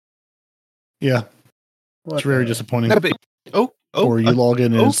Yeah. What It's very the- disappointing. No, but or you log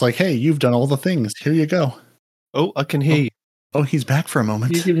in and it's like, hey, you've done all the things. Here you go. I can hear you. Oh, he's back for a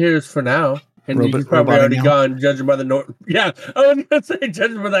moment. You can hear us for now. And he's probably roboting already now? gone, judging by the noise. Yeah, I was going to say,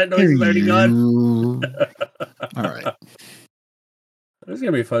 judging by that noise, he's already gone. All right. This is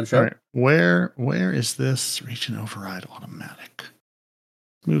going to be a fun show. All right. Where is this region override automatic?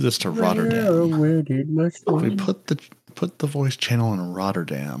 Move this to Rotterdam. Where did my If story? we put the voice channel in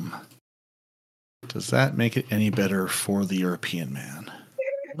Rotterdam, does that make it any better for the European man?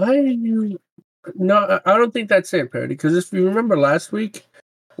 Why did you? No, I don't think that's it, Parody. Because if you remember last week,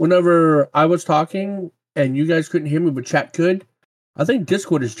 whenever I was talking and you guys couldn't hear me, but chat could, I think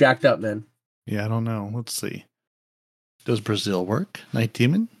Discord is jacked up, man. Yeah, I don't know. Let's see. Does Brazil work? Night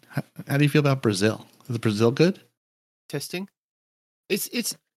Demon? How do you feel about Brazil? Is Brazil good? Testing.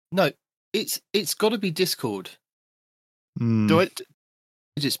 It's got to be Discord. Hmm.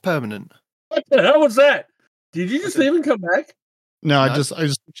 It's permanent. What the hell was that? Did you just leave and come back? No,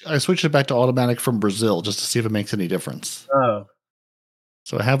 I switched it back to automatic from Brazil just to see if it makes any difference. Oh,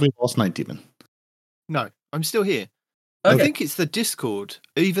 So have we lost Night Demon? No, I'm still here. okay. I think it's the Discord.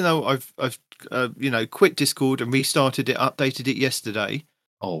 Even though I've quit Discord and restarted it, updated it yesterday.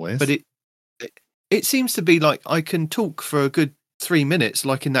 Always. But it seems to be like I can talk for a good 3 minutes,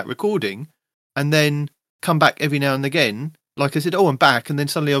 like in that recording, and then come back every now and again. Like I said, I'm back, and then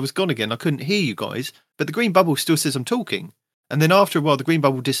suddenly I was gone again. I couldn't hear you guys, but the green bubble still says I'm talking. And then after a while, the green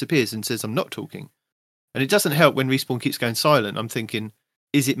bubble disappears and says I'm not talking. And it doesn't help when Respawn keeps going silent. I'm thinking,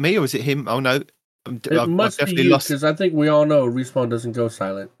 is it me or is it him? Oh no, It must be you, because I think we all know Respawn doesn't go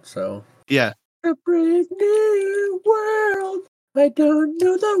silent. So Yeah. a brave new world. I don't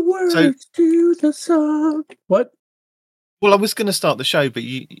know the words to the song. What? Well, I was going to start the show, but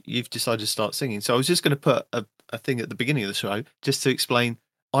you've decided to start singing. So I was just going to put a thing at the beginning of the show just to explain.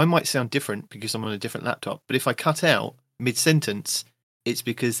 I might sound different because I'm on a different laptop, but if I cut out mid-sentence, it's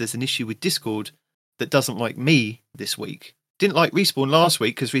because there's an issue with Discord that doesn't like me this week. Didn't like Respawn last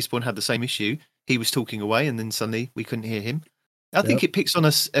week because Respawn had the same issue. He was talking away and then suddenly we couldn't hear him. I think it picks on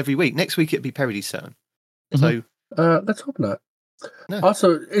us every week. Next week it'd be Parody's turn. Mm-hmm. So let's hope not. No.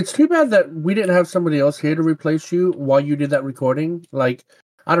 Also, it's too bad that we didn't have somebody else here to replace you while you did that recording. Like,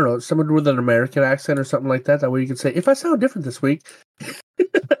 I don't know, someone with an American accent or something like that. That way you could say, if I sound different this week.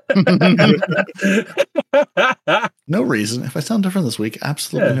 No reason. If I sound different this week,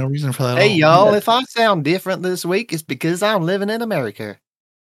 absolutely no reason for that hey, at all. y'all, if I sound different this week, it's because I'm living in America.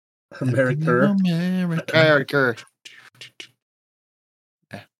 America. America.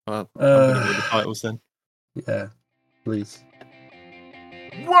 Yeah, well, I'm going to read the titles then. Yeah, please.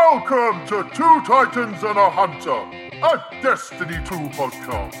 Welcome to Two Titans and a Hunter, a Destiny 2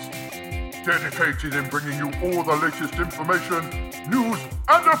 podcast. Dedicated in bringing you all the latest information, news,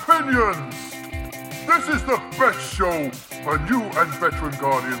 and opinions. This is the best show for new and veteran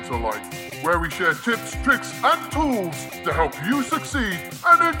Guardians alike, where we share tips, tricks, and tools to help you succeed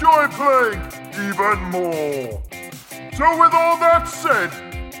and enjoy playing even more. So with all that said,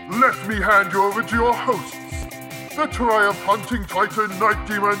 let me hand you over to your hosts, the Triumph Hunting Titan Night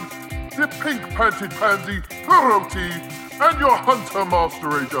Demon, the pink-panted pansy Hiroti, and your Hunter Master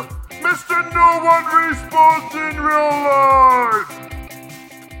Ranger, Mr. No One Respawns in Real Life!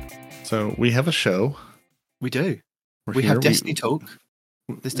 So we have a show. We do. We're We here. have Destiny talk.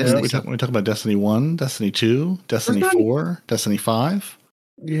 There's Destiny we stuff. talk about Destiny 1, Destiny 2, Destiny 4, Destiny 5.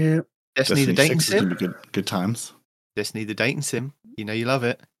 Yeah. Destiny the dating 6 is going sim. to be good times. Destiny the dating sim. You know you love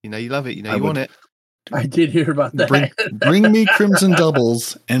it. You know you love it. You know I you want it. I did hear about that. Bring me Crimson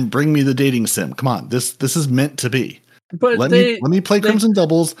Doubles and bring me the dating sim. Come on, this is meant to be. But let me play Crimson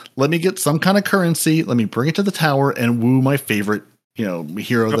Doubles. Let me get some kind of currency. Let me bring it to the tower and woo my favorite,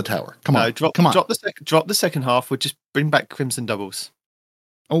 hero of the tower. Come on, come on. Drop the second half. We'll just bring back Crimson Doubles.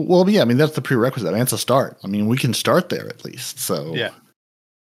 Oh well, yeah. I mean that's the prerequisite. I mean, that's a start. I mean we can start there at least. So yeah.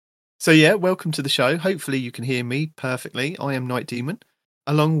 So yeah, welcome to the show. Hopefully you can hear me perfectly. I am Night Demon,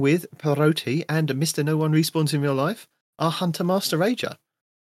 along with Paroti and Mr. No One Respawns in Real Life, our Hunter Master Rager.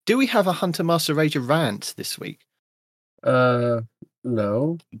 Do we have a Hunter Master Rager rant this week? No.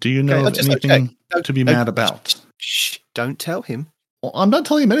 Do you know of anything to be mad about? Shh, don't tell him. Well, I'm not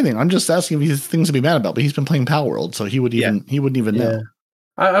telling him anything. I'm just asking if he's things to be mad about. But he's been playing Power World, so he wouldn't even know.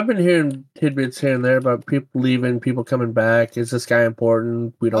 I've been hearing tidbits here and there about people leaving, people coming back. Is this guy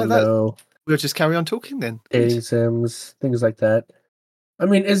important? We don't know. We'll just carry on talking then. Dating sims, things like that. I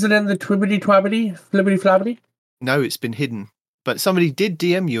mean, is it in the Twibbity Twabbity, Flibbity Flabbity? No, it's been hidden. But somebody did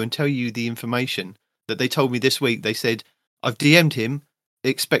DM you and tell you the information that they told me this week. They said, I've DM'd him,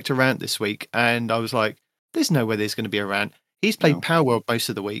 expect a rant this week. And I was like, there's no way there's going to be a rant. He's played No. Power World most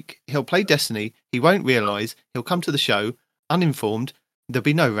of the week. He'll play Destiny. He won't realise. He'll come to the show uninformed. There'll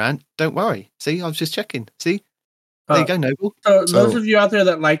be no rant. Don't worry. See, I was just checking. See? There you go, Noble. So those of you out there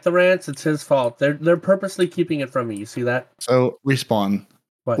that like the rants, it's his fault. They're purposely keeping it from me. You see that? So Respawn.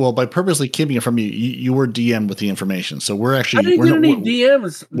 What? Well, by purposely keeping it from you, you were DM'd with the information. So we're actually. I didn't we're get not, any we-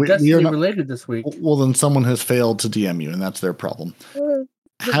 DMs we are Destiny not- related this week. Well, then someone has failed to DM you, and that's their problem.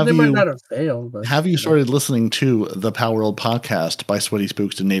 They might not have failed. But, Have you started listening to the Power World podcast by Sweaty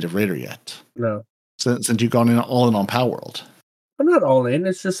Spooks and Native Raider yet? No. Since you've gone all in on Power World. I'm not all in.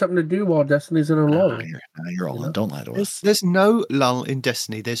 It's just something to do while Destiny's in a lull. You're all in. Don't lie to us. There's no lull in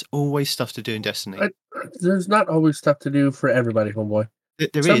Destiny. There's always stuff to do in Destiny. There's not always stuff to do for everybody, homeboy.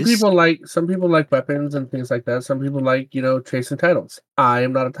 There some is. people like weapons and things like that. Some people like, chasing titles. I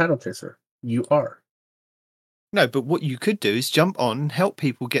am not a title chaser. You are. No, but what you could do is jump on and help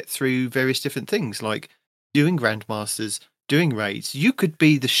people get through various different things, like doing Grandmasters, doing raids. You could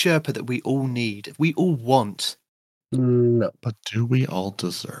be the Sherpa that we all need. We all want. No. But do we all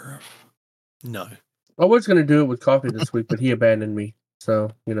deserve? No. I was going to do it with Coffee this week, but he abandoned me.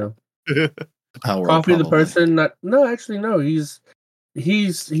 So, Power Coffee, the probably. person that, no, actually, no, he's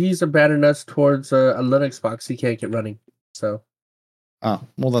abandoned us towards a Linux box he can't get running. So, Oh,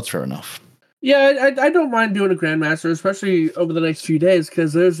 well, that's fair enough. yeah, I don't mind doing a Grandmaster, especially over the next few days,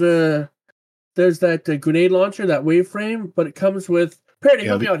 because there's that grenade launcher, that wave frame, but it comes with, Parody,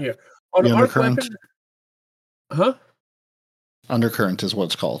 help me out here. On the arc undercurrent? weapon, huh? Undercurrent is what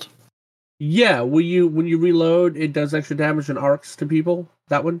it's called. Yeah, when you reload, it does extra damage and arcs to people.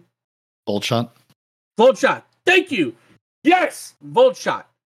 That one? Bolt shot. Volt shot. Thank you. Yes, volt shot.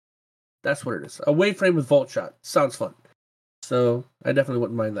 That's what it is. A wave frame with volt shot. Sounds fun. So I definitely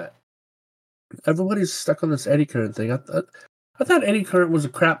wouldn't mind that. Everybody's stuck on this eddy current thing. I thought eddy current was a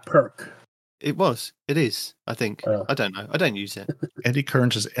crap perk. It was. It is, I think. Oh. I don't know. I don't use it. Eddy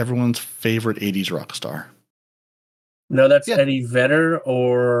Current is everyone's favorite 80s rock star. No, that's Yeah. Eddie Vedder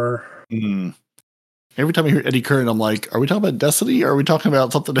or... Every time I hear Eddy Current, I'm like, are we talking about Destiny or are we talking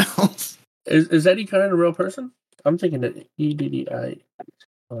about something else? Is Eddy Current a real person? I'm thinking that Eddi.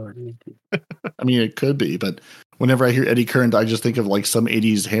 I mean, it could be, but whenever I hear Eddy Current, I just think of like some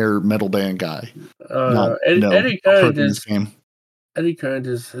 80s hair metal band guy. Eddy Current in this is game. Eddy current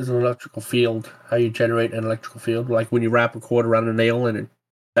is an electrical field. How you generate an electrical field, like when you wrap a cord around a nail, and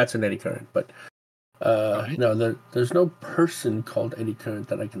that's an eddy current. But Right. no, there's no person called eddy current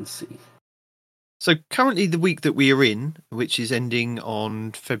that I can see. So currently the week that we are in, which is ending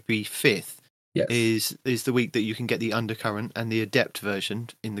on February 5th, Yes. is the week that you can get the Undercurrent and the Adept version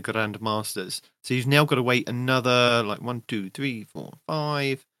in the Grand Masters. So you've now got to wait another 1, 2, 3, 4,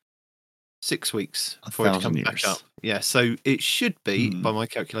 5, 6 weeks for it to come 1,000 back years. up. Yeah, so it should be, by my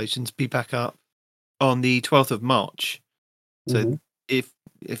calculations, be back up on the 12th of March. So Mhm.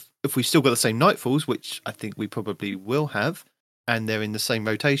 if we've still got the same Nightfalls, which I think we probably will have, and they're in the same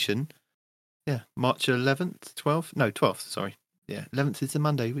rotation, yeah, March 11th, 12th? No, 12th, sorry. Yeah, 11th is the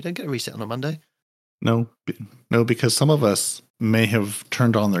Monday. We don't get a reset on a Monday. No, because some of us may have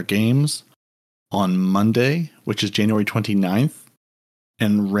turned on their games on Monday, which is January 29th,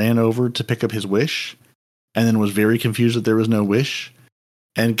 and ran over to pick up his wish, and then was very confused that there was no wish,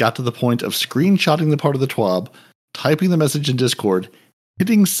 and got to the point of screenshotting the part of the TWAB, typing the message in Discord,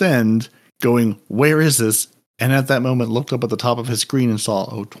 hitting send, going, where is this? And at that moment looked up at the top of his screen and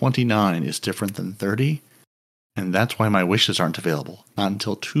saw, 29 is different than 30. And that's why my wishes aren't available. Not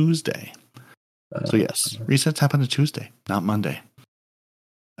until Tuesday. So yes, resets happen on Tuesday, not Monday.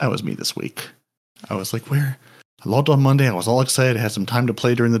 That was me this week. I was like, where? I logged on Monday. I was all excited. I had some time to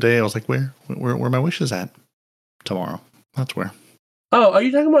play during the day. I was like, where are my wishes at? Tomorrow. That's where. Oh, are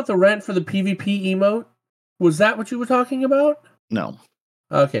you talking about the rent for the PvP emote? Was that what you were talking about? No.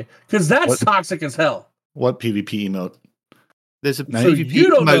 Okay, because that's What? toxic as hell. What PvP emote? There's a So So PvP you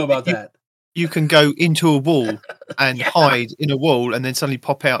don't know mode about you- that. You can go into a wall and Yeah. hide in a wall and then suddenly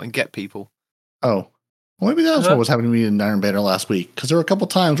pop out and get people. Oh. Well, maybe that's Uh-huh. what was happening to me in Iron Banner last week. Because there were a couple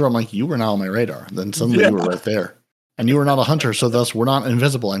times where I'm like, you were not on my radar. Then suddenly you were right there. And you were not a hunter, so thus we're not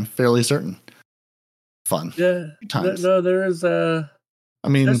invisible. I'm fairly certain. Fun. Yeah. Times. No, there is I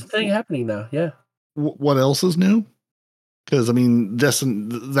mean, there's a thing happening now. Yeah. what else is new? Because, I mean,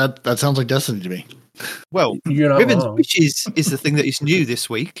 that sounds like Destiny to me. Well, You're not Riven's wrong. Wishes is the thing that is new this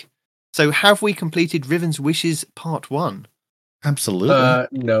week. So have we completed Riven's Wishes Part 1? Absolutely.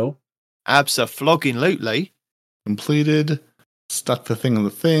 No. Abso-flogging-lutely. Completed. Stuck the thing on the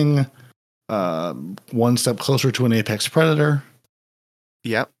thing. One step closer to an apex predator.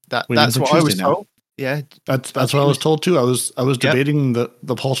 Yeah, Wait, that's it's what I was Tuesday now. told. Yeah, That's what I was told too. I was Yep. debating the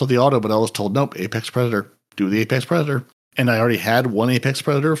pulse of the auto, but I was told, nope, apex predator. Do the apex predator. And I already had one Apex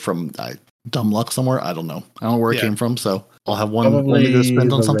Predator from dumb luck somewhere. I don't know. I don't know where it came from, so I'll have one to go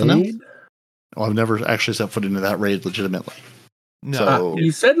spend on something else. Well, I've never actually set foot into that raid legitimately. No. So,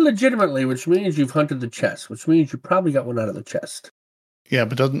 You said legitimately, which means you've hunted the chest, which means you probably got one out of the chest. yeah,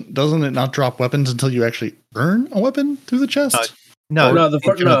 but doesn't it not drop weapons until you actually earn a weapon through the chest? No.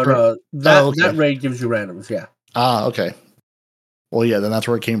 That raid gives you randoms. Yeah. Ah, okay. Well, yeah, then that's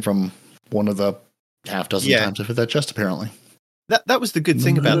where it came from. One of the half dozen times I hit that chest, apparently. That was the good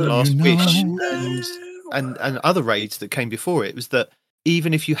thing about Last Wish and other raids that came before it, was that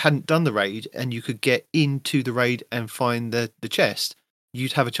even if you hadn't done the raid and you could get into the raid and find the chest,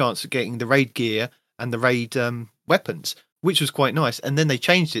 you'd have a chance of getting the raid gear and the raid weapons, which was quite nice. And then they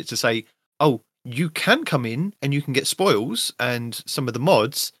changed it to say, oh, you can come in and you can get spoils and some of the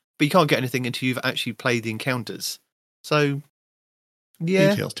mods, but you can't get anything until you've actually played the encounters. So,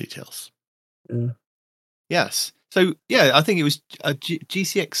 yeah. Details. Yes. So, yeah, I think it was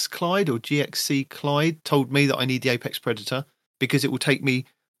GCX Clyde or GXC Clyde told me that I need the Apex Predator because it will take me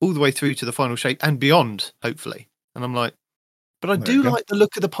all the way through to the final shape and beyond, hopefully. And I'm like, but I do like the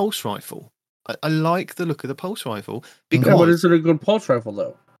look of the pulse rifle. I like the look of the pulse rifle. Because... Yeah, but is it a good pulse rifle,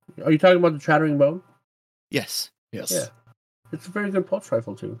 though? Are you talking about the Chattering Bone? Yes. Yeah. It's a very good pulse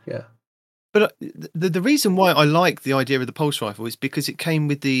rifle, too. Yeah. But the reason why I like the idea of the pulse rifle is because it came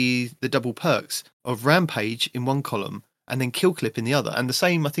with the double perks of Rampage in one column and then Kill Clip in the other. And the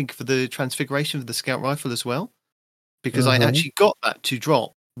same, I think, for the Transfiguration of the Scout Rifle as well. Because I actually got that to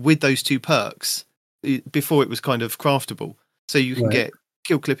drop with those two perks before it was kind of craftable. So you can get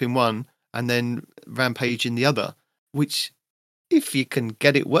Kill Clip in one and then Rampage in the other, which, if you can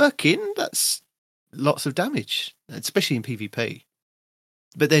get it working, that's lots of damage, especially in PvP.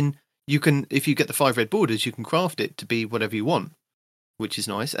 But then you can, if you get the 5 red borders, you can craft it to be whatever you want, which is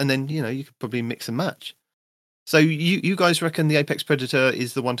nice. And then, you could probably mix and match. So you guys reckon the Apex Predator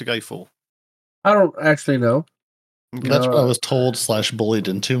is the one to go for? I don't actually know. That's what I was told / bullied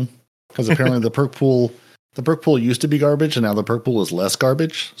into. Because apparently the perk pool used to be garbage, and now the perk pool is less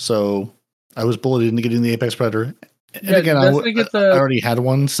garbage. So I was bullied into getting the Apex Predator. And again, I already had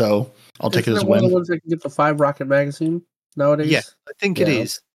one, so I'll take it as a win. One of the ones that can get the 5 rocket magazine nowadays? Yeah, I think it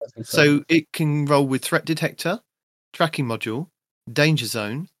is. So it can roll with Threat Detector, Tracking Module, Danger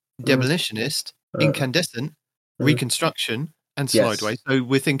Zone, Demolitionist, Incandescent, Reconstruction, and Slideway. So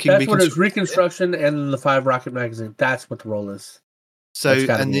we're thinking that's what it's Reconstruction and the 5 rocket magazine. That's what the role is. So,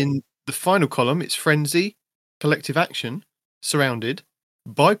 and then the final column, it's Frenzy, Collective Action, Surrounded,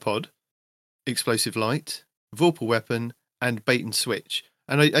 Bipod, Explosive Light, Vorpal Weapon, and Bait and Switch.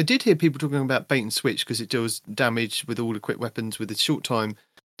 And I did hear people talking about Bait and Switch because it deals damage with all equipped weapons with a short time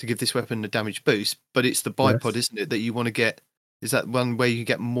to give this weapon a damage boost. But it's the Bipod, isn't it, that you want to get? Is that one where you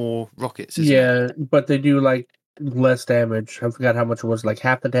get more rockets? But they do less damage. I forgot how much it was,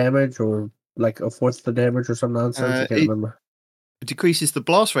 half the damage or a fourth the damage or some nonsense. I can't remember. It decreases the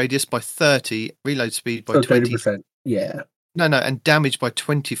blast radius by 30, reload speed by 20%. Yeah. No, and damage by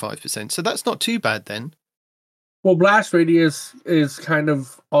 25%. So that's not too bad then. Well, blast radius is kind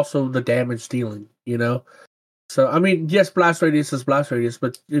of also the damage dealing, So, I mean, yes, blast radius is blast radius,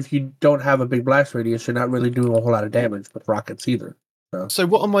 but if you don't have a big blast radius, you're not really doing a whole lot of damage with rockets either. So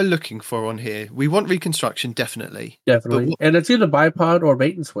what am I looking for on here? We want Reconstruction, definitely. Definitely. And it's either Bipod or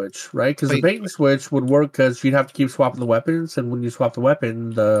Bait and Switch, right? Because the Bait and Switch would work because you'd have to keep swapping the weapons, and when you swap the weapon,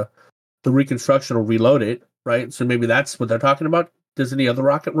 the Reconstruction will reload it, right? So maybe that's what they're talking about. Does any other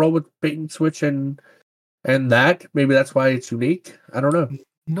rocket roll with Bait and Switch and that? Maybe that's why it's unique? I don't know.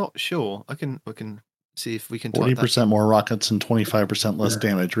 Not sure. We can see if we can 40% more rockets and 25% less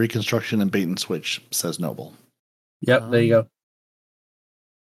damage. Reconstruction and Bait and Switch, says Noble. Yep, there you go.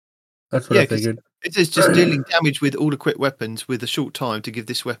 That's what I figured. It is just dealing damage with all equipped weapons with a short time to give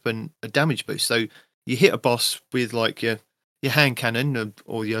this weapon a damage boost. So you hit a boss with your hand cannon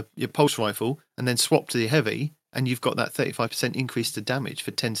or your pulse rifle and then swap to the heavy, and you've got that 35% increase to damage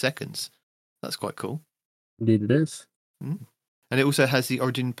for 10 seconds. That's quite cool. Indeed it is. And it also has the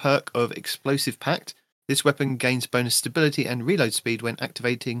origin perk of Explosive Pact. This weapon gains bonus stability and reload speed when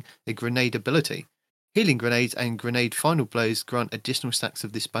activating a grenade ability. Healing grenades and grenade final blows grant additional stacks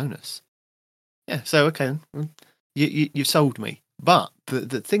of this bonus. Yeah, so okay, you've sold me. But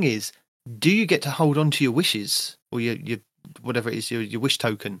the thing is, do you get to hold on to your wishes or your whatever it is, your wish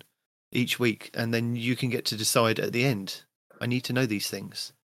token each week, and then you can get to decide at the end? I need to know these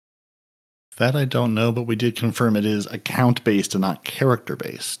things. That I don't know, but we did confirm it is account based and not character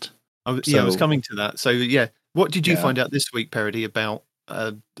based. I was coming to that. So yeah, what did you find out this week, Parody, about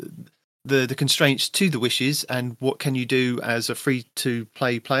the constraints to the wishes, and what can you do as a free to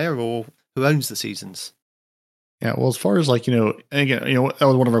play player or who owns the seasons? Yeah, well, as far as like, and again, that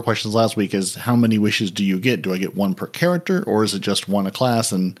was one of our questions last week is how many wishes do you get? Do I get one per character or is it just one a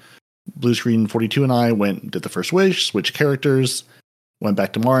class? And Blue Screen 42 and I did the first wish, switched characters, went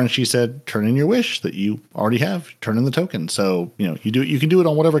back to Mara and she said, turn in your wish that you already have, turn in the token. So, you can do it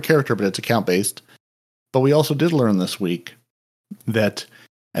on whatever character, but it's account based. But we also did learn this week that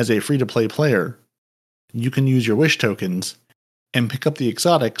as a free to play player, you can use your wish tokens and pick up the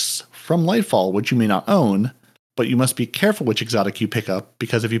exotics from Lightfall, which you may not own. But you must be careful which exotic you pick up,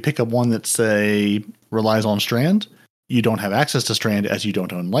 because if you pick up one that, say, relies on Strand, you don't have access to Strand as you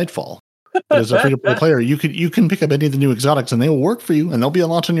don't own Lightfall. But as a free-to-play player, you can pick up any of the new exotics and they will work for you and they'll be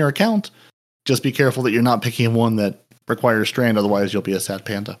unlocked on your account. Just be careful that you're not picking one that requires Strand, otherwise you'll be a sad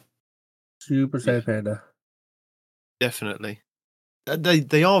panda. Super sad panda. Definitely.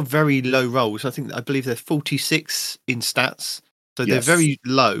 They are very low rolls. I believe they're 46 in stats, so they're very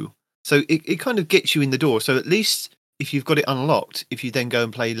low. So it kind of gets you in the door. So at least if you've got it unlocked, if you then go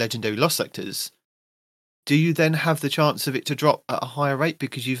and play Legendary Lost Sectors, do you then have the chance of it to drop at a higher rate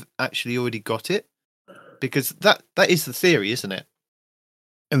because you've actually already got it? Because that is the theory, isn't it?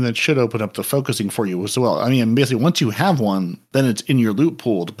 And that should open up the focusing for you as well. I mean, basically, once you have one, then it's in your loot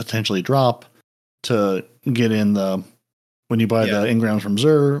pool to potentially drop to get in when you buy the engrams from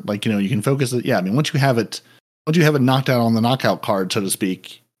Xur. Like, you can focus it. Yeah, I mean, once you have it knocked out on the knockout card, so to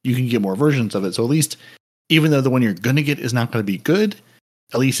speak, you can get more versions of it. So at least, even though the one you're going to get is not going to be good,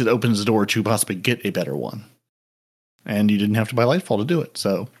 at least it opens the door to possibly get a better one. And you didn't have to buy Lightfall to do it.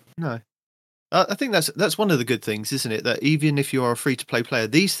 So no, I think that's one of the good things, isn't it? That even if you are a free-to-play player,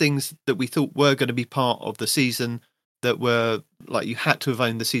 these things that we thought were going to be part of the season, that were like you had to have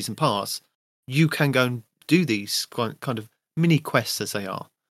owned the season pass, you can go and do these kind of mini quests as they are.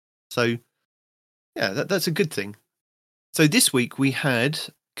 So yeah, that's a good thing. So this week we had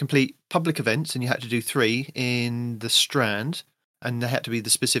complete public events, and you had to do 3 in the Strand, and they had to be the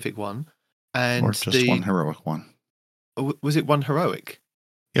specific one. And or just one heroic one. Was it one heroic?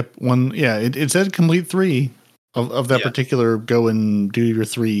 Yep, one. Yeah, it said complete 3 of that particular. Go and do your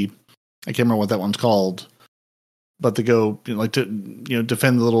 3. I can't remember what that one's called, but to go to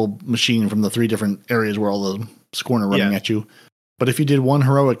defend the little machine from the 3 different areas where all the scorn are running at you. But if you did one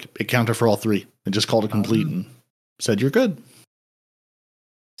heroic, it counted for all 3. It just called it complete and said you're good.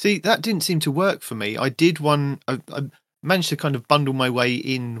 See, that didn't seem to work for me. I did one. I managed to kind of bundle my way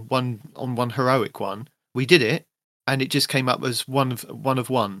in one heroic one. We did it, and it just came up as one of 3.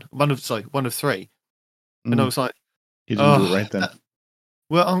 And I was like, you didn't do it right then.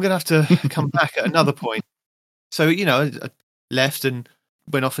 Well, I'm going to have to come back at another point. So I left and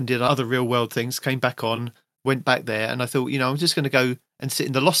went off and did other real world things. Came back on, went back there, and I thought, I'm just going to go and sit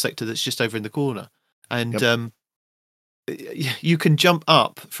in the Lost Sector that's just over in the corner. And you can jump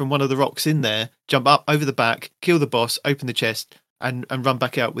up from one of the rocks in there, jump up over the back, kill the boss, open the chest, and run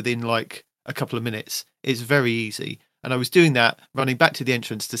back out within like a couple of minutes. It's very easy. And I was doing that, running back to the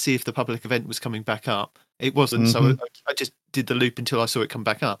entrance to see if the public event was coming back up. It wasn't, so I just did the loop until I saw it come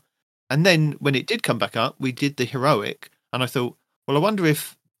back up. And then when it did come back up, we did the heroic, and I thought, well, I wonder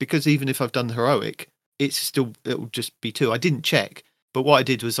if, because even if I've done the heroic, it'll just be 2. I didn't check. But what I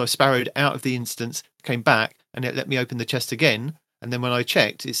did was I sparrowed out of the instance, came back, and it let me open the chest again. And then when I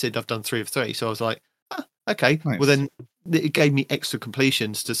checked, it said I've done 3 of 3. So I was like, okay. Nice. Well, then it gave me extra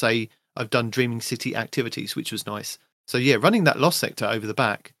completions to say I've done Dreaming City activities, which was nice. So yeah, running that Lost Sector over the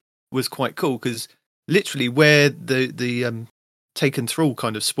back was quite cool, because literally where the Taken Thrall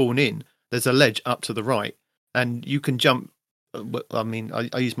kind of spawn in, there's a ledge up to the right, and you can jump. I mean,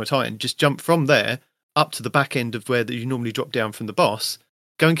 I use my Titan, just jump from there up to the back end of where you normally drop down from the boss,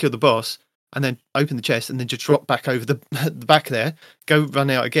 go and kill the boss, and then open the chest, and then just drop back over the back there, go run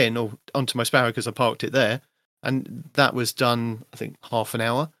out again, or onto my Sparrow because I parked it there. And that was done, I think, half an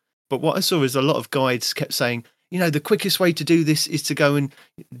hour. But what I saw is a lot of guides kept saying, the quickest way to do this is to go and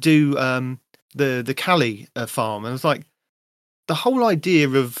do the Kali farm. And I was like, the whole idea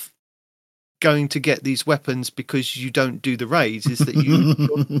of going to get these weapons because you don't do the raids is that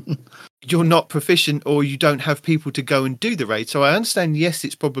you're not proficient, or you don't have people to go and do the raid. So I understand, yes,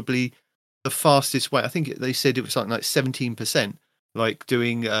 it's probably the fastest way. I think they said it was something like 17%, like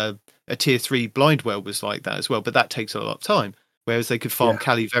doing a tier 3 blind well was like that as well, but that takes a lot of time, whereas they could farm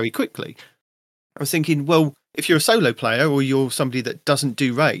Kali very quickly. I was thinking, well, if you're a solo player or you're somebody that doesn't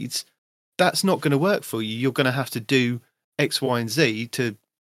do raids, that's not going to work for you. You're going to have to do X, Y, and Z to,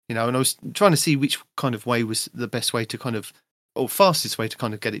 and I was trying to see which kind of way was the best way to kind of, or fastest way to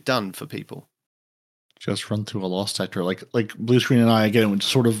kind of get it done for people. Just run through a Lost Sector. Like Blue Screen and I, again,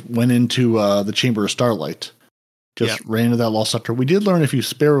 sort of went into the Chamber of Starlight. Just ran into that Lost Sector. We did learn if you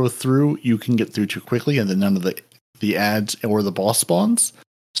sparrow through, you can get through too quickly, and then none of the the ads or the boss spawns.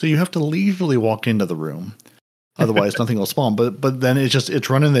 So you have to leisurely walk into the room. Otherwise, nothing will spawn. But then it's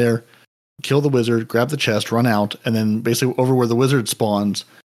run in there, kill the wizard, grab the chest, run out, and then basically over where the wizard spawns,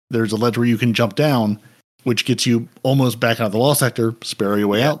 there's a ledge where you can jump down, which gets you almost back out of the lost sector, sparrow your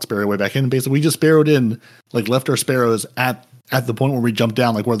way out, sparrow your way back in. Basically, we just sparrowed in, like left our sparrows at the point where we jumped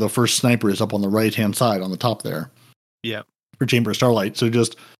down, like where the first sniper is up on the right-hand side on the top there. Yeah. For Chamber of Starlight. So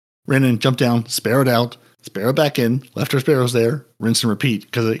just ran in, jumped down, sparrowed out, sparrow back in, left our sparrows there, rinse and repeat.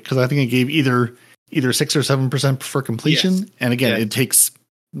 Because I think it gave either 6 or 7% for completion. Yes. And again, it takes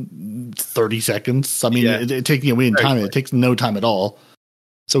 30 seconds. I mean, it takes, we didn't time it. It takes no time at all.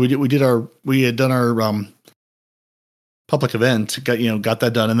 So we had done our public event, got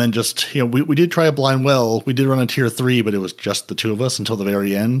that done, and then just we did try a blind well. We did run a tier 3, but it was just the two of us until the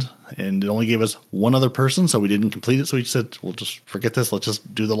very end, and it only gave us one other person, so we didn't complete it. So we said, we'll just forget this. Let's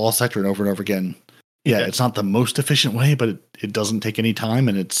just do the lost sector and over again. Yeah, it's not the most efficient way, but it doesn't take any time,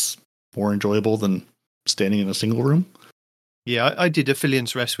 and it's more enjoyable than standing in a single room. Yeah, I did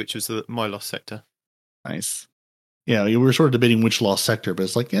Aphelions Rest, which was my lost sector. Nice. Yeah, we were sort of debating which lost sector, but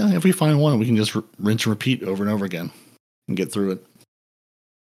it's like, if we find one, we can just rinse and repeat over and over again and get through it.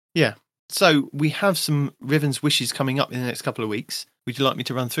 Yeah. So we have some Riven's Wishes coming up in the next couple of weeks. Would you like me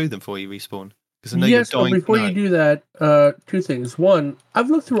to run through them for you, Respawn? Because I know you're dying. Before you do that, two things. One, I've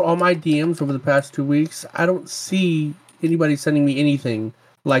looked through all my DMs over the past 2 weeks. I don't see anybody sending me anything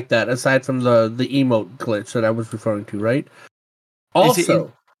like that aside from the emote glitch that I was referring to, right?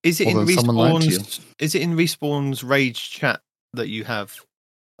 Also, is it in Respawn's Rage chat that you have?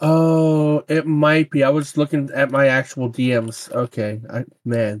 Oh, it might be. I was looking at my actual DMs. Okay,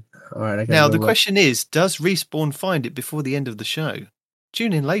 all right. Now the question is, does Respawn find it before the end of the show?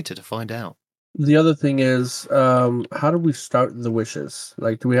 Tune in later to find out. The other thing is, how do we start the wishes?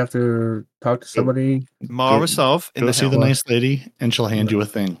 Like, do we have to talk to somebody? Mara Sov go see the nice lady, and she'll hand you a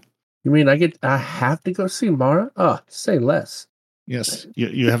thing. You mean I have to go see Mara? Say less. Yes,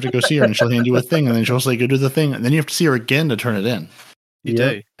 you have to go see her, and she'll hand you a thing, and then she'll say, go do the thing, and then you have to see her again to turn it in. You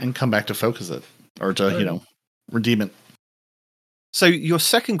do. And come back to focus it, or to, redeem it. So your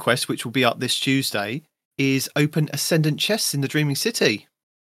second quest, which will be up this Tuesday, is open Ascendant chests in the Dreaming City.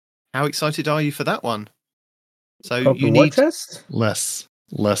 How excited are you for that one? So open you what need chest? Less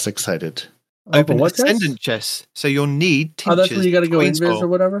excited. Open what Ascendant chests. So you'll need tinctures. Oh, that's when you got to go invis or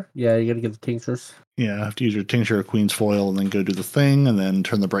whatever? Yeah, you got to get the tinctures. Yeah, you have to use your tincture of Queen's Foil and then go do the thing and then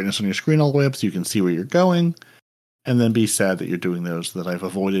turn the brightness on your screen all the way up so you can see where you're going. And then be sad that you're doing those that I've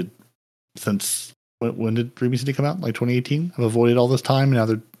avoided since... When did Dreaming City come out? Like 2018? I've avoided all this time and now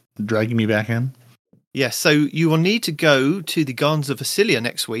they're dragging me back in. Yes, so you will need to go to the Gardens of Vasilia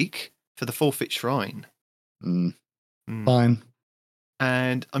next week for the Forfeit Shrine. Fine.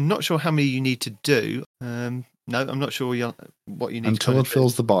 And I'm not sure how many you need to do. No, I'm not sure what you need until it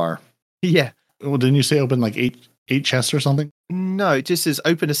fills the bar. Yeah. Well, didn't you say open like eight chests or something? No, it just says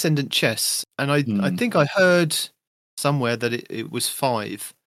open Ascendant chests. And I think I heard somewhere that it was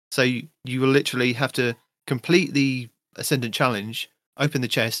 5. So you will literally have to complete the Ascendant challenge, open the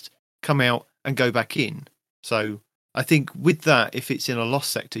chest, come out, and go back in. So I think with that, if it's in a lost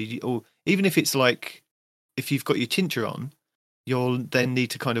sector, or even if it's like, if you've got your tincture on, you'll then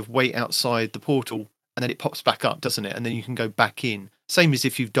need to kind of wait outside the portal and then it pops back up, doesn't it? And then you can go back in. Same as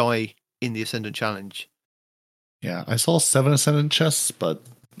if you die in the Ascendant challenge. Yeah, I saw 7 Ascendant chests, but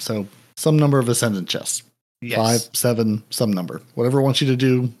so some number of Ascendant chests. Yes. 5, 7, some number. Whatever it wants you to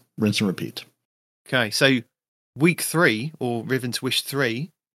do, rinse and repeat. Okay, so week 3, or Riven's Wish 3,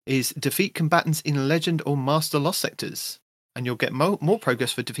 is defeat combatants in Legend or Master Lost sectors. And you'll get more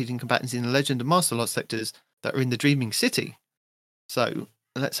progress for defeating combatants in Legend and Master Lost sectors that are in the Dreaming City. So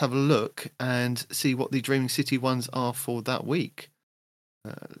let's have a look and see what the Dreaming City ones are for that week.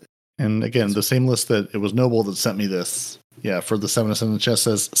 And again, the same list that it was Noble that sent me this. Yeah, for the 7 Ascendant chest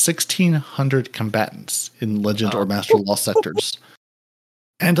says 1,600 combatants in Legend or Master Lost sectors.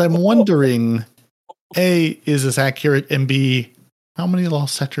 And I'm wondering, A, is this accurate? And B, how many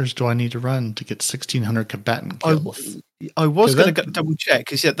lost sectors do I need to run to get 1,600 combatant kills? I was going to double check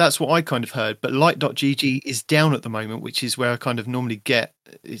because that's what I kind of heard. But light.gg is down at the moment, which is where I kind of normally get.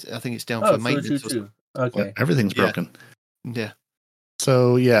 I think it's down for maintenance. Okay, well, everything's broken. Yeah.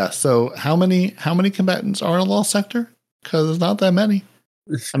 So how many combatants are in a lost sector? Because there's not that many.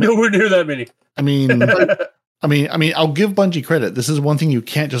 Nowhere near that many. I mean, I'll give Bungie credit. This is one thing you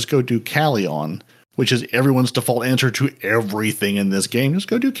can't just go do Cali on, which is everyone's default answer to everything in this game. Just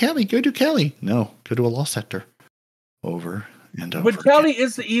go do Cali. No, go to a lost sector. Over and over. But Cali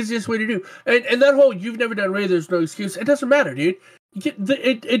is the easiest way to do. And that whole you've never done raid, there's no excuse. It doesn't matter, dude.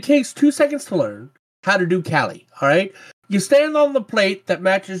 It takes 2 seconds to learn. how to do Cali. All right, you stand on the plate that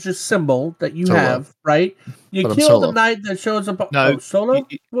matches your symbol that you Solo. have. Right, you But I'm kill the solo. knight that shows up. No, solo.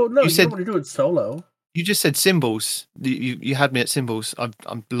 Well, no, you you said- don't want to do it solo. You just said symbols. You had me at symbols.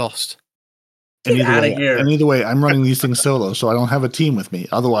 I'm lost. Get And outta here. either way, I'm running these things solo, so I don't have a team with me.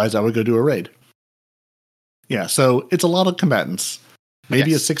 Otherwise, I would go do a raid. Yeah, so it's a lot of combatants.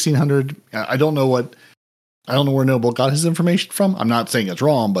 Maybe Yes. a 1600. I don't know where Noble got his information from. I'm not saying it's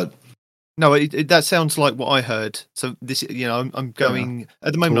wrong, but No, that sounds like what I heard. So this, I'm going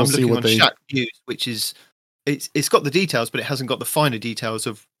at the moment. we'll I'm see looking what on they- Shack News, which is it's got the details, but it hasn't got the finer details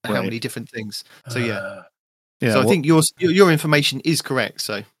of how Right. many different things. So yeah. yeah. So I think your information is correct.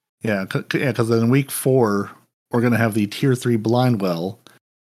 So Yeah, because in week 4, we're going to have the tier 3 blind well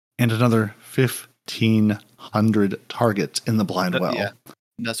and another 1,500 targets in the blind well. yeah,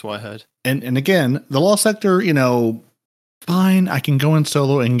 that's what I heard. And again, the Lost Sector, fine, I can go in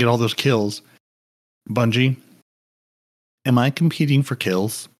solo and get all those kills. Bungie, am I competing for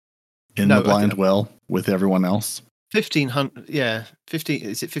kills in No, the blind well with everyone else? 1,500. Yeah, 15.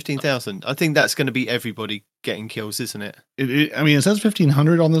 Is it 15,000? I think that's going to be everybody getting kills, isn't it? It says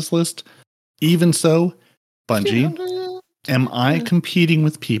 1,500 on this list. Even so, Bungie, 1,500. am I competing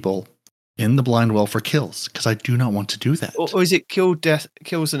with people in the blind well for kills? Because I do not want to do that. Or is it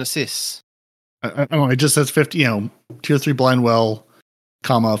kills and assists? I don't know. It just says 50. Tier 3 blind well,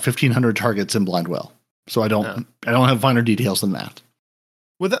 1,500 targets in blind well. So I don't have finer details than that.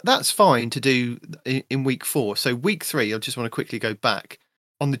 Well, that's fine to do in week 4. So week 3, I just want to quickly go back.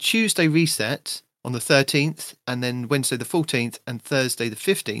 On the Tuesday reset, on the 13th, and then Wednesday the 14th, and Thursday the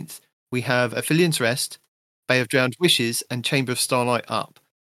 15th, we have Aphelios Rest, Bay of Drowned Wishes, and Chamber of Starlight up.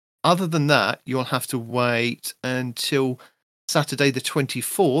 Other than that, you'll have to wait until Saturday the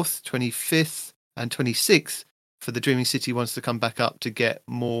 24th, 25th, and 26th for the Dreaming City ones to come back up to get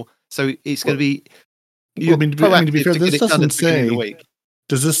more. So it's going to be... To be fair, this doesn't say... Week.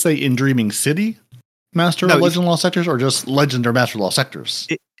 Does this say in Dreaming City, Master or Legend Lost Sectors, or just Legend or Master Lost Sectors?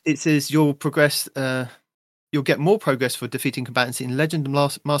 It says you'll progress. You'll get more progress for defeating combatants in Legend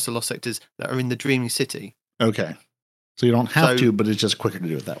and Master Lost Sectors that are in the Dreaming City. Okay, so you don't have to, but it's just quicker to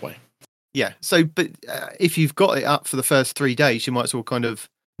do it that way. Yeah. So, but if you've got it up for the first 3 days, you might as well kind of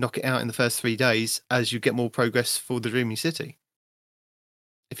knock it out in the first 3 days as you get more progress for the Dreaming City,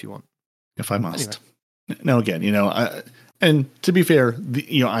 if you want. If I must. Anyway. Now again, and to be fair,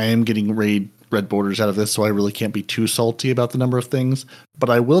 I am getting red borders out of this, so I really can't be too salty about the number of things.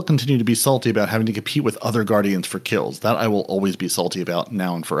 But I will continue to be salty about having to compete with other Guardians for kills. That I will always be salty about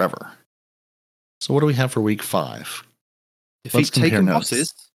now and forever. So what do we have for week 5? Defeat taken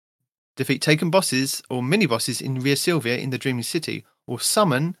bosses or mini bosses in Ria Silvia in the Dreaming City, or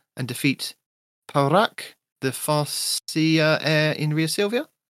summon and defeat Parak, the Farseer heir in Ria Silvia.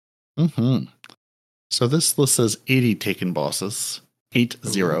 Mm-hmm. So this list says 80 taken bosses, 80.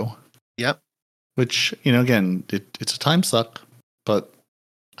 Yep. Which, again, it's a time suck, but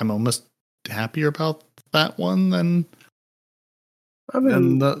I'm almost happier about that one than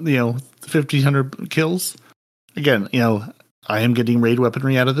the 1,500 kills. Again, I am getting raid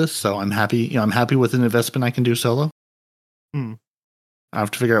weaponry out of this, so I'm happy. I'm happy with an investment I can do solo. I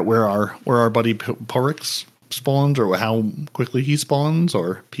have to figure out where our buddy Porix spawns, or how quickly he spawns,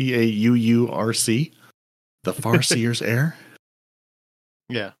 or Pauurc, the Farseer's heir.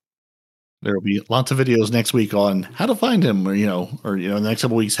 Yeah. There will be lots of videos next week on how to find him, or the next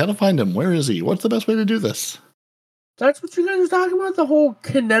couple of weeks, how to find him. Where is he? What's the best way to do this? That's what you guys were talking about, the whole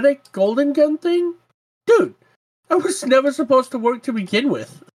kinetic golden gun thing? Dude, that was never supposed to work to begin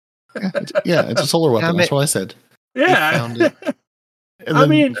with. It's a solar weapon. That's what I said. Yeah. And I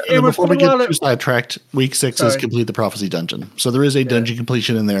mean, before we get too sidetracked, week 6 is complete the prophecy dungeon. So there is a dungeon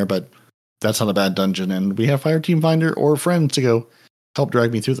completion in there, but that's not a bad dungeon. And we have Fireteam Finder or friends to go help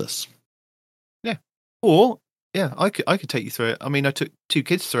drag me through this. Yeah. Or, I could take you through it. I mean, I took 2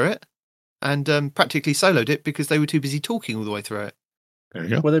 kids through it and practically soloed it because they were too busy talking all the way through it. There you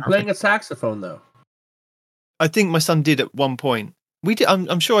go. Were they playing a saxophone, though? I think my son did at one point. We did.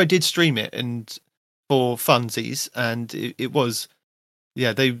 I'm sure I did stream it and for funsies, and it was...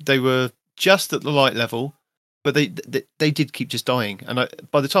 Yeah, they were just at the light level, but they did keep just dying. And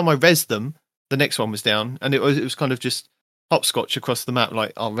by the time I rezzed them, the next one was down, and it was kind of just hopscotch across the map.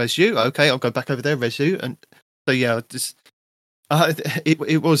 Like, I'll res you, okay, I'll go back over there, res you, and so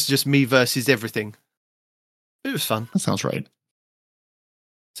it was just me versus everything. It was fun. That sounds right.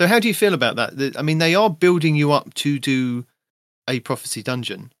 So, how do you feel about that? I mean, they are building you up to do a prophecy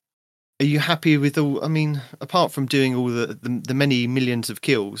dungeon. Are you happy with all? I mean, apart from doing all the many millions of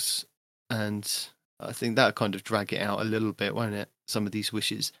kills, and I think that kind of drag it out a little bit, won't it? Some of these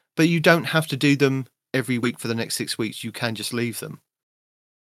wishes, but you don't have to do them every week for the next 6 weeks, you can just leave them.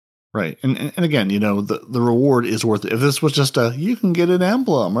 Right. And again, the reward is worth it. If this was just you can get an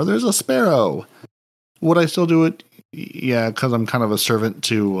emblem or there's a sparrow, would I still do it? Yeah, because I'm kind of a servant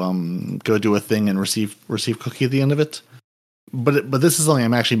to go do a thing and receive cookie at the end of it. But this is something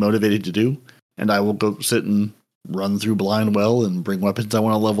I'm actually motivated to do, and I will go sit and run through blind well and bring weapons I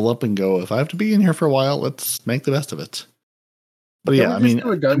want to level up and go, if I have to be in here for a while, let's make the best of it. But yeah,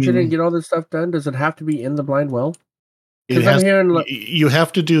 do a dungeon and get all this stuff done. Does it have to be in the blind well? You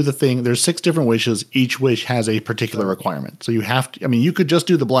have to do the thing. There's 6 different wishes. Each wish has a particular requirement. So you have to. You could just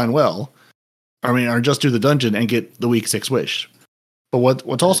do the blind well, or just do the dungeon and get the week 6 wish. But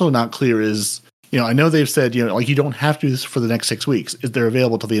what's also not clear is, I know they've said, you don't have to do this for the next 6 weeks. They're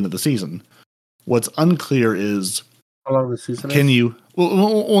available till the end of the season. What's unclear is how long the season can is? You?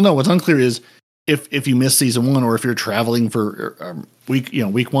 Well, no. What's unclear is if you miss season 1 or if you're traveling for week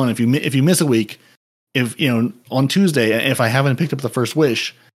 1. If you miss a week. If on Tuesday, if I haven't picked up the first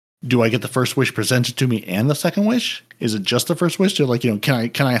wish, do I get the first wish presented to me and the second wish? Is it just the first wish?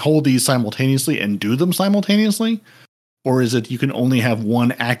 Can I hold these simultaneously and do them simultaneously, or is it you can only have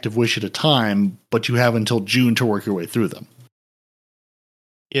one active wish at a time, but you have until June to work your way through them?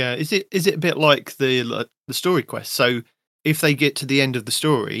 Yeah, is it a bit like the story quest? So if they get to the end of the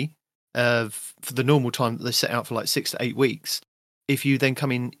story, for the normal time that they set out for like 6 to 8 weeks. If you then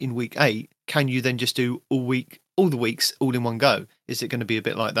come in week 8, can you then just do all the weeks all in one go? Is it going to be a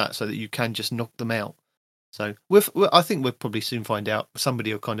bit like that so that you can just knock them out? So I think we'll probably soon find out.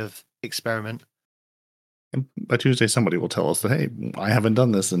 Somebody will kind of experiment. And by Tuesday, somebody will tell us that, hey, I haven't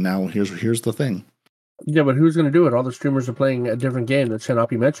done this, and now here's the thing. Yeah, but who's going to do it? All the streamers are playing a different game that should not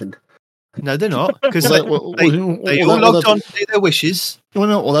be mentioned. No, they're not, because they all logged on to do their wishes.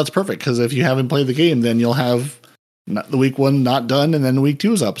 Well, that's perfect, because if you haven't played the game, then you'll have the week 1 not done, and then week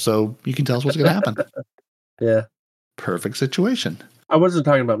 2 is up, so you can tell us what's going to happen. Yeah. Perfect situation. I wasn't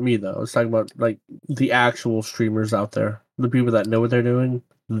talking about me, though. I was talking about, like, the actual streamers out there. The people that know what they're doing.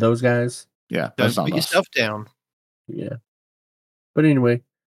 Those guys. Yeah. Don't put yourself down. Yeah. But anyway.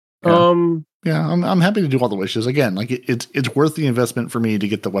 Yeah. Yeah, I'm happy to do all the wishes. Again, like, it's worth the investment for me to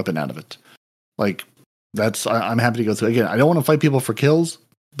get the weapon out of it. Like, I'm happy to go through. Again, I don't want to fight people for kills,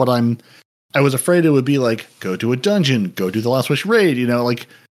 but I was afraid it would be like, go to a dungeon, go do the Last Wish raid,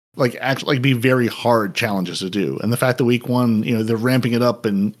 actually be very hard challenges to do. And the fact that week 1, they're ramping it up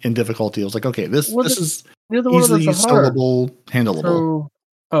in difficulty, I was like, okay, this is easily soloable, handleable.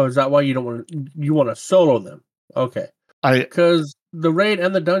 So, is that why you want to solo them? Okay. Because the raid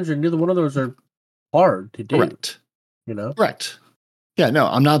and the dungeon, neither one of those are hard to do. Correct. Correct. Yeah, no,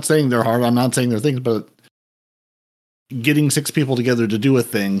 I'm not saying they're hard. I'm not saying they're things, but getting 6 people together to do a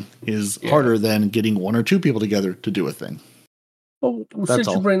thing is harder than getting 1 or 2 people together to do a thing. Well, since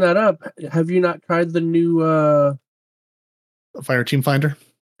you bring that up, have you not tried the new Fire Team Finder?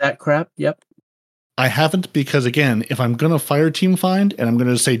 That crap? Yep. I haven't, because again, if I'm going to Fire Team Find and I'm going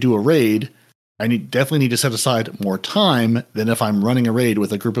to say do a raid, I definitely need to set aside more time than if I'm running a raid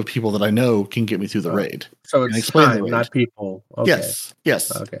with a group of people that I know can get me through the raid. So it's time, not people. Okay.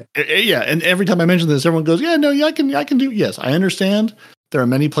 Yes. Okay. Yeah, and every time I mention this, everyone goes, "Yeah, no, yeah, I can do." Yes, I understand. There are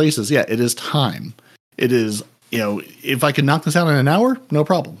many places. Yeah, it is time. It is, if I can knock this out in an hour, no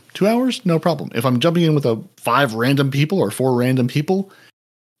problem. 2 hours, no problem. If I'm jumping in with 5 random people or 4 random people,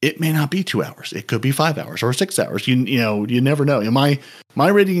 it may not be 2 hours. It could be 5 hours or 6 hours. You never know. My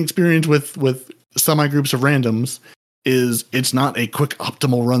raiding experience with semi-groups of randoms is it's not a quick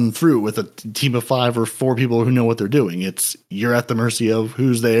optimal run through with a team of 5 or 4 people who know what they're doing. You're at the mercy of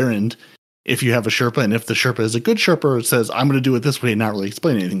who's there, and if you have a Sherpa, and if the Sherpa is a good Sherpa, it says, I'm going to do it this way and not really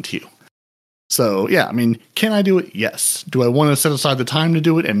explain anything to you. So, yeah, can I do it? Yes. Do I want to set aside the time to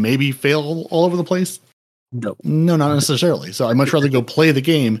do it and maybe fail all over the place? No, not necessarily. So I'd much rather go play the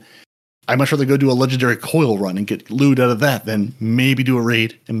game. I'd much rather go do a legendary coil run and get loot out of that than maybe do a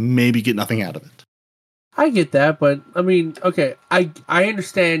raid and maybe get nothing out of it. I get that, but okay, I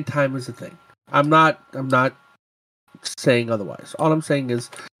understand time is a thing. I'm not saying otherwise. All I'm saying is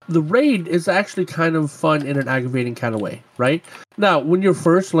the raid is actually kind of fun in an aggravating kind of way, right? Now, when you're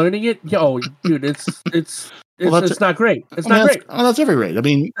first learning it, dude, it's not great. It's not great. Oh, that's every raid.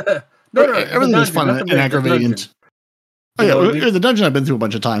 No, everything is fun and aggravating. The dungeon I've been through a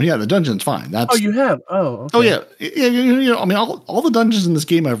bunch of times. Yeah, the dungeon's fine. You have? Oh, okay. Oh, yeah. All the dungeons in this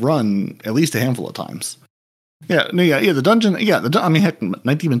game I've run at least a handful of times. Yeah, the dungeon. Yeah, heck,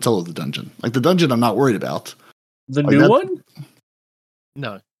 not even solo the dungeon. Like, the dungeon I'm not worried about. The new one?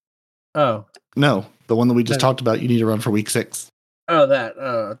 No. Oh. No, the one that we just talked about, you need to run for week 6. Oh, that.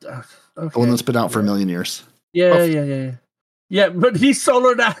 Okay. The one that's been out for a million years. Yeah. Yeah, but he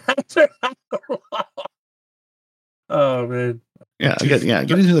soloed out after a while. Oh man. Yeah, again,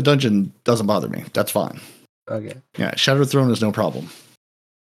 getting to the dungeon doesn't bother me. That's fine. Okay. Yeah, Shattered Throne is no problem.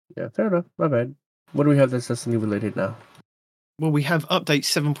 Yeah, fair enough. My bad. What do we have that's Destiny related now? Well, we have update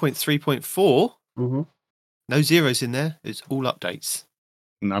 7.3.4. Mm-hmm. No zeros in there. It's all updates.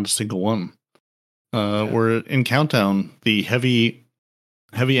 Not a single one. We're in Countdown. The heavy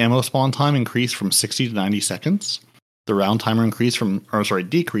ammo spawn time increased from 60 to 90 seconds. The round timer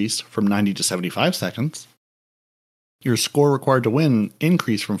decreased from 90 to 75 seconds. Your score required to win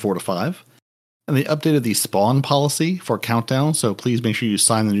increased from 4 to 5. And they updated the spawn policy for Countdown, so please make sure you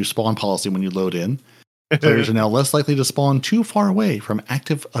sign the new spawn policy when you load in. Players are now less likely to spawn too far away from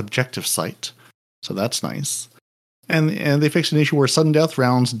active objective site. So that's nice. And they fixed an issue where sudden death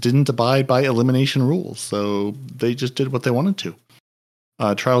rounds didn't abide by elimination rules, so they just did what they wanted to.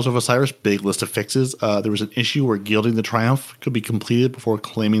 Trials of Osiris, big list of fixes. There was an issue where Gilding the Triumph could be completed before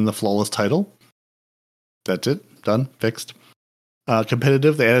claiming the flawless title. That's it. Done. Fixed.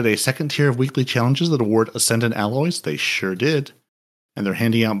 Competitive, they added a second tier of weekly challenges that award Ascendant alloys. They sure did. And they're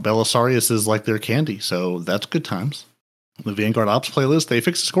handing out Belisariuses like they're candy, so that's good times. The Vanguard Ops playlist, they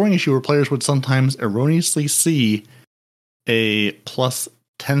fixed a scoring issue where players would sometimes erroneously see a plus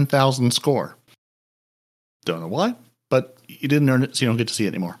 10,000 score. Don't know why, but you didn't earn it, so you don't get to see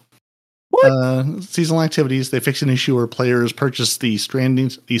it anymore. What? Seasonal activities, they fixed an issue where players purchased the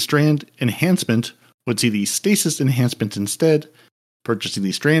Strand enhancement would see the Stasis enhancement instead. Purchasing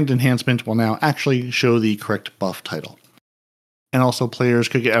the Strand enhancement will now actually show the correct buff title. And also players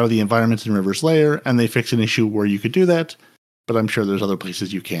could get out of the environment in River's Lair, and they fixed an issue where you could do that, but I'm sure there's other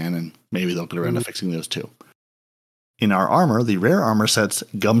places you can, and maybe they'll get around to fixing those too. In our armor, the rare armor sets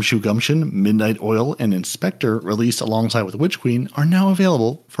Gumshoe Gumption, Midnight Oil, and Inspector, released alongside with Witch Queen, are now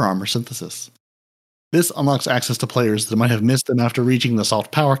available for armor synthesis. This unlocks access to players that might have missed them after reaching the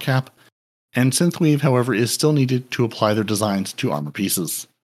soft power cap, and Synthweave, however, is still needed to apply their designs to armor pieces.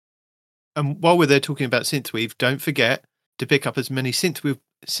 While we're there talking about Synthweave, don't forget to pick up as many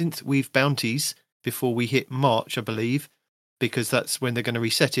Synthweave bounties before we hit March, I believe, because that's when they're going to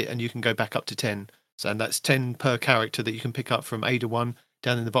reset it and you can go back up to 10. So that's 10 per character that you can pick up from Ada 1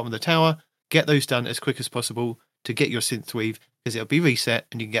 down in the bottom of the tower. Get those done as quick as possible to get your Synthweave, because it'll be reset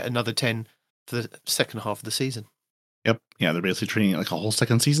and you can get another 10 for the second half of the season. Yep. Yeah, they're basically treating it like a whole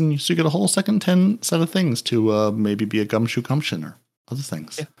second season. So you get a whole second 10 set of things to maybe be a Gumshoe Gumption or other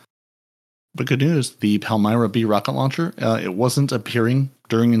things. Yeah. But good news, the Palmyra B rocket launcher, it wasn't appearing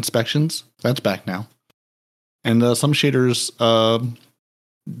during inspections. That's back now. And some shaders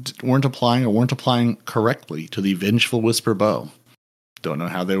weren't applying correctly to the Vengeful Whisper bow. Don't know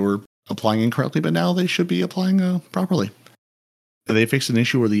how they were applying incorrectly, but now they should be applying properly. They fixed an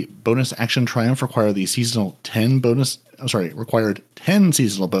issue where the bonus action triumph required 10 seasonal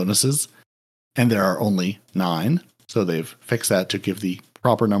bonuses, and there are only 9. So they've fixed that to give the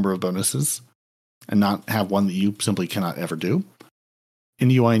proper number of bonuses and not have one that you simply cannot ever do.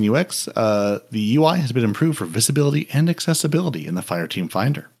 In UI and UX, the UI has been improved for visibility and accessibility in the Fireteam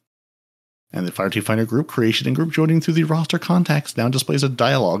Finder. And the Fireteam Finder group creation and group joining through the roster contacts now displays a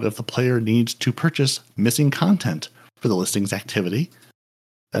dialogue if the player needs to purchase missing content for the listings activity.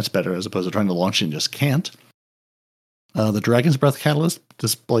 That's better as opposed to trying to launch and just can't. The Dragon's Breath Catalyst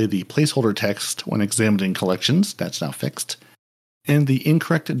display the placeholder text when examining collections. That's now fixed. And the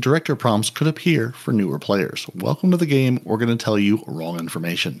incorrect director prompts could appear for newer players. Welcome to the game. We're going to tell you wrong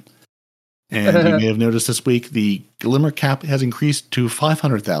information. And you may have noticed this week the Glimmer cap has increased to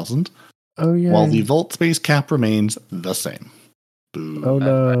 500,000. Oh yeah. While the Vault Space cap remains the same. Boo. Oh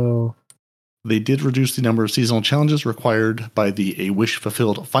no. They did reduce the number of seasonal challenges required by the A Wish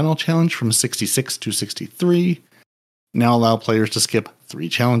Fulfilled final challenge from 66 to 63. Now allow players to skip 3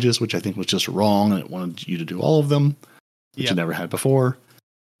 challenges, which I think was just wrong, and it wanted you to do all of them, which you never had before.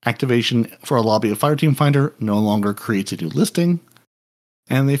 Activation for a lobby of Fireteam Finder no longer creates a new listing.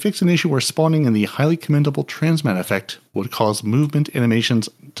 And they fixed an issue where spawning in the highly commendable Transmat effect would cause movement animations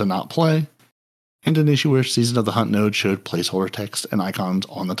to not play, and an issue where Season of the Hunt node showed placeholder text and icons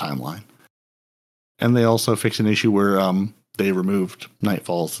on the timeline. And they also fixed an issue where they removed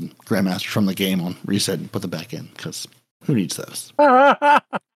Nightfalls and Grandmasters from the game on reset and put them back in, because who needs those? Well,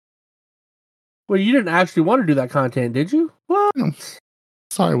 you didn't actually want to do that content, did you? What? No.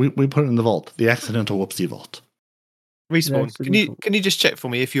 Sorry, we put it in the vault. The accidental whoopsie vault. Respawn, can you just check for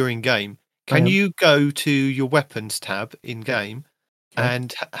me if you're in game? Can you go to your weapons tab in game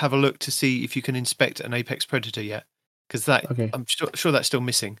and have a look to see if you can inspect an Apex Predator yet? Because I'm sure that's still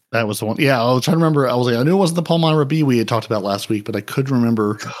missing. That was the one. Yeah, I was trying to remember. I knew it wasn't the Palmyra B we had talked about last week, but I couldn't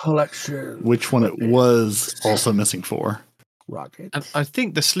remember collection which one it was also missing for. rocket. And I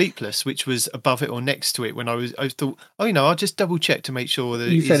think the Sleepless, which was above it or next to it, when I thought, I'll just double check to make sure that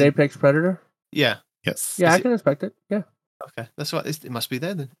You said Apex Predator? Yeah. Yes. Yeah, I can expect it. Yeah. Okay, that's right. It must be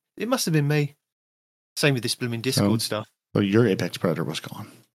there then. It must have been me. Same with this blooming Discord stuff. So your Apex Predator was gone.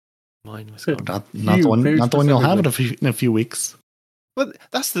 Mine was gone. Not the one you'll have in a few weeks. Well,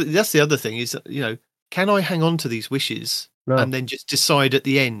 that's the other thing is, can I hang on to these wishes and then just decide at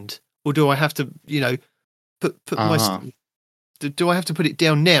the end, or do I have to, put do I have to put it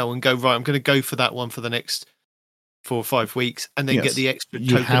down now and go, right, I'm going to go for that one for the next 4 or 5 weeks and then get the extra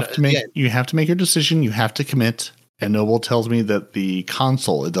token you have to make your decision. You have to commit. And Noble tells me that the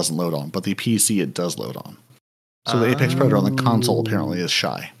console it doesn't load on, but the PC it does load on. So the Apex Predator on the console apparently is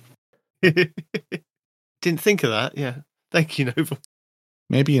shy. Didn't think of that. Yeah. Thank you, Noble.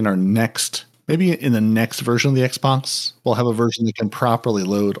 Maybe in the next version of the Xbox, we'll have a version that can properly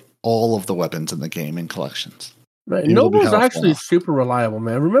load all of the weapons in the game in collections. Right. Noble's actually super reliable,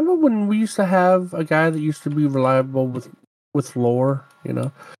 man. Remember when we used to have a guy that used to be reliable with lore?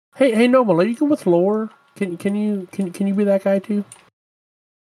 Hey, Noble, are you good with lore? Can you be that guy too?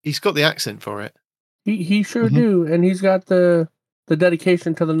 He's got the accent for it. He sure do, and he's got the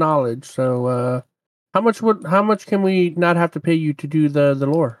dedication to the knowledge. So, how much can we not have to pay you to do the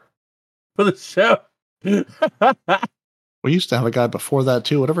lore for the show? We used to have a guy before that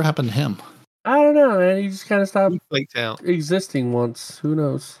too. Whatever happened to him? I don't know, man. He just kind of stopped existing once. Who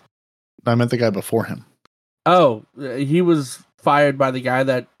knows? I meant the guy before him. Oh, he was fired by the guy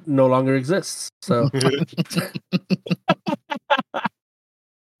that no longer exists. So,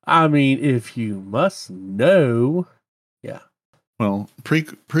 I mean, if you must know, yeah. Well, pre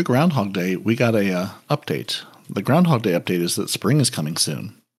Groundhog Day, we got a update. The Groundhog Day update is that spring is coming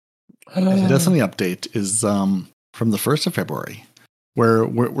soon. The Destiny update is from the 1st of February, where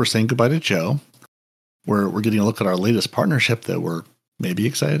we're saying goodbye to Joe. We're getting a look at our latest partnership that we're maybe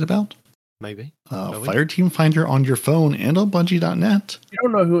excited about. Maybe. Fireteam Finder on your phone and on Bungie.net. You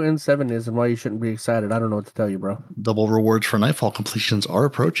don't know who N7 is and why you shouldn't be excited. I don't know what to tell you, bro. Double rewards for Nightfall completions are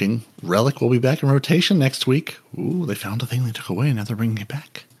approaching. Relic will be back in rotation next week. Ooh, they found a thing they took away and now they're bringing it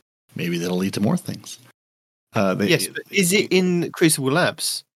back. Maybe that'll lead to more things. Yes, but is it in Crucible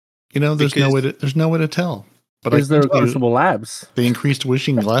Labs? There's no way to tell. But is there Crucible Labs? They increased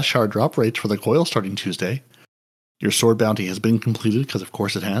wishing glass shard drop rates for the coil starting Tuesday. Your sword bounty has been completed because, of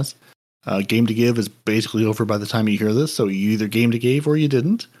course, it has. Game to Give is basically over by the time you hear this, so you either game to gave or you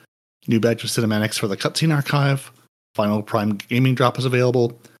didn't. New batch of cinematics for the cutscene archive. Final Prime gaming drop is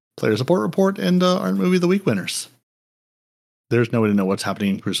available. Player support report and our movie of the week winners. There's no way to know what's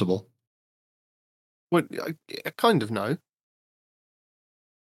happening in Crucible. Well, I kind of know.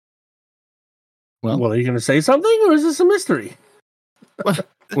 Well, are you going to say something, or is this a mystery? What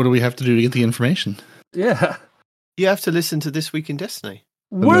do we have to do to get the information? Yeah. You have to listen to This Week in Destiny.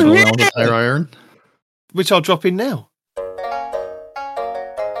 Iron, which I'll drop in now.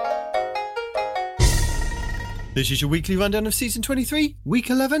 This is your weekly rundown of Season 23, Week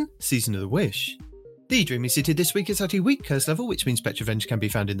 11, Season of the Wish. The Dreaming City this week is at a weak curse level, which means Petrovenge can be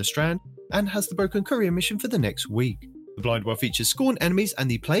found in the Strand, and has the Broken Courier mission for the next week. The Blind World features Scorn enemies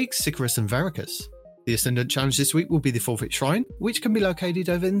and the Plague, Sicarus and Varicus. The Ascendant challenge this week will be the Forfeit Shrine, which can be located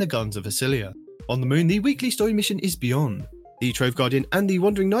over in the Gardens of Vasilia. On the Moon, the weekly story mission is Beyond. The Trove Guardian and the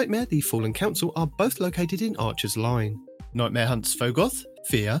Wandering Nightmare, the Fallen Council, are both located in Archer's Line. Nightmare hunts Fogoth,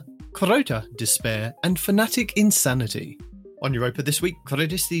 Fear, Crota, Despair, and Fanatic Insanity. On Europa this week,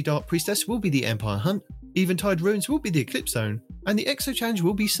 Credis the Dark Priestess will be the Empire Hunt, Eventide Ruins will be the Eclipse Zone, and the Exo Challenge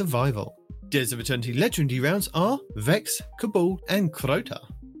will be Survival. Days of Eternity legendary rounds are Vex, Cabal, and Crota.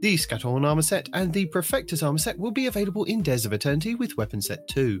 The Scatterhorn armor set and the Perfectus armor set will be available in Days of Eternity with Weapon Set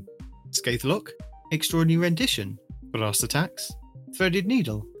 2. Scathelock, Extraordinary Rendition, Brass Attacks, Threaded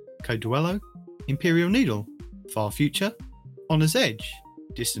Needle, Code Duello, Imperial Needle, Far Future, Honor's Edge,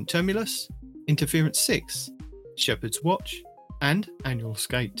 Distant Terminus, Interference 6, Shepherd's Watch, and Annual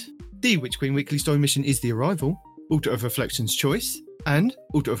Skate. The Witch Queen weekly story mission is The Arrival, Altar of Reflection's Choice, and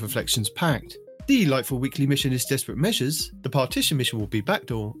Altar of Reflection's Pact. The Lightfall weekly mission is Desperate Measures, the Partition mission will be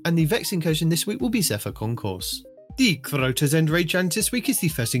Backdoor, and the Vex incursion this week will be Zephyr Concourse. The Crota's End Raid challenge this week is the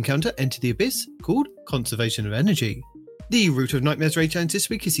first encounter, Enter the Abyss, called Conservation of Energy. The Root of Nightmares raid challenge this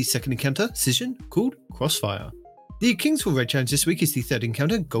week is the second encounter, Scission, called Crossfire. The Kingsfall raid challenge this week is the third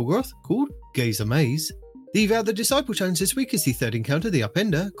encounter, Golgoroth, called Gazer Maze. The Vow the Disciple challenge this week is the third encounter, the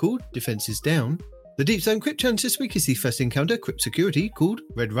Upender, called Defenses Down. The Deep Zone Crypt challenge this week is the first encounter, Crypt Security, called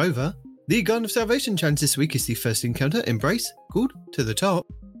Red Rover. The Garden of Salvation challenge this week is the first encounter, Embrace, called To the Top.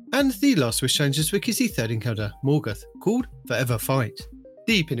 And the Last Wish challenge this week is the third encounter, Morgoth, called Forever Fight.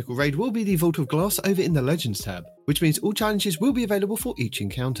 The Pinnacle Raid will be the Vault of Glass over in the Legends tab, which means all challenges will be available for each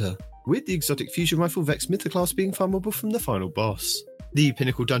encounter, with the exotic fusion rifle Vex Mythoclast being farmable from the final boss. The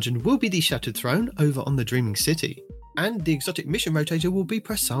Pinnacle Dungeon will be the Shattered Throne over on the Dreaming City, and the exotic mission rotator will be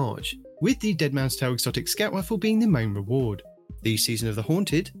Presage, with the Dead Man's Tale exotic scout rifle being the main reward, the Season of the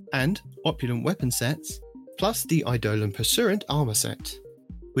Haunted and opulent weapon sets, plus the Eidolon Pursuant armor set.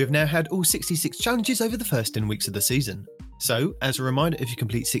 We have now had all 66 challenges over the first 10 weeks of the season. So, as a reminder, if you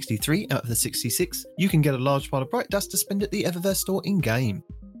complete 63 out of the 66, you can get a large pile of Bright Dust to spend at the Eververse store in-game.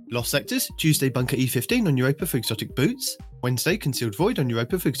 Lost Sectors, Tuesday Bunker E15 on Europa for exotic boots, Wednesday Concealed Void on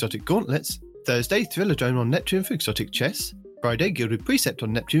Europa for exotic gauntlets, Thursday Thriller Drone on Neptune for exotic chests, Friday Gilded Precept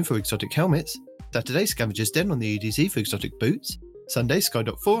on Neptune for exotic helmets, Saturday Scavenger's Den on the EDZ for exotic boots, Sunday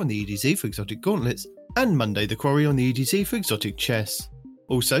Skydot 4 on the EDZ for exotic gauntlets, and Monday the Quarry on the EDZ for exotic chests.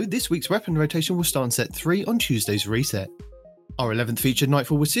 Also, this week's weapon rotation will start on set 3 on Tuesday's reset. Our 11th featured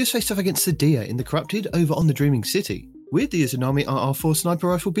Nightfall will see us face off against Sadia in the Corrupted over on the Dreaming City, with the Izanami RR4 sniper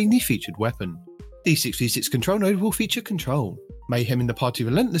rifle being the featured weapon. The 6v6 control node will feature Control, Mayhem in the Party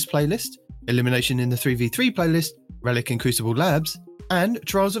Relentless playlist, Elimination in the 3v3 playlist, Relic in Crucible Labs, and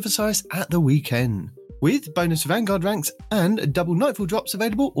Trials of Osiris at the weekend, with bonus Vanguard ranks and double Nightfall drops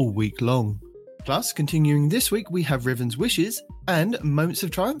available all week long. Plus, continuing this week, we have Riven's Wishes and Moments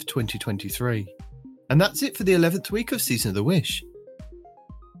of Triumph 2023. And that's it for the 11th week of Season of the Wish.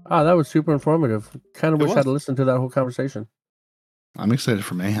 Ah, that was super informative. Kind of wish I'd listened to that whole conversation. I'm excited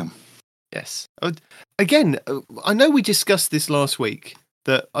for Mayhem. Yes. Again, I know we discussed this last week,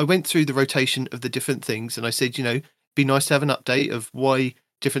 that I went through the rotation of the different things and I said, it'd be nice to have an update of why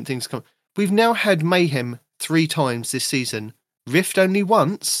different things come. We've now had Mayhem 3 times this season, Rift only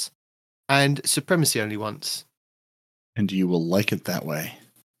once, and Supremacy only once. And you will like it that way.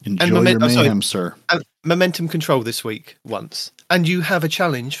 Enjoy your Mayhem, sir. And Momentum Control this week once. And you have a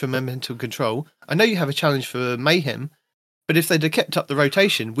challenge for Momentum Control. I know you have a challenge for Mayhem, but if they'd have kept up the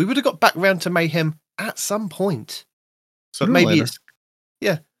rotation, we would have got back round to Mayhem at some point. But maybe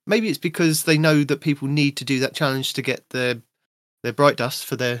it's because they know that people need to do that challenge to get their Bright Dust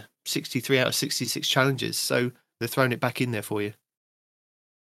for their 63 out of 66 challenges. So they're throwing it back in there for you.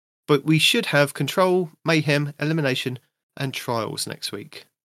 But we should have Control, Mayhem, Elimination, and Trials next week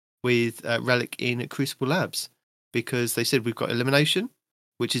with Relic in Crucible Labs, because they said we've got Elimination,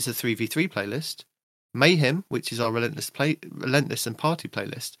 which is a 3v3 playlist, Mayhem, which is our Relentless and Party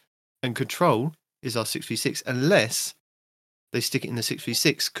playlist, and Control is our 6v6, unless they stick it in the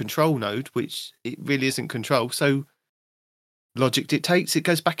 6v6 Control node, which it really isn't Control. So logic dictates it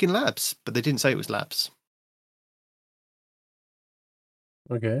goes back in Labs, but they didn't say it was Labs.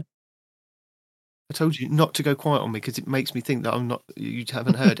 Okay. I told you not to go quiet on me because it makes me think that you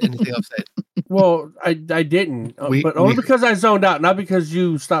haven't heard anything I've said. Well, I didn't, but only because I zoned out, not because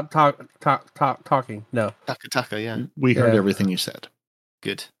you stopped talking. No. Taka, yeah. We heard everything you said.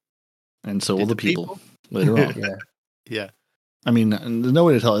 Good. And so will the people later on. Yeah. I mean, there's no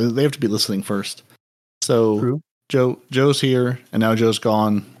way to tell. They have to be listening first. So True. Joe's here, and now Joe's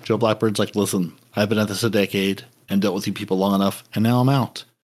gone. Joe Blackbird's like, listen, I've been at this a decade and dealt with you people long enough, and now I'm out.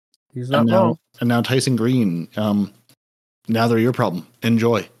 He's not wrong. And now Tyson Green, now they're your problem.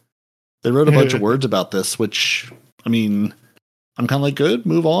 Enjoy. They wrote a bunch of words about this, which, I mean, I'm kind of like, good,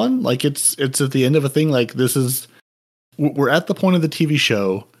 move on. Like, it's at the end of a thing. Like, we're at the point of the TV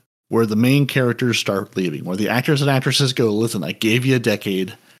show where the main characters start leaving, where the actors and actresses go, listen, I gave you a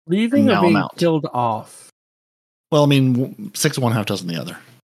decade. Leaving or being killed off? Well, I mean, 6 of one, half dozen the other.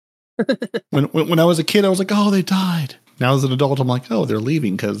 When I was a kid, I was like, oh, they died. Now as an adult, I'm like, oh, they're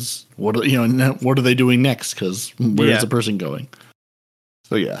leaving because what are they doing next? Because where is the person going?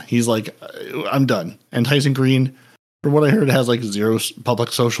 So yeah, he's like, I'm done. And Tyson Green, from what I heard, has like 0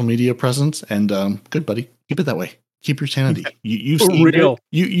 public social media presence. And good, buddy, keep it that way. Keep your sanity.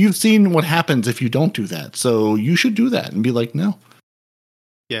 You've seen what happens if you don't do that. So you should do that and be like, no.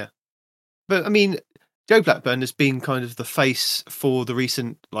 Yeah, but I mean, Joe Blackburn has been kind of the face for the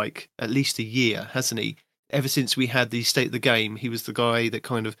recent, like, at least a year, hasn't he? Ever since we had the State of the Game, he was the guy that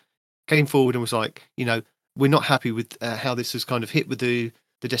kind of came forward and was like, we're not happy with how this has kind of hit with the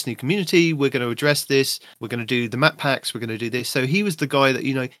Destiny community. We're going to address this. We're going to do the map packs. We're going to do this. So he was the guy that,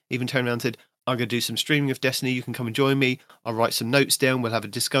 even turned around and said, I'm going to do some streaming of Destiny. You can come and join me. I'll write some notes down. We'll have a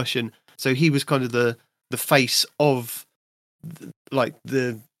discussion. So he was kind of the face of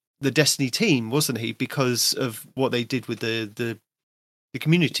the Destiny team, wasn't he? Because of what they did with the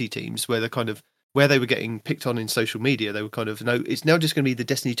community teams, where where they were getting picked on in social media. They were kind of, no, it's now just going to be the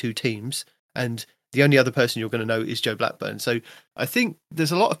Destiny 2 teams, and the only other person you're going to know is Joe Blackburn. So I think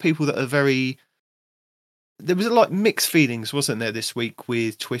there's a lot of people that are very there was a lot mixed feelings, wasn't there, this week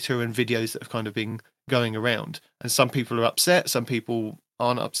with Twitter and videos that have kind of been going around. And some people are upset, some people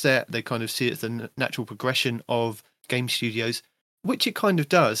aren't upset. They kind of see it as the natural progression of game studios, which it kind of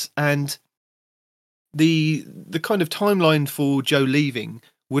does. And the kind of timeline for Joe leaving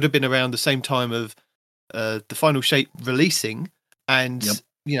would have been around the same time of the Final Shape releasing, and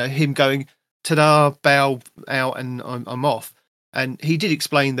him going, ta-da, bow out, and I'm off. And he did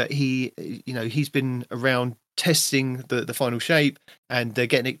explain that he's been around testing the Final Shape, and they're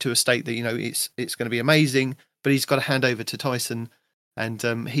getting it to a state that it's going to be amazing. But he's got to hand over to Tyson, and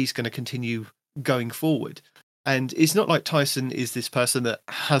he's going to continue going forward. And it's not like Tyson is this person that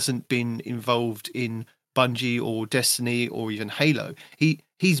hasn't been involved in Bungie or Destiny or even Halo.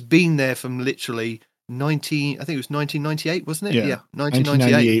 He's been there from literally 1998, wasn't it? Yeah,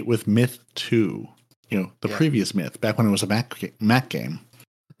 1998 with Myth 2. The previous Myth, back when it was a Mac game.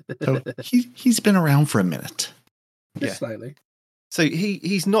 So he's been around for a minute. Just slightly. So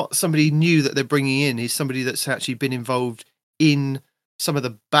he's not somebody new that they're bringing in. He's somebody that's actually been involved in some of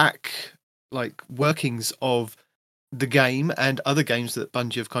the back workings of the game and other games that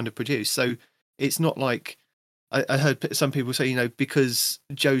Bungie have kind of produced. So it's not like I heard some people say, because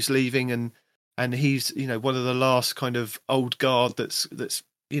Joe's leaving and he's one of the last kind of old guard that's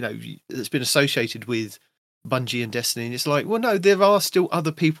been associated with Bungie and Destiny. And it's like, well, no, there are still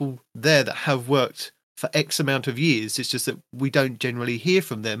other people there that have worked for X amount of years. It's just that we don't generally hear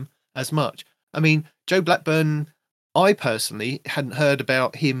from them as much. I mean, Joe Blackburn, I personally hadn't heard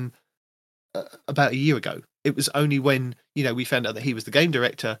about him about a year ago. It was only when, we found out that he was the game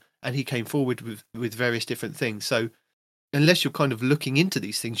director and he came forward with various different things. So unless you're kind of looking into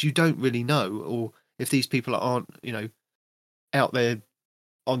these things, you don't really know, or if these people aren't, out there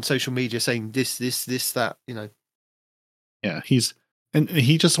on social media saying this, that, Yeah, he's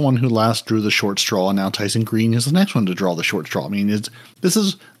just the one who last drew the short straw, and now Tyson Green is the next one to draw the short straw. I mean, this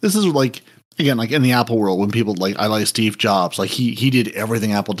is like, again, like in the Apple world, when people I like Steve Jobs, like he did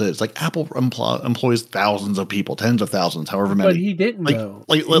everything Apple did. It's like Apple employs thousands of people, tens of thousands, however many. But he didn't know.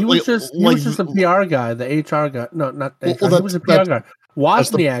 He was just a PR guy, the HR guy. No, not the HR. He was a PR guy.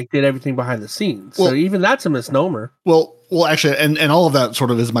 Wozniak did everything behind the scenes. So even that's a misnomer. Well, actually, and all of that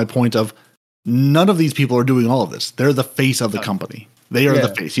sort of is my point of none of these people are doing all of this. They're the face of the company. They are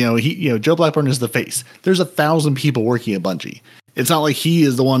the face. Joe Blackburn is the face. There's 1,000 people working at Bungie. It's not like he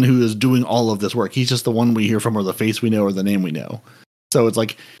is the one who is doing all of this work. He's just the one we hear from, or the face we know, or the name we know. So it's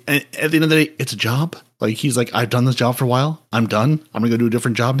like, at the end of the day, it's a job. Like, he's like, I've done this job for a while. I'm done. I'm going to go do a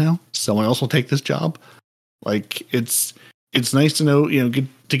different job now. Someone else will take this job. Like, it's nice to know,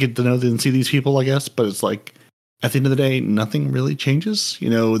 get to know and see these people, I guess. But it's like, at the end of the day, nothing really changes.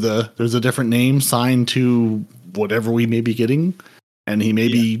 There's a different name signed to whatever we may be getting. And he may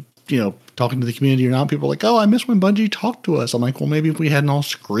be, talking to the community or not. People are like, oh, I miss when Bungie talked to us. I'm like, well, maybe if we hadn't all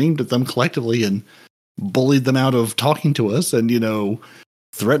screamed at them collectively and bullied them out of talking to us and,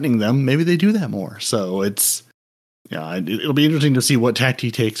 threatening them, maybe they do that more. So it'll be interesting to see what tact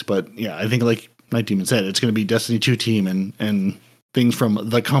he takes. But I think like Night Demon said, it's going to be Destiny 2 team and things from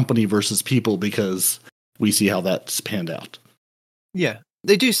the company versus people, because we see how that's panned out. Yeah.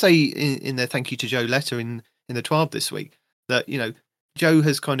 They do say in their thank you to Joe letter in the 12 this week that, Joe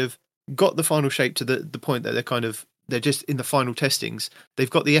has kind of got the Final Shape to the point that they're just in the final testings. They've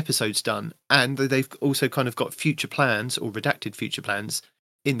got the episodes done, and they've also kind of got future plans, or redacted future plans,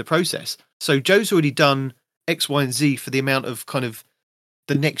 in the process. So Joe's already done X, Y, and Z for the amount of kind of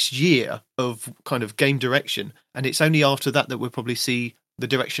the next year of kind of game direction. And it's only after that we'll probably see the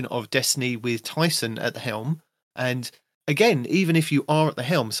direction of Destiny with Tyson at the helm. And again, even if you are at the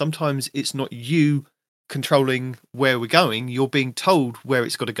helm, sometimes it's not you controlling where we're going. You're being told where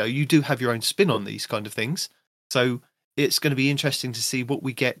it's got to go. You do have your own spin on these kind of things. So it's going to be interesting to see what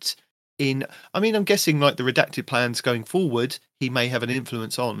we get in. I mean, I'm guessing like the redacted plans going forward, he may have an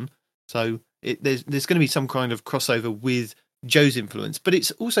influence on. So there's going to be some kind of crossover with Joe's influence. But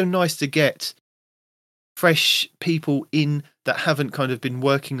it's also nice to get fresh people in that haven't kind of been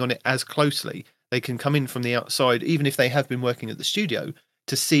working on it as closely. They can come in from the outside, even if they have been working at the studio,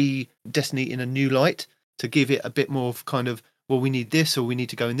 to see Destiny in a new light, to give it a bit more of kind of, well, we need this, or we need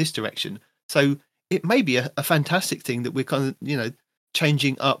to go in this direction. So it may be a fantastic thing that we're kind of,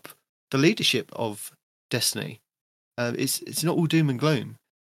 changing up the leadership of Destiny. It's not all doom and gloom.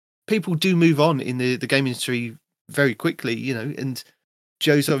 People do move on in the game industry very quickly, and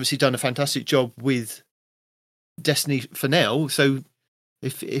Joe's obviously done a fantastic job with Destiny for now. So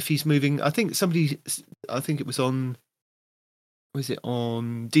if he's moving, I think it was on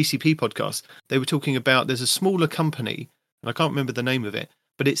DCP podcast, they were talking about there's a smaller company, and I can't remember the name of it,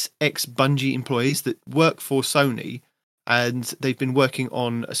 but it's ex-Bungie employees that work for Sony, and they've been working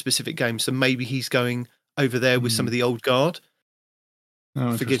on a specific game. So maybe he's going over there with some of the old guard.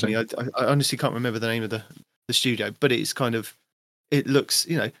 Oh, Forgive me, I honestly can't remember the name of the studio, but it's kind of, it looks,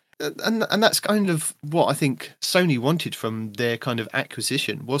 and that's kind of what I think Sony wanted from their kind of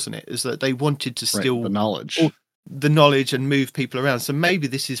acquisition, wasn't it? Is that they wanted to steal the knowledge and move people around. So maybe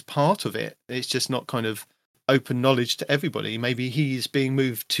this is part of it. It's just not kind of open knowledge to everybody. Maybe he's being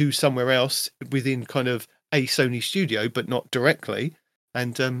moved to somewhere else within kind of a Sony studio, but not directly,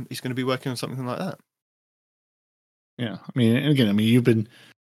 and he's going to be working on something like that. Yeah, I mean, again, you've been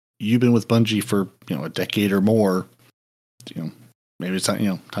with Bungie for a decade or more. Maybe it's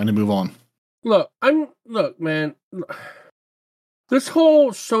time to move on. Look, man. This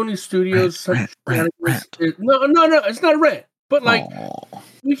whole Sony Studios rant. No, it's not rant. But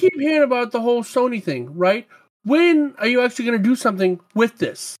we keep hearing about the whole Sony thing, right? When are you actually going to do something with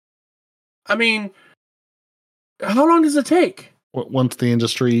this? I mean, how long does it take? Once the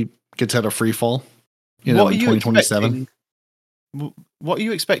industry gets out of free fall, in 2027. What are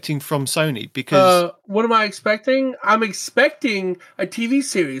you expecting from Sony? Because what am I expecting? I'm expecting a TV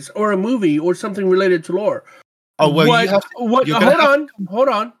series or a movie or something related to lore. Oh well, hold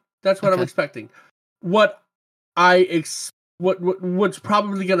on. That's what I'm expecting. What's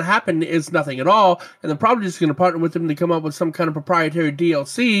probably going to happen is nothing at all, and they're probably just going to partner with them to come up with some kind of proprietary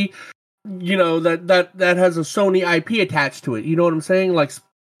DLC. That has a Sony IP attached to it. You know what I'm saying? Like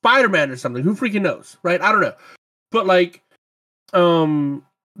Spider-Man or something. Who freaking knows, right? I don't know. But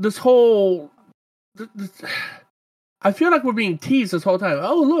this whole, I feel like we're being teased this whole time.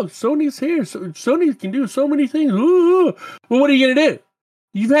 Oh, look, Sony's here. Sony can do so many things. Ooh. Well, what are you going to do?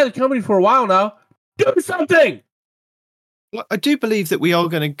 You've had the company for a while now. Do something! Well, I do believe that we are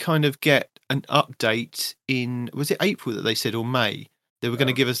going to kind of get an update in, was it April that they said, or May? They were going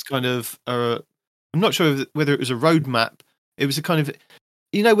to give us kind of, I'm not sure whether it was a roadmap. It was a kind of,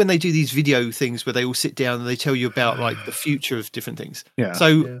 when they do these video things where they all sit down and they tell you about the future of different things. Yeah.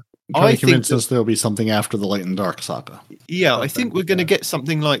 So I think us there'll be something after the Light and Dark saga. Yeah, I think we're going to get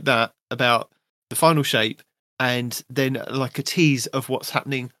something like that about the final shape, and then like a tease of what's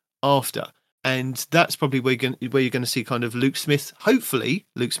happening after. And that's probably where you're going to see kind of Luke Smith. Hopefully,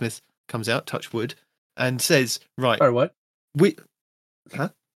 Luke Smith comes out, touch wood, and says, "Right, or what?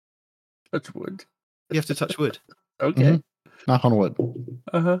 Touch wood. You have to touch wood. Okay." Mm-hmm. Knock on wood.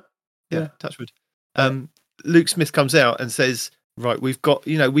 Yeah, touch wood. Luke Smith comes out and says, right, we've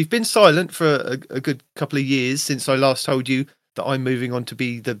been silent for a good couple of years since I last told you that I'm moving on to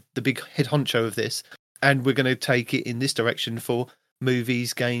be the big head honcho of this, and we're going to take it in this direction for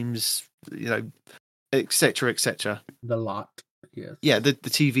movies, games, etc., etc. The lot. Yes. Yeah, the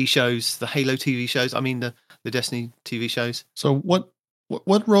TV shows, the Halo TV shows. I mean, the Destiny TV shows. So what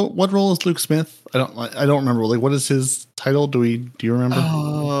role is Luke Smith? I don't remember. Like, what is his title? Do you remember?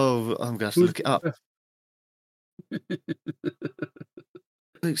 Oh, I'm going to have to look it up.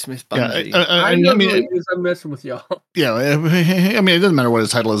 Luke Smith. Bungie. Yeah, I mean, I'm messing with y'all. Yeah, I mean, it doesn't matter what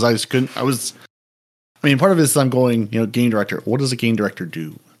his title is. I just couldn't. I mean, part of it is I'm going, game director. What does a game director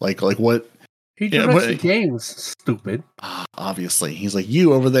do? Like what? He directs the games. Stupid. Obviously, he's like,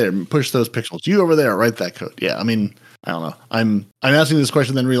 you over there, push those pixels. You over there, write that code. Yeah, I mean, I don't know. I'm asking this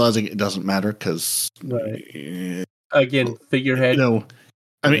question, then realizing it doesn't matter because again, figurehead.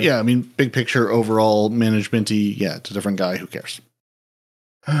 I mean, big picture, overall management-y. Yeah, it's a different guy. Who cares?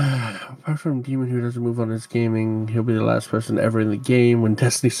 Apart from Demon, who doesn't move on his gaming, he'll be the last person ever in the game when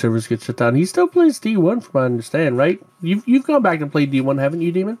Destiny servers get shut down. He still plays D1, from what I understand, right? You've gone back and played D1, haven't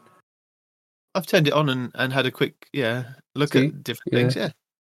you, Demon? I've turned it on and had a quick look at different things. Yeah,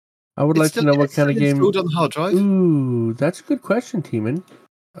 I would like to know what kind of game. Installed on the hard drive. Ooh, that's a good question, Demon.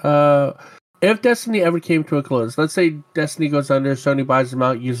 If Destiny ever came to a close, let's say Destiny goes under, Sony buys them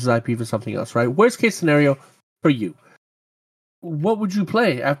out, uses IP for something else, right? Worst case scenario for you. What would you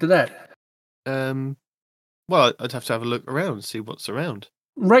play after that? Well, I'd have to have a look around and see what's around.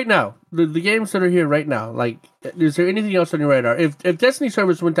 Right now, the games that are here right now, like, is there anything else on your radar? If Destiny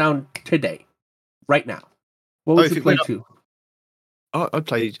servers went down today, right now, what would you play to? I'd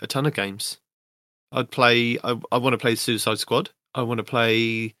play a ton of games. I'd play. I want to play Suicide Squad. I want to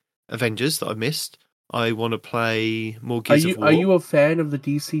play Avengers that I missed. I want to play more Gears of War. Are you a fan of the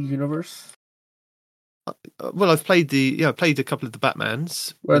DC universe? Well, I've played I played a couple of the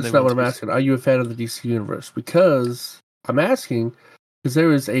Batmans. Well, that's not what I'm asking. Are you a fan of the DC universe? Because I'm asking because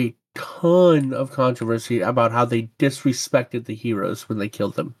there is a ton of controversy about how they disrespected the heroes when they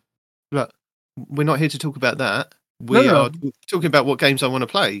killed them. Look, we're not here to talk about that. We are talking about what games I want to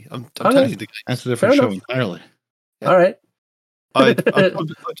play. I'm telling you the game. That's a different show entirely. Yeah. All right.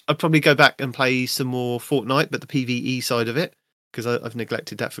 I'd probably go back and play some more Fortnite, but the PvE side of it, because I've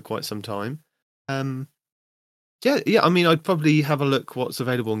neglected that for quite some time. Yeah. I mean, I'd probably have a look what's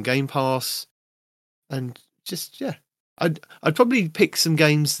available on Game Pass, and just I'd probably pick some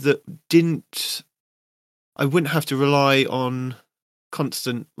games that I wouldn't have to rely on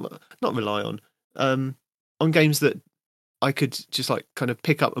not rely on games that I could just like kind of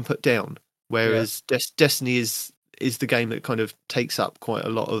pick up and put down. Whereas Destiny is the game that kind of takes up quite a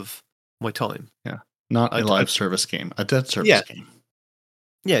lot of my time. Yeah, not a live service game, a dead service game.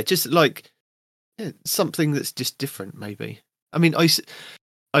 Yeah, just like something that's just different, maybe. I mean,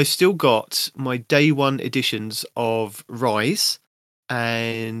 I still got my day one editions of Rise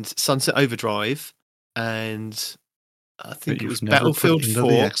and Sunset Overdrive, and I think it was Battlefield 4. The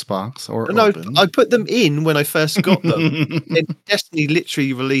Xbox or no, open. I put them in when I first got them. And Destiny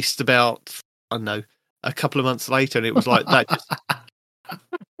literally released about, I don't know, a couple of months later, and it was like that.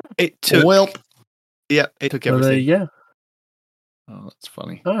 It took. Yeah, it took everything. There you go. Oh, that's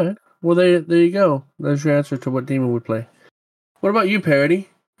funny. All right. Well, there you go. There's your answer to what demon would play. What about you, Parody?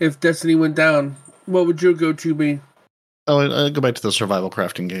 If Destiny went down, what would your go-to be? Oh, I'd go back to the survival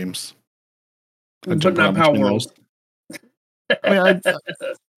crafting games. But not Power World. I mean,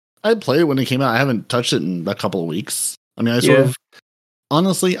 I'd play it when it came out. I haven't touched it in a couple of weeks. I mean, I sort of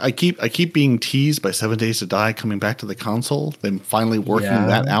honestly, I keep being teased by 7 Days to Die coming back to the console. Them finally working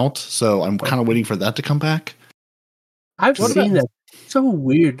that out, so I'm kind of waiting for that to come back. I've seen that. It's so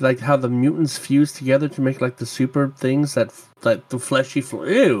weird, like how the mutants fuse together to make like the super things that the fleshy.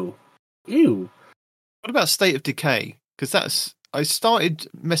 Ew. What about State of Decay? Because I started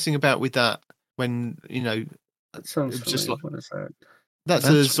messing about with that when that sounds just like, what is that? That's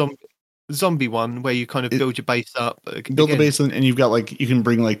a zombie one where you kind of build your base up. Build the base, and you've got like you can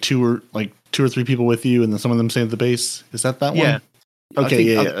bring like two or three people with you, and then some of them stay at the base. Is that one? Yeah.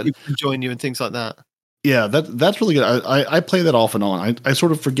 Okay. People can join you and things like that. Yeah, that's really good. I play that off and on. I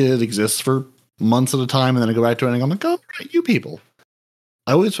sort of forget it exists for months at a time, and then I go back to it and I'm like, oh, right, you people.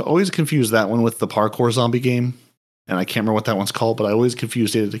 I always confuse that one with the parkour zombie game, and I can't remember what that one's called, but I always confuse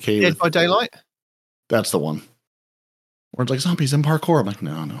State of Decay. Dead by Daylight? That's the one. Where it's like zombies and parkour. I'm like,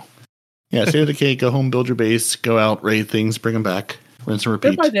 no. Yeah, State of Decay, go home, build your base, go out, raid things, bring them back, rinse and repeat.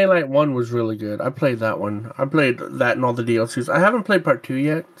 Dead by Daylight 1 was really good. I played that one. I played that and all the DLCs. I haven't played part 2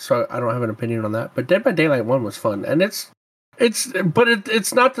 yet, so I don't have an opinion on that. But Dead by Daylight 1 was fun. And it's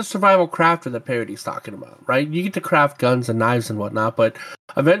not the survival crafter that Parody's talking about, right? You get to craft guns and knives and whatnot, but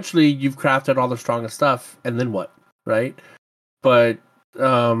eventually you've crafted all the strongest stuff, and then what, right? But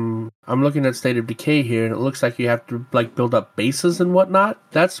I'm looking at State of Decay here, and it looks like you have to like build up bases and whatnot.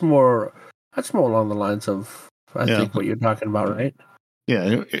 That's more along the lines of I think what you're talking about, right?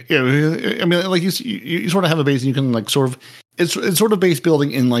 Yeah. I mean, like you sort of have a base, and you can like sort of it's sort of base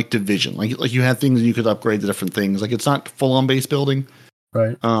building in like Division, like you have things and you could upgrade the different things. Like it's not full on base building,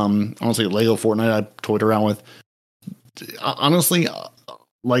 right? Honestly, Lego Fortnite I toyed around with. Honestly,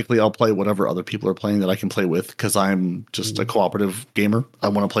 likely I'll play whatever other people are playing that I can play with because I'm just a cooperative gamer. I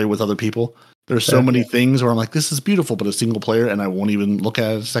want to play with other people. There's so many things where I'm like, this is beautiful, but a single player, and I won't even look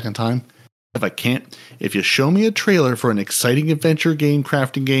at it a second time. If you show me a trailer for an exciting adventure game,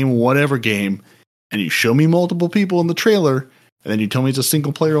 crafting game, whatever game, and you show me multiple people in the trailer, and then you tell me it's a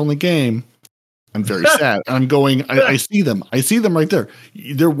single player only game, I'm very sad. And I'm going, I see them. I see them right there.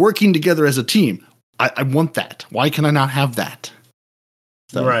 They're working together as a team. I want that. Why can I not have that?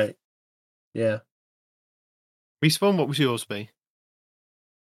 So. Right. Yeah. Respawn, what would yours be?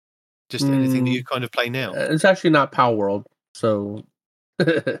 Just anything that you kind of play now? It's actually not Power World, so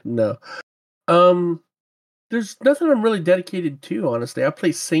no. There's nothing I'm really dedicated to, honestly. I play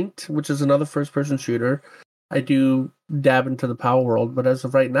Synced, which is another first-person shooter. I do dab into the Power World, but as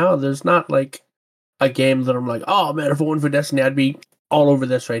of right now, there's not like a game that I'm like, oh man, if it weren't for Destiny, I'd be all over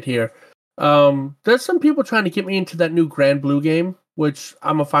this right here. There's some people trying to get me into that new Grand Blue game, which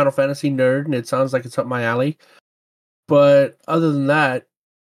I'm a Final Fantasy nerd, and it sounds like it's up my alley. But other than that,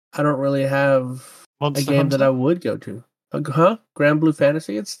 I don't really have a game that I would go to. Grand Blue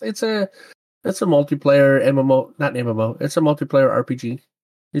Fantasy? It's a multiplayer MMO, not MMO. It's a multiplayer RPG.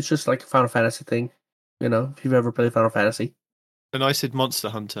 It's just like a Final Fantasy thing, if you've ever played Final Fantasy. And I said Monster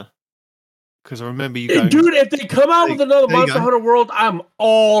Hunter because I remember you going, dude. If they come out with another Monster Hunter World, I'm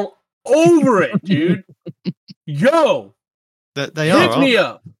all over it, dude. Yo, they are. Hit me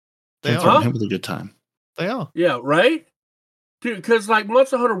up. They are having a good time. They are. Yeah, right. Dude, because like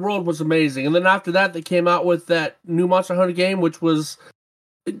Monster Hunter World was amazing, and then after that, they came out with that new Monster Hunter game, which was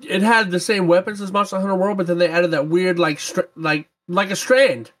it had the same weapons as Monster Hunter World, but then they added that weird like a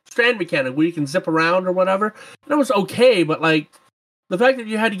strand mechanic where you can zip around or whatever. And it was okay, but like the fact that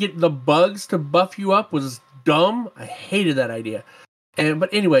you had to get the bugs to buff you up was dumb. I hated that idea. But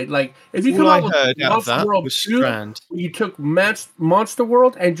anyway, like if you come out with Monster World 2, you took Monster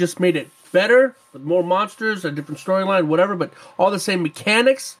World and just made it better with more monsters, a different storyline, whatever, but all the same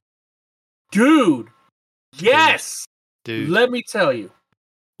mechanics, dude. Yes, dude. Let me tell you.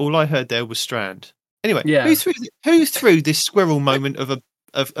 All I heard there was Strand. Anyway, who threw this squirrel moment of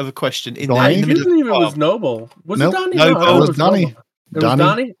a question in there? I do believe it was Noble. Was it Donnie? No, it was Donnie.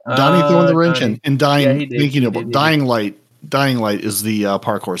 Donnie throwing the wrench in. And Dying, thank you, Noble. Dying Light is the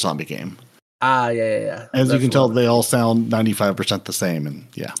parkour zombie game. Yeah. As you can tell, they all sound 95% the same, and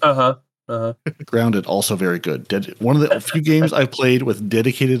yeah. Grounded, also very good. One of the few games I've played with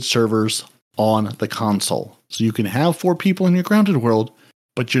dedicated servers on the console, so you can have 4 people in your Grounded world,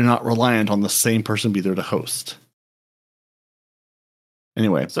 but you're not reliant on the same person be there to host.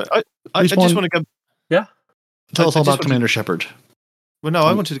 Anyway, so I just want to go. Yeah, tell us all about Commander Shepard. Well, no,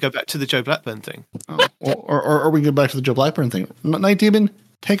 I wanted to go back to the Joe Blackburn thing. Or we can go back to the Joe Blackburn thing. Night Demon,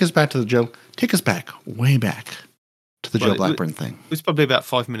 take us back to the Joe. Take us back, way back to the Joe Blackburn thing. It was probably about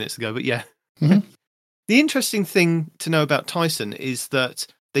 5 minutes ago, but yeah. Mm-hmm. The interesting thing to know about Tyson is that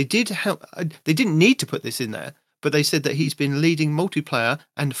they didn't need to put this in there, but they said that he's been leading multiplayer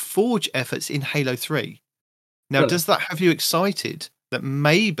and Forge efforts in Halo 3. Now, does that have you excited that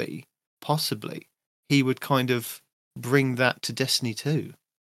maybe, possibly, he would kind of bring that to Destiny 2?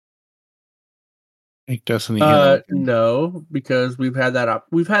 Make Destiny no, because we've had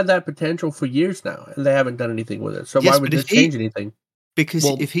that potential for years now, and they haven't done anything with it. So why would this change anything? Because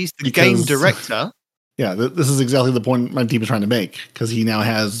if he's the game director... Yeah, this is exactly the point my team is trying to make, because he now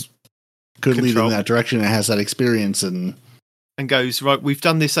has good lead in that direction and has that experience and goes, right, we've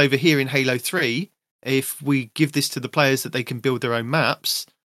done this over here in Halo 3. If we give this to the players that they can build their own maps,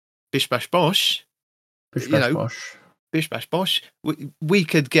 bish bash bosh, bish bash bosh, we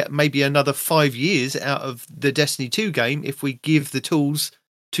could get maybe another 5 years out of the Destiny 2 game if we give the tools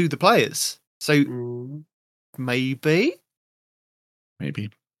to the players. So maybe.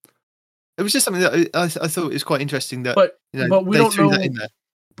 It was just something that I thought was quite interesting that but we don't know that in there.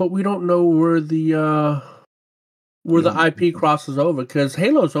 But we don't know where the IP crosses over, because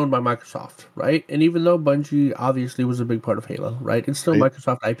Halo is owned by Microsoft, right? And even though Bungie obviously was a big part of Halo, right? It's still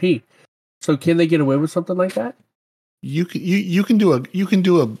Microsoft IP. So can they get away with something like that? You can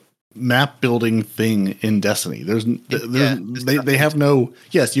do a map building thing in Destiny. They have no.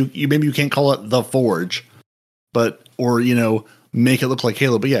 Yes, you maybe you can't call it the Forge, but make it look like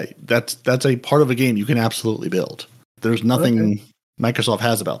Halo. But yeah, that's a part of a game you can absolutely build. There's nothing Microsoft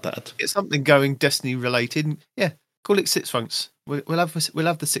has about that. Get something going Destiny related. Yeah, call it 6 fronts. We'll have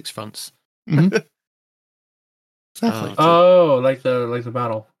the 6 fronts. Mm-hmm. Exactly. Like the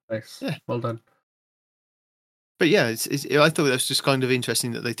battle. Nice. Yeah. Well done. But yeah, I thought that was just kind of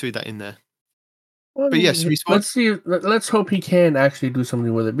interesting that they threw that in there. Well, but yes, let's see. Let's hope he can actually do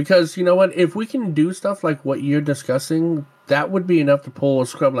something with it, because you know what? If we can do stuff like what you're discussing, that would be enough to pull a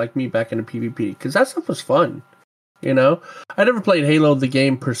scrub like me back into PvP, because that stuff was fun. I never played Halo the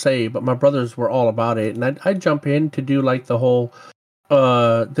game per se, but my brothers were all about it, and I'd jump in to do like the whole.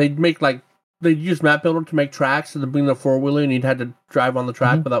 They'd use map builder to make tracks, and then bring the 4-wheeler, and you'd had to drive on the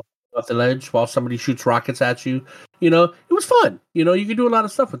track without off the ledge while somebody shoots rockets at you. It was fun. You could do a lot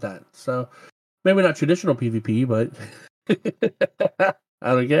of stuff with that. So. Maybe not traditional PvP, but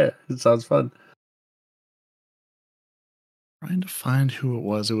I don't care. It sounds fun. Trying to find who it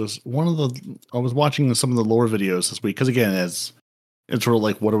was. It was one of the. I was watching some of the lore videos this week, because again, it's sort of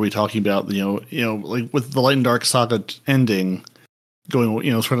like, what are we talking about? Like with the Light and Dark saga ending, going,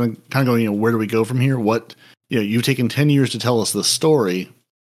 sort of kind of going, where do we go from here? What, you've taken 10 years to tell us this story.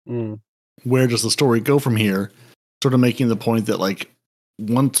 Where does the story go from here? Sort of making the point that like.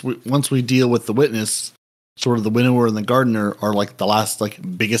 Once we deal with the Witness, sort of the Winnower and the Gardener are like the last like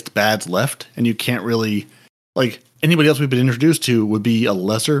biggest bads left, and you can't really like anybody else we've been introduced to would be a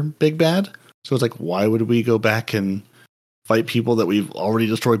lesser big bad. So it's like, why would we go back and fight people that we've already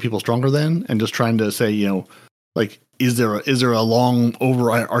destroyed people stronger than? And just trying to say, like, is there a long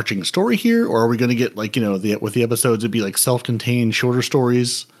overarching story here, or are we going to get like with the episodes it'd be like self-contained shorter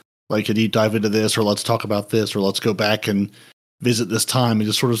stories, like a deep dive into this, or let's talk about this, or let's go back and visit this time, and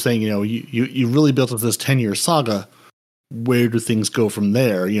just sort of saying, you really built up this 10-year saga. Where do things go from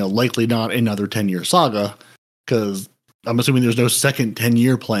there? Likely not another 10-year saga, because I'm assuming there's no second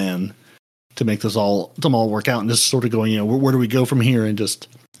 10-year plan to make this all work out, and just sort of going, where do we go from here? And just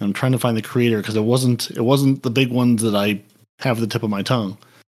I'm trying to find the creator, because it wasn't the big ones that I have at the tip of my tongue.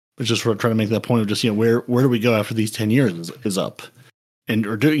 It's just sort of trying to make that point of just where do we go after these 10 years is up. And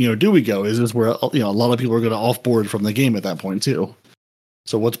or do we go? Is this where a lot of people are going to offboard from the game at that point too?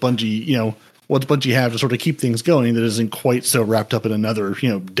 So what's Bungie have to sort of keep things going that isn't quite so wrapped up in another,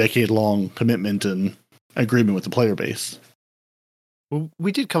 decade-long commitment and agreement with the player base? Well,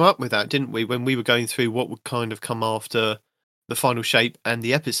 we did come up with that, didn't we, when we were going through what would kind of come after the final shape and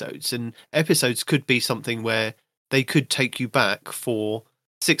the episodes. And episodes could be something where they could take you back for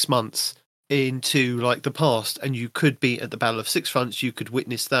 6 months into like the past, and you could be at the Battle of Six Fronts, you could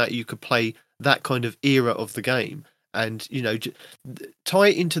witness that, you could play that kind of era of the game, and tie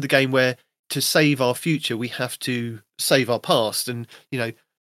it into the game where to save our future we have to save our past. And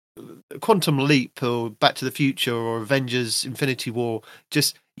Quantum Leap or Back to the Future or Avengers Infinity War,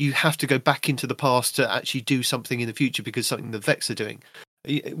 just you have to go back into the past to actually do something in the future because something the Vex are doing.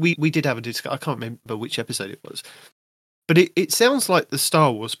 We did have a discussion, I can't remember which episode it was, but it sounds like the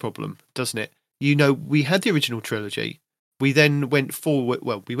Star Wars problem, doesn't it? We had the original trilogy. We then went forward.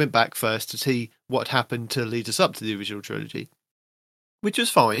 Well, we went back first to see what happened to lead us up to the original trilogy, which was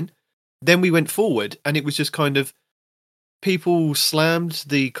fine. Then we went forward, and it was just kind of people slammed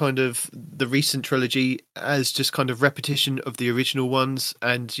the recent trilogy as just kind of repetition of the original ones,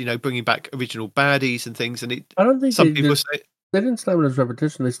 and bringing back original baddies and things. And I don't think some people say they didn't slam it as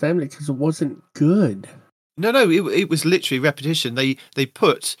repetition. They slammed it because it wasn't good. No, it was literally repetition. They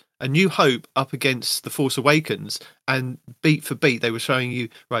put A New Hope up against The Force Awakens, and beat for beat they were showing you,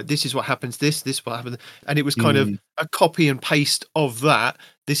 right, this is what happens, this what happens, and it was kind of a copy and paste of that.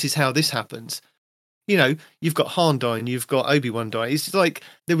 This is how this happens. You've got Han dying, you've got Obi-Wan dying. It's like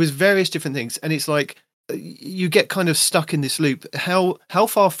there was various different things, and it's like you get kind of stuck in this loop. How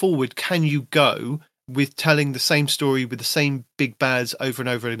far forward can you go with telling the same story with the same big bads over and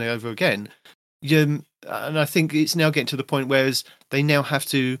over and over again? And I think it's now getting to the point whereas they now have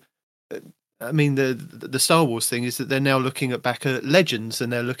to. I mean, the Star Wars thing is that they're now looking back at legends,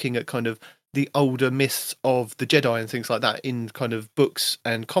 and they're looking at kind of the older myths of the Jedi and things like that in kind of books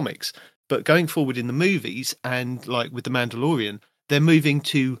and comics. But going forward in the movies, and like with The Mandalorian, they're moving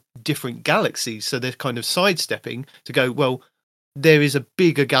to different galaxies. So they're kind of sidestepping to go, well, there is a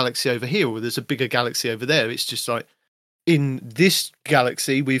bigger galaxy over here, or there's a bigger galaxy over there. It's just like, in this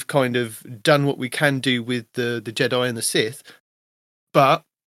galaxy, we've kind of done what we can do with the Jedi and the Sith. But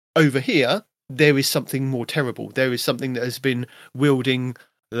over here, there is something more terrible. There is something that has been wielding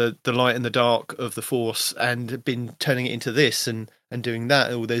the light and the dark of the Force and been turning it into this and doing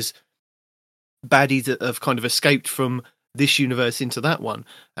that. Or there's baddies that have kind of escaped from this universe into that one.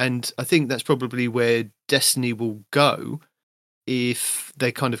 And I think that's probably where Destiny will go if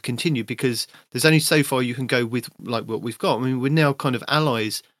they kind of continue, because there's only so far you can go with like what we've got. I mean, we're now kind of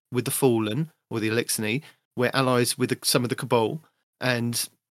allies with the Fallen or the Elixni. We're allies with some of the Cabal and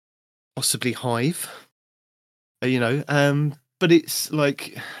possibly Hive. But it's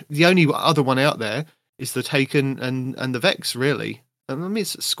like the only other one out there is the Taken and the Vex, really. I mean,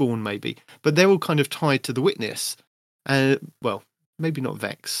 it's Scorn maybe, but they're all kind of tied to the Witness. Well, maybe not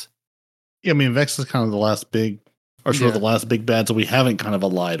Vex. Yeah, I mean, Vex is kind of the last big, or sort of the last big bads that we haven't kind of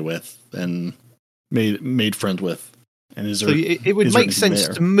allied with and made friends with. And is there? So it would make sense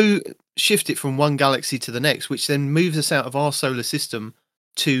to shift it from one galaxy to the next, which then moves us out of our solar system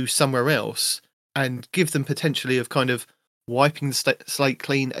to somewhere else, and give them potentially of kind of wiping the slate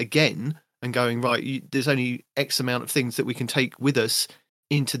clean again and going, right, there's only X amount of things that we can take with us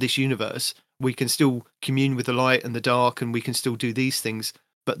into this universe. We can still commune with the light and the dark, and we can still do these things,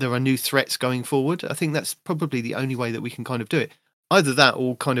 but there are new threats going forward. I think that's probably the only way that we can kind of do it. Either that,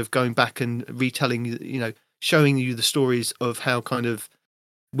 or kind of going back and retelling, showing you the stories of how kind of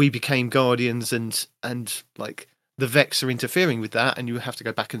we became Guardians, and like the Vex are interfering with that, and you have to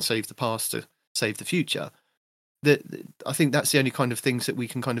go back and save the past to save the future. I think that's the only kind of things that we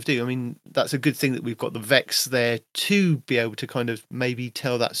can kind of do. I mean, that's a good thing that we've got the Vex there to be able to kind of maybe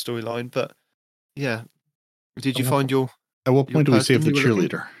tell that storyline. But yeah, did you find your? At what point do we save the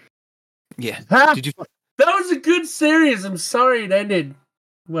cheerleader? Yeah, did you? That was a good series. I'm sorry it ended.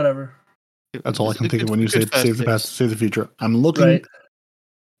 Whatever. That's all I can think of when you say save the past, save the future. I'm looking. Right.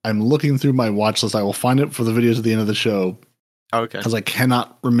 I'm looking through my watch list. I will find it for the videos at the end of the show. Okay. Because I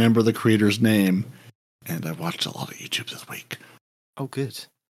cannot remember the creator's name. And I watched a lot of YouTube this week. Oh, good.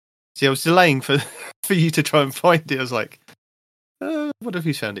 See, I was delaying for you to try and find it. I was like, what if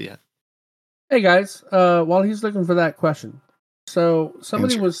he's found it yet? Hey, guys. While he's looking for that question. So,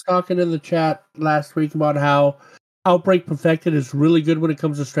 somebody was talking in the chat last week about how Outbreak Perfected is really good when it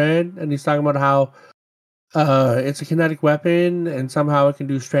comes to Strand. And he's talking about how it's a kinetic weapon and somehow it can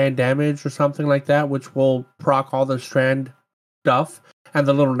do Strand damage or something like that, which will proc all the Strand stuff. And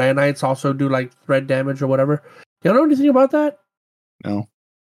the little nanites also do like thread damage or whatever. You know anything about that? No.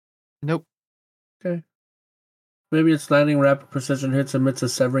 Nope. Okay. Maybe it's landing rapid precision hits amidst a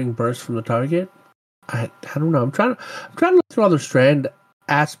severing burst from the target. I don't know. I'm trying to look through other Strand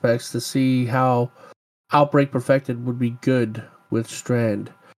aspects to see how Outbreak Perfected would be good with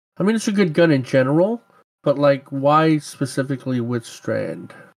Strand. I mean, it's a good gun in general, but like, why specifically with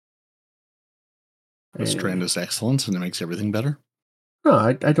Strand? The Strand is excellent, and it makes everything better. No,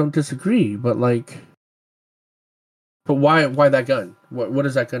 I don't disagree, but like, but why that gun? What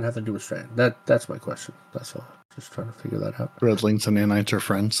does that gun have to do with Strand? That's my question. That's all. Just trying to figure that out. Red Links and Nanites are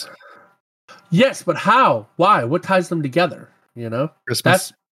friends. Yes, but how? Why? What ties them together? You know,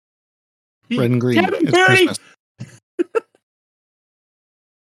 Christmas. Red and green. It's Christmas.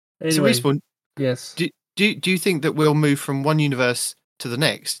 Anyway, so Respawn, yes. Do you think that we'll move from one universe to the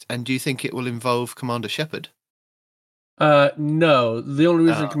next, and do you think it will involve Commander Shepard? No. The only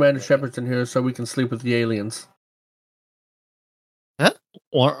reason Commander Shepard's in here is so we can sleep with the aliens. Huh?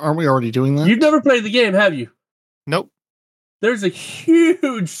 Well, aren't we already doing that? You've never played the game, have you? Nope. There's a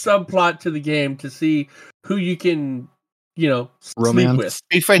huge subplot to the game to see who you can, sleep with.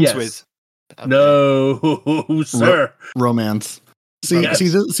 Be friends with. Okay. No, sir. Romance. See,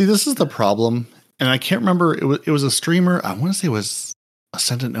 this is the problem, and I can't remember. It was a streamer. I want to say it was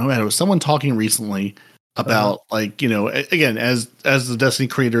Ascendant Nomad. It was someone talking recently about again, as the Destiny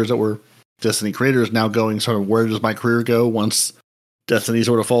creators that were Destiny creators now going sort of, where does my career go once Destiny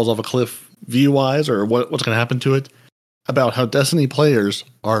sort of falls off a cliff view wise, or what's going to happen to it? About how Destiny players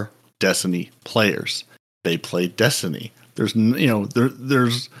are Destiny players. They play Destiny. There's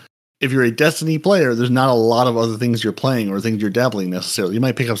if you're a Destiny player, there's not a lot of other things you're playing or things you're dabbling necessarily. You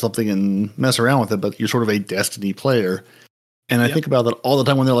might pick up something and mess around with it, but you're sort of a Destiny player. And I think about that all the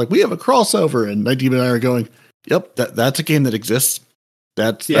time when they're like, we have a crossover, and Nightdeep and I are going, yep, that's a game that exists.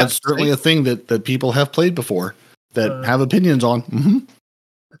 That's certainly a thing that people have played before, that have opinions on. Mm-hmm.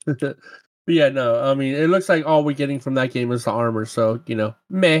 But yeah, no, I mean, it looks like all we're getting from that game is the armor, so,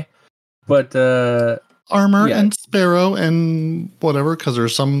 meh. But, armor and Sparrow and whatever, because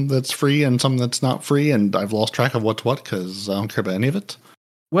there's some that's free and some that's not free, and I've lost track of what's what because I don't care about any of it.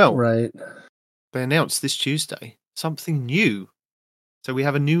 Well, right. They announced this Tuesday something new. So we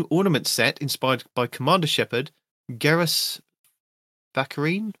have a new ornament set inspired by Commander Shepard, Garrus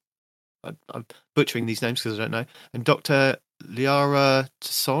Baccarine. I'm butchering these names because I don't know. And Dr. Liara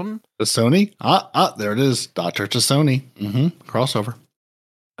Tasson. Tassoni? There it is. Dr. Tassoni. Crossover.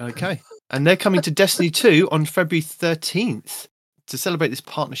 Okay. And they're coming to Destiny 2 on February 13th. To celebrate this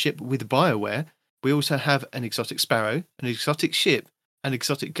partnership with BioWare, we also have an exotic Sparrow, an exotic ship, and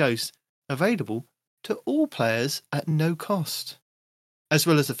exotic Ghost available to all players at no cost. As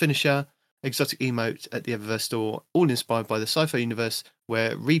well as the finisher, exotic emote at the Eververse store, all inspired by the sci-fi universe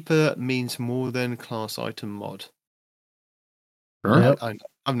where Reaper means more than class item mod. Sure. Yep. I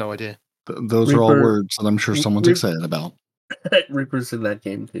have no idea. Those Reaper, are all words that I'm sure someone's excited about. Reaper's in that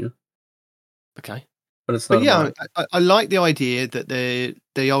game too. Okay. But it's not. But I like the idea that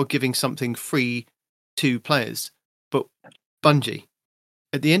they are giving something free to players. But Bungie,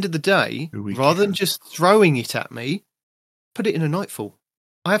 at the end of the day, rather than just throwing it at me, put it in a Nightfall.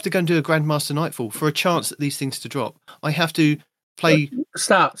 I have to go and do a Grandmaster Nightfall for a chance at these things to drop. I have to play.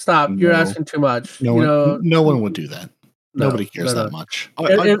 Stop! You're asking too much. No one would do that. Nobody cares that much.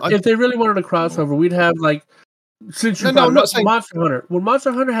 If they really wanted a crossover, we'd have like. Since I'm not saying Monster Hunter. When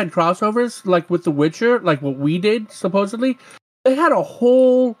Monster Hunter had crossovers, like with The Witcher, like what we did supposedly, they had a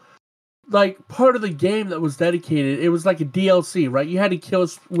whole like part of the game that was dedicated. It was like a DLC, right? You had to kill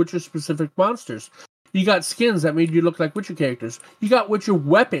Witcher specific monsters. You got skins that made you look like Witcher characters. You got Witcher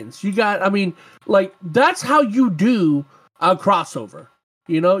weapons. That's how you do a crossover.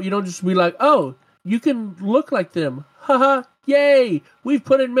 You don't just be like, oh, you can look like them. Haha, yay! We've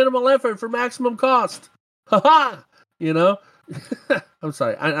put in minimal effort for maximum cost. Haha! I'm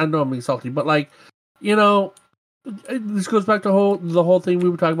sorry. I know I'm being salty, but this goes back to the whole thing we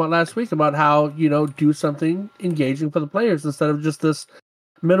were talking about last week about how, do something engaging for the players instead of just this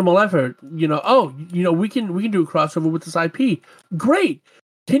minimal effort. We can do a crossover with this IP. Great.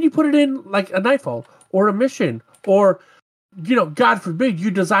 Can you put it in like a Nightfall or a mission or, God forbid you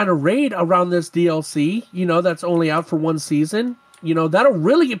design a raid around this DLC, that's only out for one season. That'll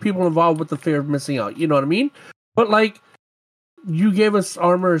really get people involved with the fear of missing out. You know what I mean? But you gave us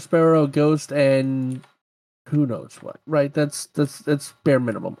Armor, Sparrow, Ghost, and who knows what, right? That's bare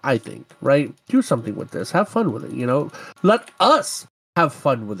minimum, I think, right? Do something with this. Have fun with it. Let us have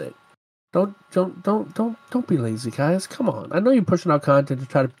fun with it. Don't be lazy, guys. Come on. I know you're pushing out content to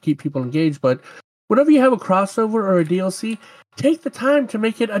try to keep people engaged, but whenever you have a crossover or a DLC, take the time to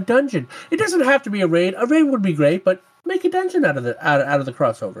make it a dungeon. It doesn't have to be a raid. A raid would be great, but make a dungeon out of the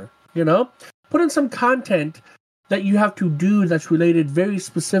crossover. Put in some content that you have to do that's related very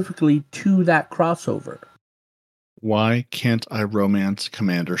specifically to that crossover. Why can't I romance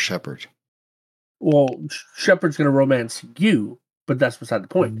Commander Shepard? Well, Shepard's going to romance you, but that's beside the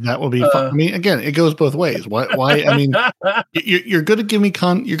point. That would be fun. I mean, again, it goes both ways. Why? I mean, you're going to give me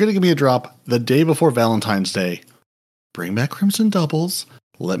you're going to give me a drop the day before Valentine's Day. Bring back Crimson Doubles.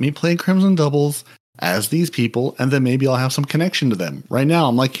 Let me play Crimson Doubles as these people, and then maybe I'll have some connection to them. Right now,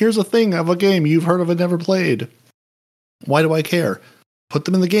 I'm like, here's a thing of a game you've heard of and never played. Why do I care? Put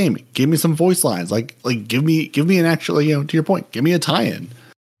them in the game. Give me some voice lines. Like give me an actual, to your point, give me a tie-in.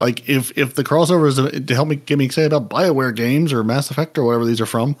 Like if the crossover is to help me get me excited about BioWare games or Mass Effect or whatever these are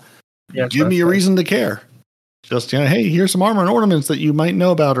from, give me a reason to care. Just hey, here's some armor and ornaments that you might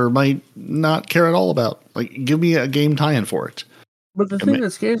know about or might not care at all about. Like give me a game tie-in for it. But the thing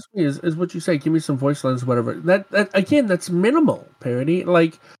that scares me is what you say. Give me some voice lines, whatever. That again, that's minimal parody.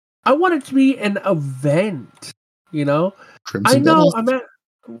 Like I want it to be an event. Crimson Doubles.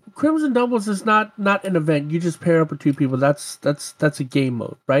 Crimson Doubles is not an event. You just pair up with two people. That's a game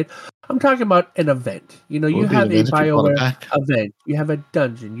mode, right? I'm talking about an event. You have a BioWare event. You have a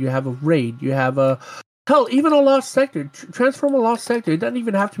dungeon. You have a raid. You have even a Lost Sector. Transform a Lost Sector. It doesn't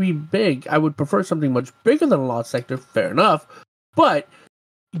even have to be big. I would prefer something much bigger than a Lost Sector. Fair enough. But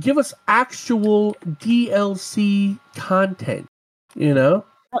give us actual DLC content.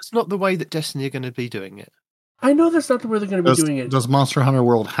 That's not the way that Destiny are going to be doing it. I know that's not the way they're going to be doing it. Does Monster Hunter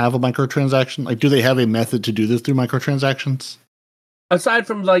World have a microtransaction? Like, do they have a method to do this through microtransactions? Aside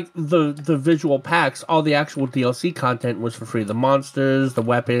from the visual packs, all the actual DLC content was for free. The monsters, the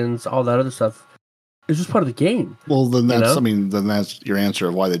weapons, all that other stuff is just part of the game. Well, then that's your answer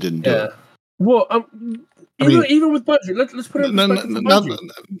of why they didn't do it. Well, even with budget, let's put it in perspective.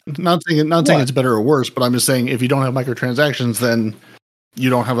 Not saying it's better or worse, but I'm just saying if you don't have microtransactions, then you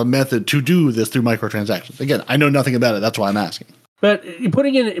don't have a method to do this through microtransactions. Again, I know nothing about it. That's why I'm asking. But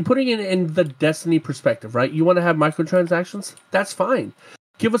putting it in the Destiny perspective, right? You want to have microtransactions? That's fine.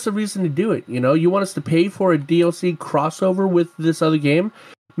 Give us a reason to do it. You want us to pay for a DLC crossover with this other game?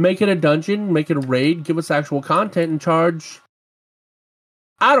 Make it a dungeon, make it a raid, give us actual content and charge,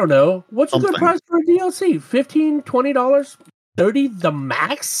 I don't know. What's a good price for a DLC? $15, $20, $30 the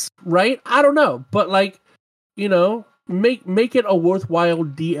max, right? I don't know. But make it a worthwhile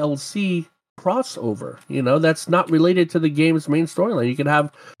DLC crossover, that's not related to the game's main storyline. You can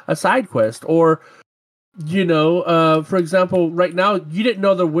have a side quest or, for example, right now, you didn't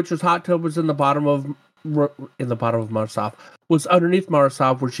know the Witcher's hot tub was in the bottom of Marasov, was underneath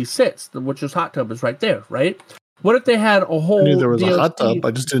Marasov where she sits. The Witcher's hot tub is right there, right? What if they had a whole... I knew there was DLC? A hot tub, I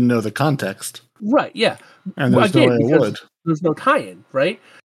just didn't know the context. Right, yeah. And there's no way it would. There's no tie-in, right?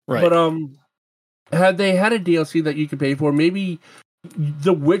 Right. But had they had a DLC that you could pay for, maybe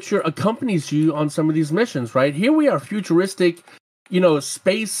The Witcher accompanies you on some of these missions, right? Here we are, futuristic,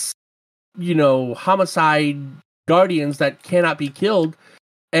 space, homicide guardians that cannot be killed,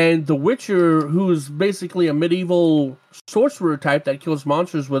 and The Witcher, who's basically a medieval sorcerer type that kills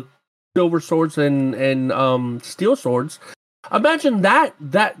monsters with silver swords and steel swords. Imagine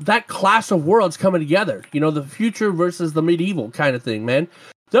that class of worlds coming together. The future versus the medieval kind of thing, man.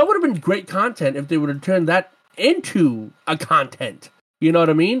 That would have been great content if they would have turned that into a content. You know what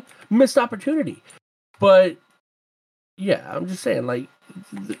I mean? Missed opportunity. But yeah, I'm just saying,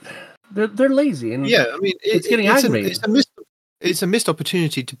 they're lazy, and yeah, I mean, it's getting aggravating. It's a missed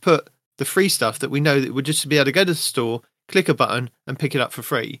opportunity to put the free stuff that we know that would just be able to go to the store, click a button, and pick it up for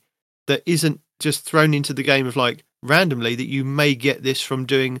free. That isn't just thrown into the game of randomly that you may get this from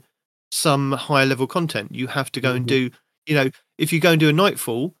doing some higher level content. You have to go and do, if you go and do a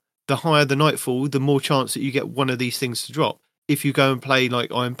Nightfall, the higher the Nightfall, the more chance that you get one of these things to drop. If you go and play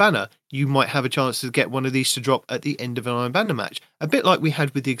Iron Banner, you might have a chance to get one of these to drop at the end of an Iron Banner match. A bit like we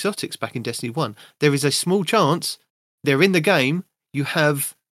had with the exotics back in Destiny 1. There is a small chance they're in the game. You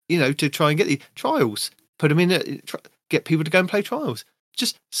have, to try and get the trials, put them in, get people to go and play trials.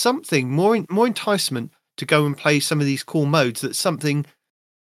 Just something more enticement to go and play some of these cool modes. That's something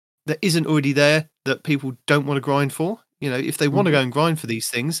that isn't already there that people don't want to grind for. If they want to go and grind for these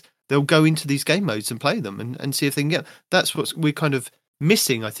things, they'll go into these game modes and play them and see if they can get. That's what we're kind of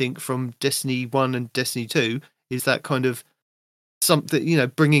missing, I think, from Destiny 1 and Destiny 2 is that kind of something,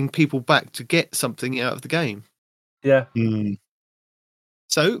 bringing people back to get something out of the game. Yeah.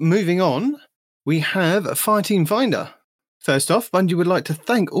 So moving on, we have a Fireteam Finder. First off, Bungie would like to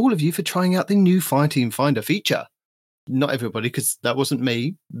thank all of you for trying out the new Fireteam Finder feature. Not everybody, because that wasn't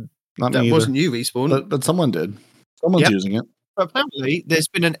me. That wasn't you, Respawn. But someone did. Someone's using it. But apparently, there's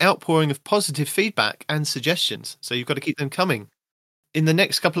been an outpouring of positive feedback and suggestions, so you've got to keep them coming. in the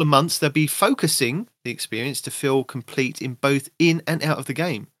next couple of months, they'll be focusing the experience to feel complete in both in and out of the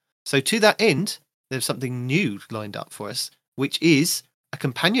game. So to that end, there's something new lined up for us, which is a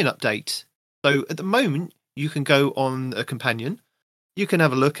companion update. So at the moment, you can go on a companion. You can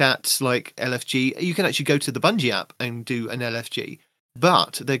have a look at like LFG. You can actually go to the Bungie app and do an LFG.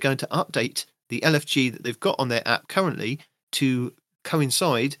 But they're going to update the LFG that they've got on their app currently to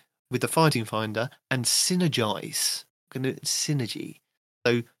coincide with the Fighting Finder and synergize. Synergy.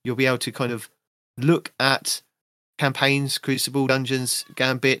 So you'll be able to kind of look at campaigns, Crucible, dungeons,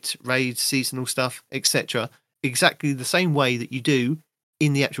 Gambit, raids, seasonal stuff, etc. exactly the same way that you do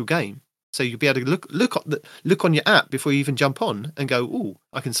in the actual game. So you'll be able to look on your app before you even jump on and go, "Oh,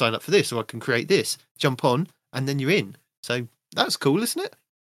 I can sign up for this, or I can create this." Jump on, and then you're in. So that's cool, isn't it?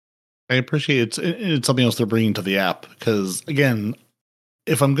 I appreciate it's something else they're bringing to the app because, again,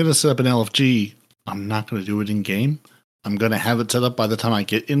 if I'm going to set up an LFG, I'm not going to do it in game. I'm going to have it set up by the time I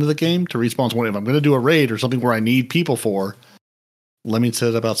get into the game to respawn someone. If I'm going to do a raid or something where I need people for, let me set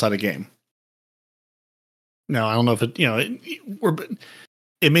it up outside a game. Now, I don't know if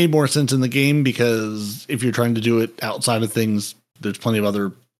it made more sense in the game because if you're trying to do it outside of things, there's plenty of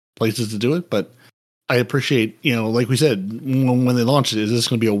other places to do it. But I appreciate, like we said, when they launch it, is this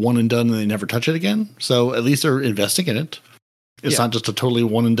going to be a one and done and they never touch it again? So at least they're investing in it. It's not just a totally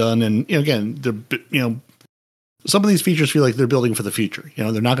one and done. And again, some of these features feel like they're building for the future.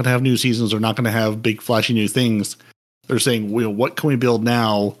 They're not going to have new seasons. They're not going to have big flashy new things. They're saying, what can we build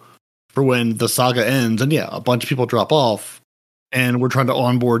now for when the saga ends? And a bunch of people drop off. And we're trying to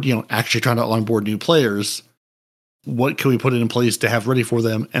onboard, new players. What can we put in place to have ready for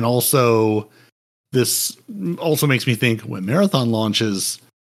them? And also, this also makes me think when Marathon launches,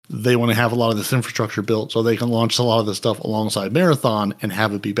 they want to have a lot of this infrastructure built so they can launch a lot of this stuff alongside Marathon and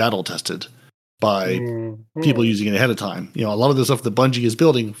have it be battle tested by people using it ahead of time. A lot of the stuff that Bungie is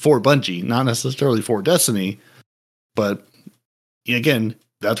building for Bungie, not necessarily for Destiny, but again,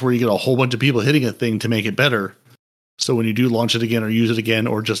 that's where you get a whole bunch of people hitting a thing to make it better. So when you do launch it again or use it again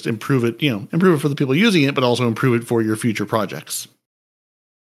or just improve it, improve it for the people using it, but also improve it for your future projects.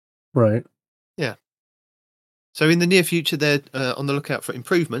 Right. Yeah. So in the near future, they're on the lookout for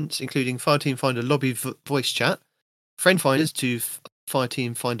improvements, including Fireteam Finder lobby voice chat, friend finders to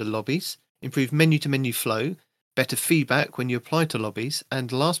Fireteam Finder lobbies, improved menu-to-menu flow, better feedback when you apply to lobbies,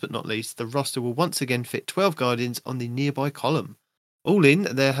 and last but not least, the roster will once again fit 12 Guardians on the nearby column. All in,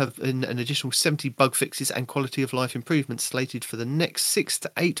 there have been an additional 70 bug fixes and quality of life improvements slated for the next 6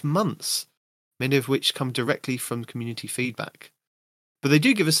 to 8 months, many of which come directly from community feedback. But they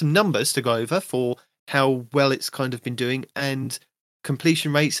do give us some numbers to go over for how well it's kind of been doing and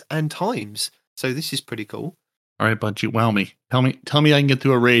completion rates and times. So this is pretty cool. All right, Bungie, wow me. Tell me I can get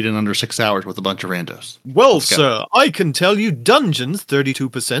through a raid in under 6 hours with a bunch of randos. Well, sir, I can tell you dungeons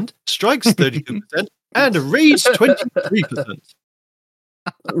 32%, strikes 32%, and raids 23%.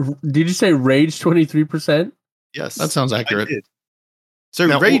 Did you say rage 23%? Yes, that sounds accurate. So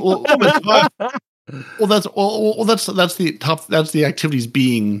now, raid performance. That's the top. That's the activities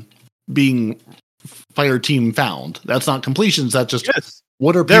being fire team found. That's not completions. That's just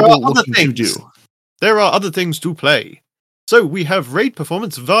what are people looking to do. There are other things to play. So we have raid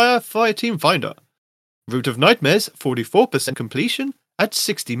performance via Fireteam Finder. Root of Nightmares 44% completion at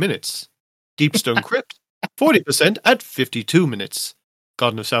 60 minutes. Deepstone Crypt 40% at 52 minutes.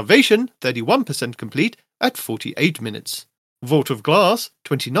 Garden of Salvation, 31% complete at 48 minutes. Vault of Glass,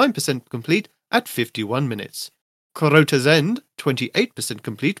 29% complete at 51 minutes. Korota's End, 28%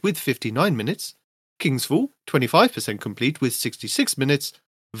 complete with 59 minutes. Kingsfall, 25% complete with 66 minutes.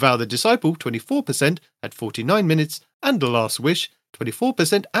 Vow the Disciple, 24% at 49 minutes. And The Last Wish,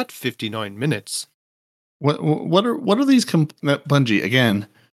 24% at 59 minutes. What are these Bungie again?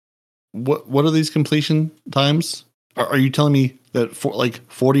 What are these completion times? Are you telling me that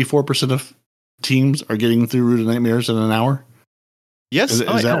 44% of teams are getting through Root of Nightmares in an hour? Yes, is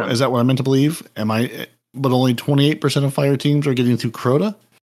that what I meant to believe? But only 28% of fire teams are getting through Crota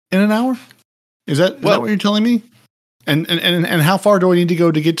in an hour? Is that what you're telling me? And how far do I need to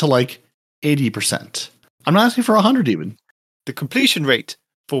go to get to 80%? I'm not asking for 100 even. The completion rate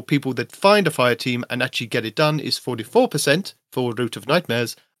for people that find a fire team and actually get it done is 44% for Root of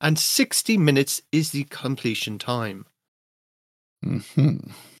Nightmares, and 60 minutes is the completion time.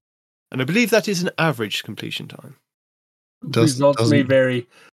 Mm-hmm. And I believe that is an average completion time. Results may vary.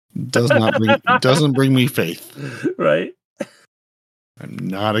 Doesn't bring me faith. Right? I'm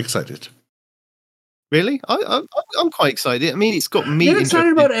not excited. Really? I'm quite excited. I mean, it's got me. You're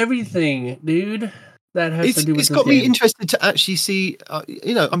excited about everything, dude. That has to do with it's got me interested to actually see.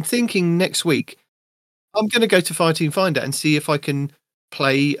 I'm thinking next week I'm going to go to Fireteam Finder and see if I can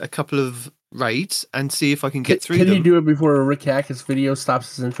play a couple of raids and see if I can get through Can them. you do it before Rick Hack's video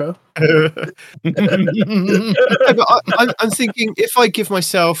stops his intro? I'm thinking if I give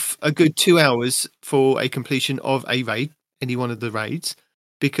myself a good 2 hours for a completion of a raid, any one of the raids,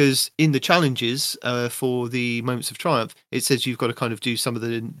 because in the challenges for the Moments of Triumph, it says you've got to kind of do some of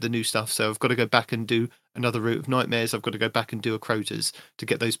the new stuff. So I've got to go back and do another Route of Nightmares. I've got to go back and do a Crota's to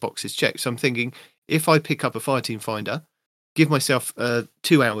get those boxes checked. So I'm thinking if I pick up a Fireteam Finder, give myself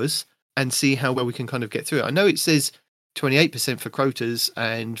 2 hours and see how well we can kind of get through it. I know it says 28% for Crota's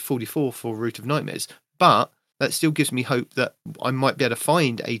and 44% for Route of Nightmares, but that still gives me hope that I might be able to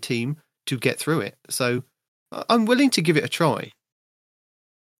find a team to get through it. So I'm willing to give it a try.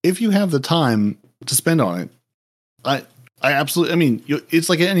 If you have the time to spend on it, I absolutely. I mean, it's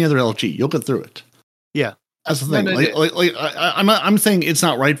like any other LFG. You'll get through it. Yeah, that's the thing. I'm saying it's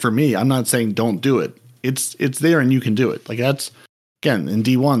not right for me. I'm not saying don't do it. It's there and you can do it. Like that's. Again, in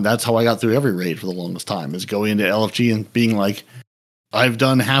D1, that's how I got through every raid for the longest time, is going into LFG and being like, I've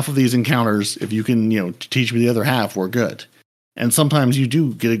done half of these encounters. If you can, teach me the other half, we're good. And sometimes you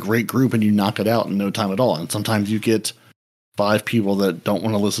do get a great group and you knock it out in no time at all. And sometimes you get 5 people that don't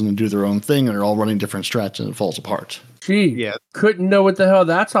want to listen and do their own thing and are all running different strats and it falls apart. Gee, yeah. Couldn't know what the hell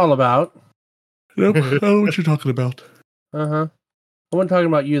that's all about. Nope. I know what you're talking about. Uh-huh. I wasn't talking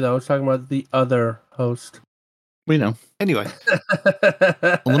about you, though. I was talking about the other host. We know. Anyway.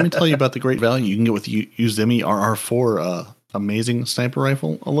 Well, let me tell you about the great value you can get with Uzemi RR4 amazing sniper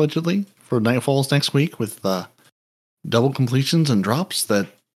rifle, allegedly, for Nightfalls next week with double completions and drops that...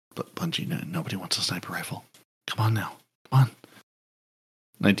 But Bungie, nobody wants a sniper rifle. Come on now. Come on.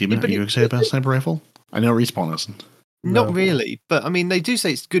 Night Demon, are you excited about a sniper rifle? I know Respawn isn't. Not really, but I mean, they do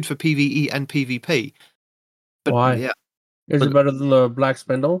say it's good for PvE and PvP. But, why? Yeah. Is it better than the Black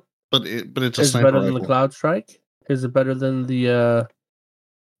Spindle? But it's a Is it sniper better rifle. than the Cloud Strike? Is it better than the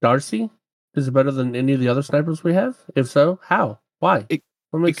Darcy? Is it better than any of the other snipers we have? If so, how? Why?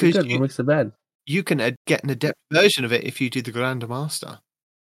 What makes it good? What makes it bad? You can get an adept version of it if you do the Grandmaster.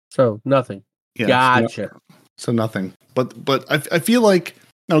 So, nothing. Yeah, gotcha. So nothing. But I feel like,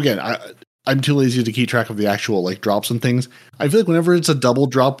 again, I'm too lazy to keep track of the actual like drops and things. I feel like whenever it's a double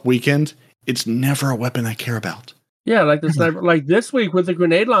drop weekend, it's never a weapon I care about. Yeah, like the sniper, like this week with the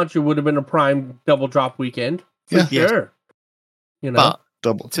grenade launcher would have been a prime double drop weekend. For sure. But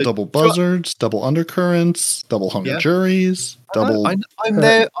double buzzards, double undercurrents, double hungry juries, double. I'm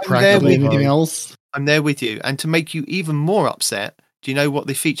there with anything else. I'm there with you. And to make you even more upset, do you know what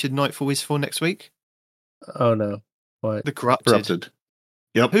the featured Nightfall is for next week? Oh no! What? The Corrupted.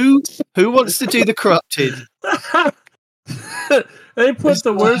 Yep. Who wants to do the Corrupted? They put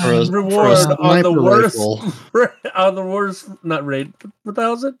the worst reward on the worst on the worst. Not raid. What the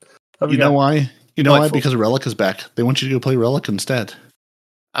hell is it? You know why? You know why? Because Relic is back. They want you to go play Relic instead.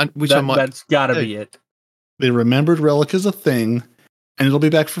 And that's got to be it. They remembered Relic as a thing, and it'll be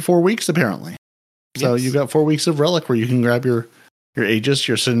back for 4 weeks apparently. So you've got 4 weeks of Relic where you can grab your Aegis,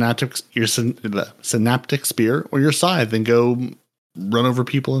 your synaptic spear, or your scythe and go run over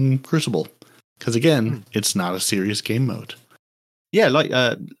people in Crucible. Because again, it's not a serious game mode. Yeah, like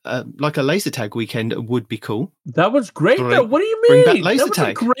a laser tag weekend would be cool. That was great. Though. What do you mean? Bring back laser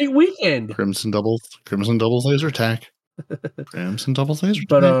tag. A great weekend. Crimson doubles laser tag. Crimson doubles laser tag.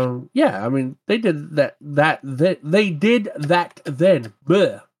 But yeah, I mean, they did that. They did that then.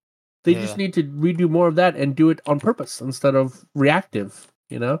 Blech. They just need to redo more of that and do it on purpose instead of reactive.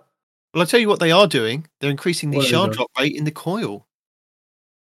 Well, I'll tell you what they are doing. They're increasing the shard drop rate in the coil.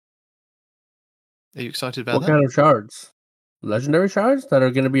 Are you excited about that? What kind of shards? Legendary shards that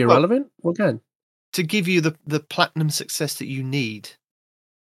are going to be irrelevant? What kind? To give you the platinum success that you need.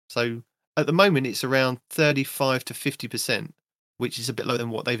 So at the moment, it's around 35 to 50%, which is a bit lower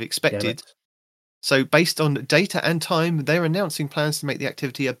than what they've expected. So based on data and time, they're announcing plans to make the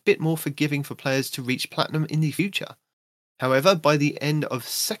activity a bit more forgiving for players to reach platinum in the future. However, by the end of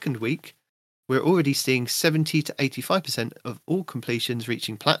second week, we're already seeing 70 to 85% of all completions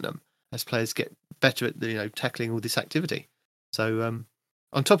reaching platinum as players get better at tackling all this activity. So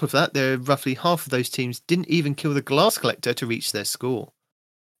on top of that, there are roughly half of those teams didn't even kill the glass collector to reach their score.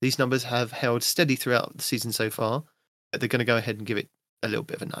 These numbers have held steady throughout the season so far, but they're going to go ahead and give it a little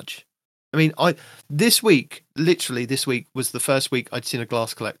bit of a nudge. I mean, literally this week was the first week I'd seen a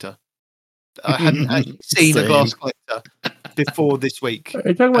glass collector. I hadn't actually seen a glass collector before this week. Are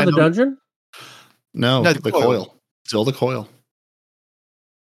you talking about the dungeon? No, the coil. Still the coil.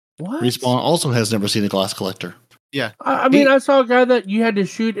 What? Respawn also has never seen a glass collector. Yeah. I mean, I saw a guy that you had to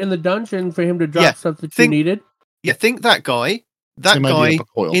shoot in the dungeon for him to drop stuff that you needed. Yeah, think that guy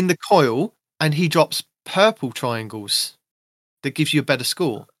in the coil, and he drops purple triangles. that gives you a better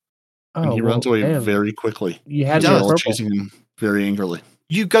score. And he runs away damn. very quickly. You had They're me all purple. chasing him very angrily.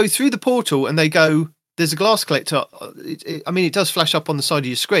 You go through the portal and they go, there's a glass collector. It does flash up on the side of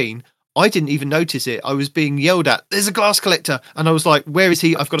your screen. I didn't even notice it. I was being yelled at, there's a glass collector. And I was like, where is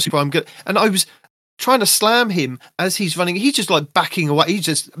he? I've got a super, I'm good. And I was trying to slam him as he's running. He's just like backing away. He's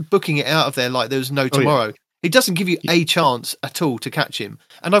just booking it out of there like there's no tomorrow. Yeah. It doesn't give you a chance at all to catch him.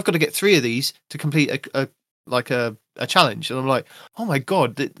 And I've got to get 3 of these to complete a challenge. And I'm like, oh my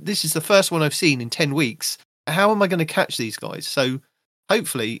God, this is the first one I've seen in 10 weeks. How am I going to catch these guys? So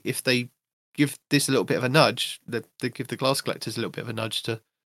hopefully if they give this a little bit of a nudge, they give the glass collectors a little bit of a nudge to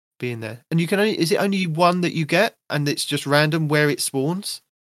be in there. And you can is it only one that you get and it's just random where it spawns?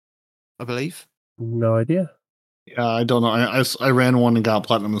 I believe. No idea. I don't know. I ran one and got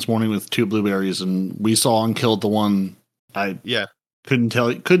platinum this morning with 2 blueberries, and we saw and killed the one. Couldn't tell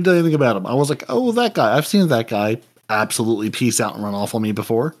anything about him. I was like, oh, that guy. I've seen that guy absolutely peace out and run off on me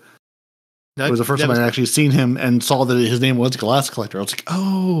before. No, it was the first time I'd actually seen him and saw that his name was Glass Collector. I was like,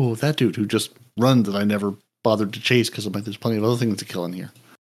 oh, that dude who just runs that I never bothered to chase because I'm like, there's plenty of other things to kill in here.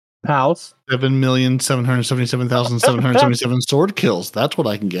 Pals. 7,777,777 sword kills. That's what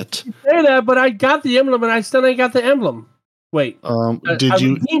I can get. You say that, but I got the emblem and I still ain't got the emblem. Wait. Did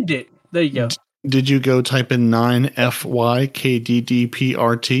you redeemed it? There you go. Did you go type in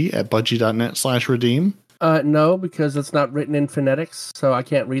 9FYKDDPRT at budgie.net/redeem? No, because it's not written in phonetics, so I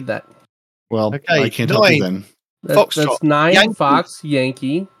can't read that. Well, I can't help you then. That's 9 Yankee. Fox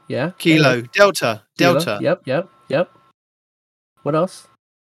Yankee. Yeah. Kilo. Delta. Delta. Yep. What else?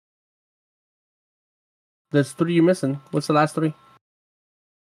 There's 3 you're missing. What's the last 3?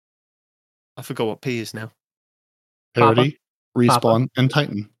 I forgot what P is now. Parody, Respawn, and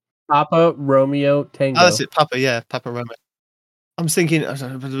Titan. Papa, Romeo, Tango. Oh, that's it. Papa, yeah. Papa, Romeo. I'm thinking,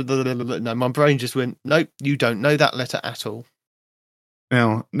 no, my brain just went, nope, you don't know that letter at all.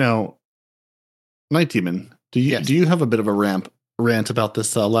 Now, Night Demon, do you have a bit of a rant about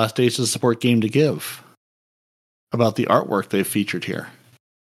this last Days of Support game to give? About the artwork they've featured here?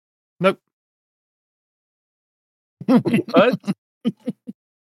 Nope. What?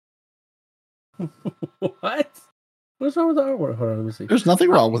 What? What's wrong with the artwork? Hold on, let me see. There's nothing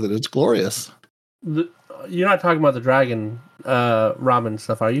wrong with it. It's glorious. You're not talking about the dragon ramen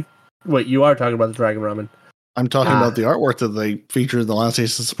stuff, are you? Wait, you are talking about the dragon ramen. I'm talking about the artwork that they featured in the last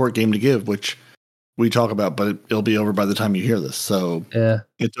Days of Support game to give, which we talk about, but it'll be over by the time you hear this. So yeah,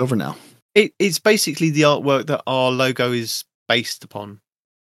 it's over now. It's basically the artwork that our logo is based upon.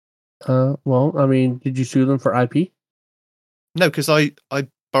 Well, I mean, did you sue them for IP? No, because I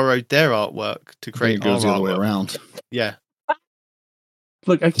borrowed their artwork to create. It goes the other way around. Yeah.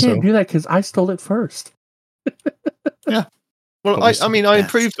 Look, I can't do that because I stole it first. Yeah. Well, I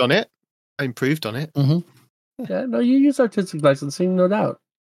improved on it. Mm-hmm. Yeah, no, you use artistic licensing, no doubt.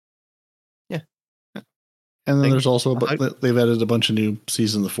 Yeah. And then there's also, they've added a bunch of new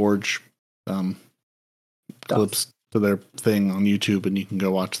Season of the Forge clips to their thing on YouTube, and you can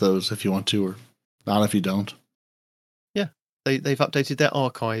go watch those if you want to, or not if you don't. Yeah, they've updated their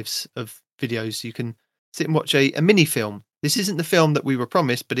archives of videos. You can sit and watch a mini film. This isn't the film that we were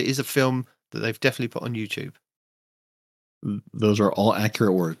promised, but it is a film that they've definitely put on YouTube. Those are all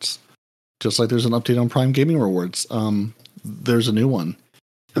accurate words. Just like there's an update on Prime Gaming Rewards. There's a new one.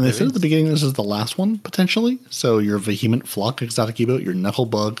 And they said at the beginning this is the last one, potentially. So your Vehement Flock exotic E-Boat, your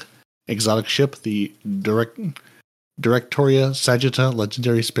Knucklebug exotic ship, the Directoria Sagitta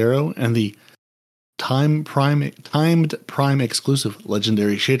Legendary Sparrow, and the timed Prime exclusive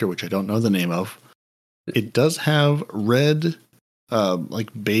Legendary Shader, which I don't know the name of. It does have red, like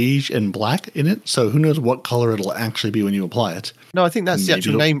beige and black in it, so who knows what color it'll actually be when you apply it. No, I think that's the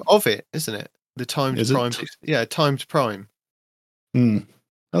actual name of it, isn't it? The timed prime. Yeah, timed prime.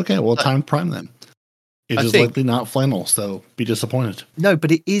 Okay, well, timed prime then. It is likely not flannel, so be disappointed. No,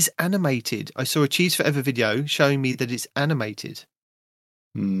 but it is animated. I saw a Cheese Forever video showing me that it's animated.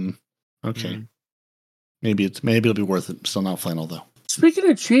 Okay. Maybe it'll be worth it. Still not flannel though. Speaking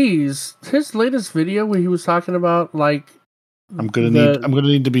of Cheese, his latest video where he was talking about like I'm gonna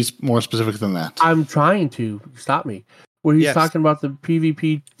need to be more specific than that. I'm trying to stop me. Where he's talking about the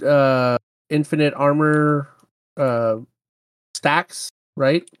PvP infinite armor stacks,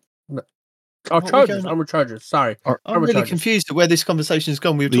 right? Armor chargers. Sorry, I'm really confused at where this conversation has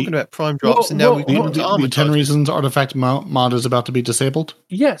gone. We were talking about prime drops, and now we've gone to armor. The 10 reasons artifact mod is about to be disabled.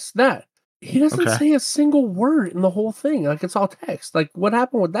 Yes, that. He doesn't say a single word in the whole thing. Like, it's all text. Like, what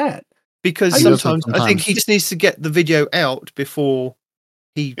happened with that? Because sometimes I think he just needs to get the video out before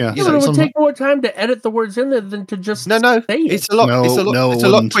he. Yeah, but it would take more time to edit the words in there than to just say it. It's a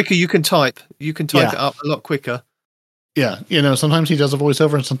lot quicker. You can type it up a lot quicker. Yeah, sometimes he does a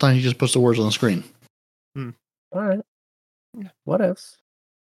voiceover and sometimes he just puts the words on the screen. All right. What else?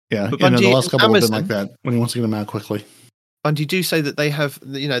 Yeah, But the Bungie last and couple have been Amazon- like that when he wants to get them out quickly. Bungie do say that they have,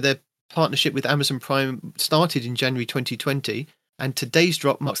 their partnership with Amazon Prime started in January 2020, and today's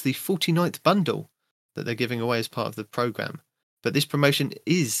drop marks the 49th bundle that they're giving away as part of the program. But this promotion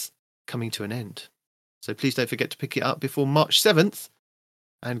is coming to an end. So please don't forget to pick it up before March 7th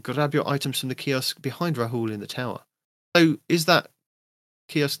and grab your items from the kiosk behind Rahul in the tower. So is that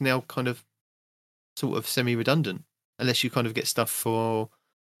kiosk now kind of sort of semi-redundant? Unless you kind of get stuff for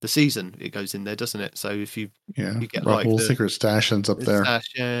the season, it goes in there, doesn't it? So if you get like Rahul's the secret stash ends up there.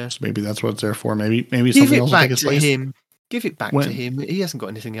 stash, yeah. So maybe that's what it's there for. Maybe Give something it else will back take its to place. him. Give it back to him. He hasn't got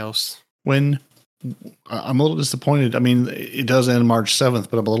anything else. When I'm a little disappointed. I mean, it does end March 7th,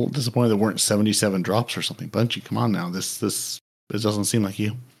 but I'm a little disappointed there weren't 77 drops or something. Bungie, come on now. This doesn't seem like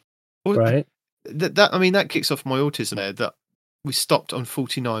you. Well, Right. That kicks off my autism there. That we stopped on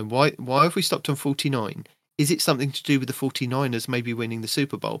 49. Why have we stopped on 49? Is it something to do with the 49ers maybe winning the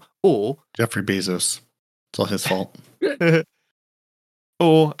Super Bowl, or Jeffrey Bezos? It's all his fault. it's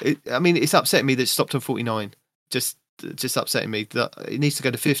upsetting me that it stopped on 49. Just upsetting me that it needs to go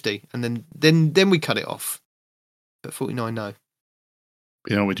to 50, and then we cut it off. But 49, no.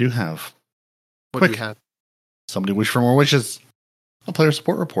 We do have. What Quick. do we have? Somebody wish for more wishes. A player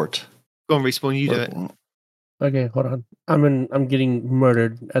support report. Go on, Respawn. You do it. Okay, hold on. I'm getting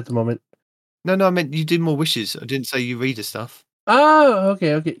murdered at the moment. No, I meant you did more wishes. I didn't say you read the stuff. Oh,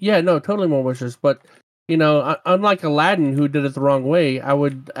 okay. Yeah, no, totally more wishes. But, unlike Aladdin, who did it the wrong way, I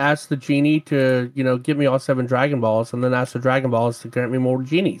would ask the genie to, give me all 7 Dragon Balls, and then ask the Dragon Balls to grant me more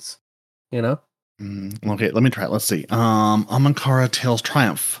genies. Okay, let me try it. Let's see. Amankara Tales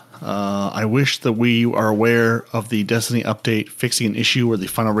Triumph. I wish that we are aware of the Destiny update fixing an issue where the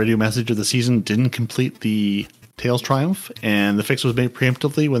final radio message of the season didn't complete the Tales Triumph, and the fix was made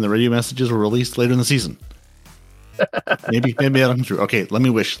preemptively when the radio messages were released later in the season. maybe that'll come true. Okay, let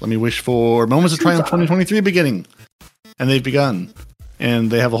me wish. Let me wish for Moments of Triumph 2023 beginning. And they've begun. And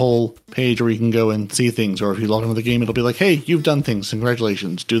they have a whole page where you can go and see things, or if you log into the game, it'll be like, hey, you've done things.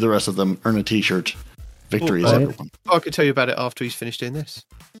 Congratulations. Do the rest of them. Earn a t-shirt. Victories, everyone. I could tell you about it after he's finished doing this.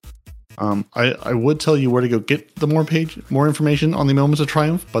 I would tell you where to go get the more information on the Moments of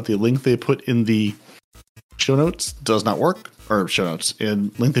Triumph, but the link they put in the show notes does not work. Or show notes.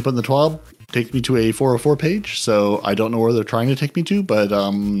 And link they put in the TWAB takes me to a 404 page, so I don't know where they're trying to take me to, but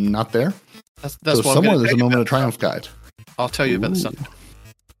not there. That's so somewhere there's a Moment of Triumph guide. I'll tell you about the stuff.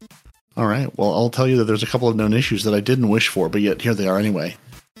 All right. Well, I'll tell you that there's a couple of known issues that I didn't wish for, but yet here they are anyway.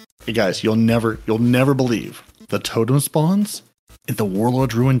 Hey guys, you'll never believe the totem spawns in the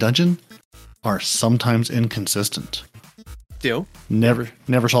Warlord's Ruin dungeon are sometimes inconsistent. Deal. Never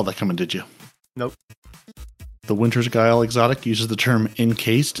saw that coming, did you? Nope. The Winter's Guile exotic uses the term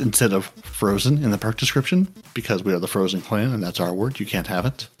encased instead of frozen in the perk description because we are the Frozen Clan and that's our word. You can't have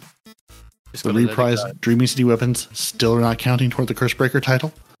it. The reprised Dreaming City weapons still are not counting toward the Cursebreaker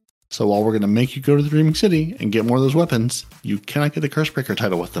title. So while we're going to make you go to the Dreaming City and get more of those weapons, you cannot get the Cursebreaker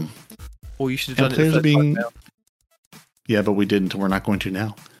title with them. Or you should have done it the first time now. Yeah, but we didn't. We're not going to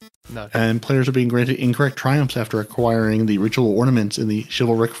now. No. And players are being granted incorrect triumphs after acquiring the ritual ornaments in the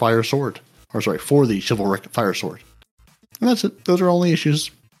Chivalric Fire Sword. For the Chivalric Fire Sword. And that's it. Those are only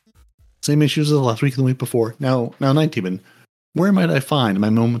issues. Same issues as last week and the week before. Now, Night Demon, where might I find my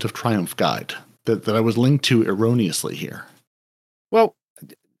Moment of Triumph guide that I was linked to erroneously here? Well,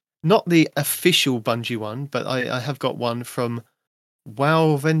 not the official Bungie one, but I have got one from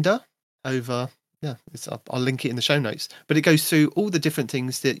WoW Vendor over. Yeah, I'll link it in the show notes. But it goes through all the different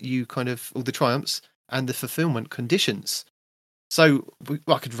things that you all the triumphs and the fulfillment conditions. So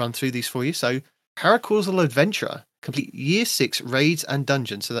I could run through these for you. So Paracausal Adventurer, complete Year 6 raids and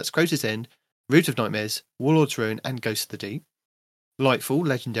dungeons. So that's Crota's End, Root of Nightmares, Warlord's Ruin, and Ghost of the Deep. Lightfall,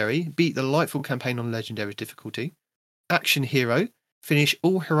 Legendary, beat the Lightfall campaign on Legendary difficulty. Action Hero, finish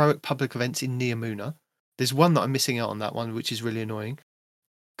all heroic public events in Neomuna. There's one that I'm missing out on that one, which is really annoying.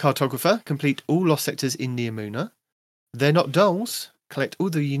 Cartographer, complete all lost sectors in Neomuna. They're Not Dolls, collect all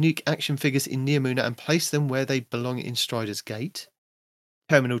the unique action figures in Neomuna and place them where they belong in Strider's Gate.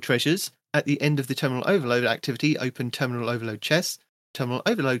 Terminal Treasures, at the end of the Terminal Overload activity, open Terminal Overload chests. Terminal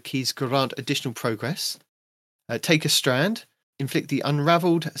Overload keys grant additional progress. Take a Strand, inflict the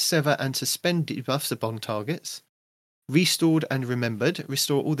Unravelled, Sever and Suspend debuffs upon targets. Restored and Remembered,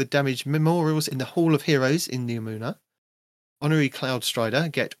 restore all the damaged memorials in the Hall of Heroes in Neomuna. Honorary Cloud Strider,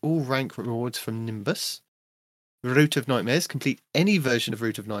 get all rank rewards from Nimbus. Root of Nightmares, complete any version of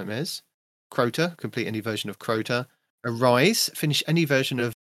Root of Nightmares. Crota, complete any version of Crota. Arise, finish any version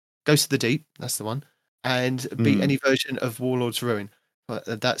of Ghost of the Deep, that's the one. and beat any version of Warlord's Ruin.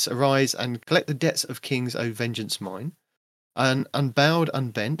 That's Arise and collect the debts of kings, O vengeance mine. And Unbowed,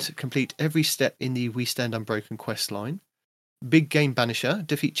 Unbent, complete every step in the We Stand Unbroken quest line. Big Game Banisher,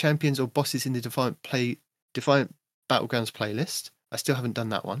 defeat champions or bosses in the Defiant Battlegrounds playlist. I still haven't done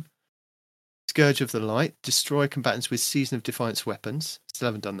that one. Scourge of the Light, destroy combatants with Season of Defiance weapons. Still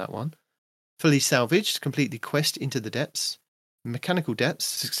haven't done that one. Fully Salvaged, complete the quest Into the Depths. Mechanical Depths,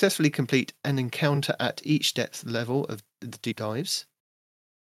 successfully complete an encounter at each depth level of the deep dives.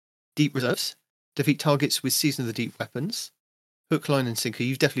 Deep Reserves, defeat targets with Season of the Deep weapons. Hook, Line and Sinker,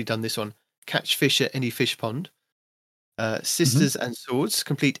 you've definitely done this one. Catch fish at any fish pond. Sisters and Swords,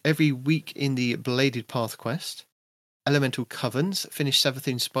 complete every week in the Bladed Path quest. Elemental Covens, finish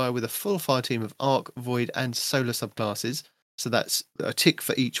Savathun Spire with a full fire team of Arc, Void and Solar subclasses. So that's a tick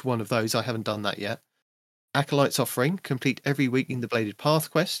for each one of those. I haven't done that yet. Acolyte's Offering, complete every week in the Bladed Path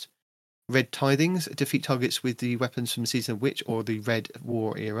quest. Red Tithings, defeat targets with the weapons from Season of Witch or the Red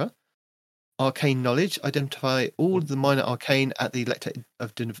War era. Arcane Knowledge, identify all the minor arcane at the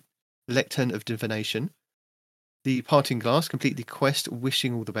Lectern of Divination. The Parting Glass, complete the quest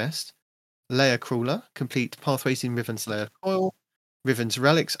Wishing All the Best. Layer Crawler, complete pathways in Riven's Layer Coil. Riven's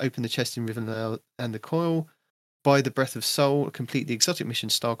Relics, open the chest in Riven Layer and the Coil. By the Breath of Soul, complete the exotic mission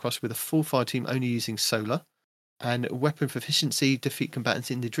Starcross with a full fire team only using solar. And Weapon Proficiency, defeat combatants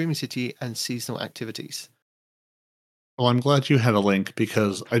in the Dreaming City and seasonal activities. Well, I'm glad you had a link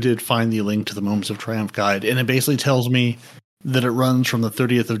because I did find the link to the Moments of Triumph guide, and it basically tells me that it runs from the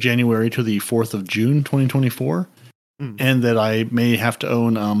 30th of January to the 4th of June, 2024, and that I may have to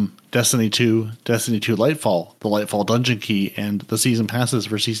own Destiny 2, Destiny 2 Lightfall, the Lightfall Dungeon Key, and the season passes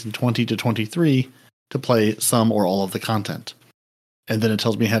for season 20 to 23 to play some or all of the content. And then it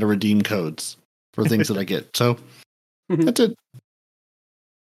tells me how to redeem codes for things that I get. So that's it.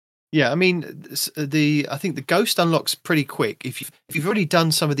 Yeah, I mean, I think the Ghost unlocks pretty quick. If you've already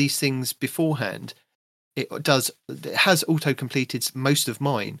done some of these things beforehand, it has auto completed most of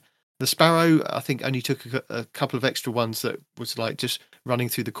mine. The Sparrow, I think, only took a couple of extra ones that was like just running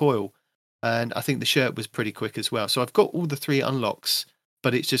through the coil, and I think the shirt was pretty quick as well. So I've got all the 3 unlocks,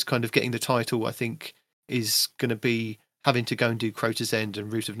 but it's just kind of getting the title. I think is going to be having to go and do Crota's End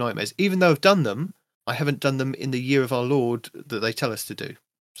and Root of Nightmares. Even though I've done them, I haven't done them in the Year of Our Lord that they tell us to do.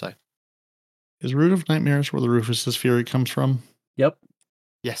 So, is Root of Nightmares where the Rufus's Fury comes from? Yep.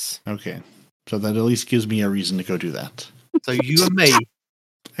 Yes. Okay. So that at least gives me a reason to go do that. So you and me,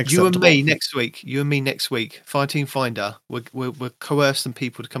 next week. You and me next week. Fireteam Finder. We'll coerce some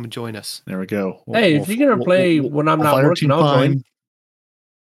people to come and join us. There we go. If you're going to play when I'm not working, I'll join.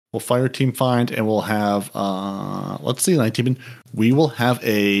 We'll fire Team Find, and we'll have, let's see, Night we will have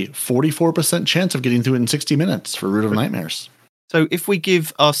a 44% chance of getting through it in 60 minutes for Root of Nightmares. So if we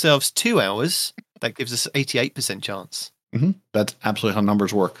give ourselves 2 hours, that gives us 88% chance. Mm-hmm. That's absolutely how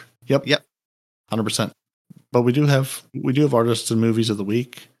numbers work. Yep. 100%. But we do have artists and movies of the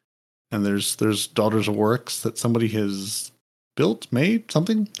week, and there's Daughters of Works that somebody has built, made,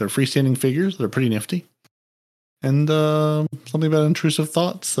 something. They're freestanding figures. They're pretty nifty. And something about intrusive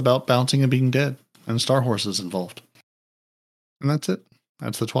thoughts about bouncing and being dead, and Star Horses involved. And that's it.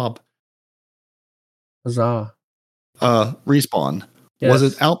 That's the TWAB. Huzzah. Respawn. Yes. Was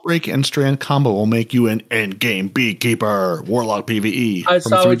it Outbreak and Strand combo will make you an endgame beekeeper? Warlock PvE. I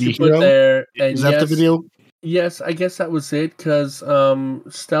saw what you put there. And is that the video? Yes, I guess that was it, because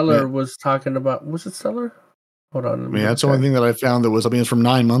Stellar was talking about... Was it Stellar? Hold on. I mean, that's the only thing that I found that was... I mean, it's from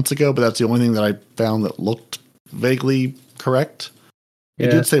 9 months ago, but that's the only thing that I found that looked vaguely correct. Yeah.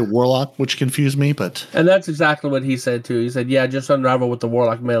 It did say Warlock, which confused me, but... And that's exactly what he said, too. He said, yeah, just unravel with the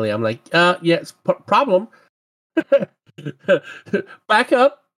Warlock melee. I'm like, yes, problem. Back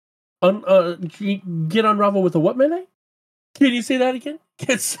up. Get unravel with the what melee? Can you say that again?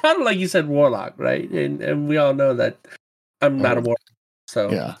 It sounded like you said Warlock, right? And we all know that I'm not a Warlock.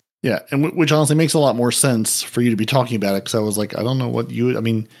 So yeah, and which honestly makes a lot more sense for you to be talking about it, because I was like, I don't know what you... I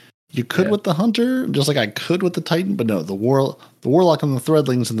mean... You could with the Hunter, just like I could with the Titan, but no, the Warlock and the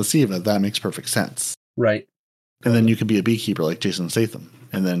Threadlings and the Siva, that makes perfect sense. Right. And then you could be a beekeeper like Jason Statham,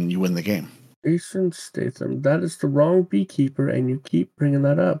 and then you win the game. Jason Statham, that is the wrong beekeeper, and you keep bringing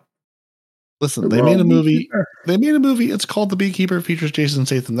that up. Listen, they made a movie. It's called The Beekeeper. It features Jason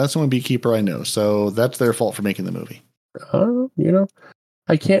Statham. That's the only beekeeper I know, so that's their fault for making the movie.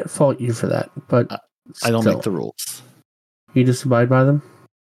 I can't fault you for that, but I don't make the rules. You just abide by them?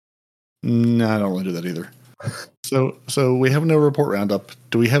 No, I don't really do that either. So we have no report roundup.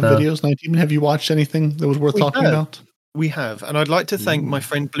 Do we have videos, 19? Have you watched anything that was worth talking about? We have, and I'd like to thank my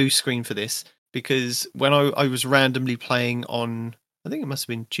friend Blue Screen for this, because when I was randomly playing on, I think it must have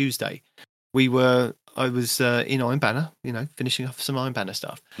been Tuesday, we were I was in Iron Banner, finishing off some Iron Banner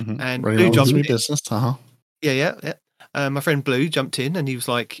stuff. Mm-hmm. And Running Blue on jumped the in. business. Yeah. My friend Blue jumped in and he was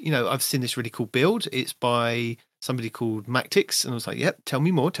like, I've seen this really cool build. It's by somebody called Mactix. And I was like, yep, tell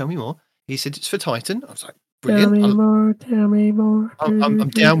me more. He said it's for Titan. I was like, brilliant. Tell me more. I'm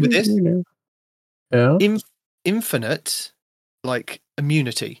down with this. Yeah. Infinite, like,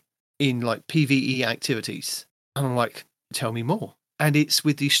 immunity in, like, PvE activities. And I'm like, tell me more. And it's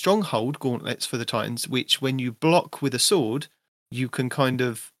with the Stronghold gauntlets for the Titans, which when you block with a sword, you can kind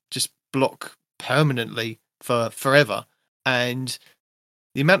of just block permanently for forever. And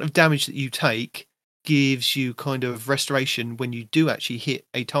the amount of damage that you take gives you kind of restoration when you do actually hit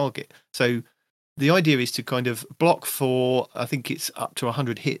a target. So the idea is to kind of block for, I think it's up to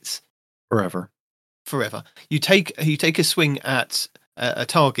 100 hits. Forever. You take a swing at a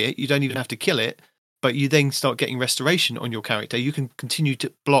target, you don't even have to kill it, but you then start getting restoration on your character. You can continue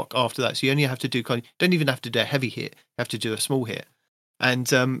to block after that. So you only have to do don't even have to do a heavy hit, you have to do a small hit. And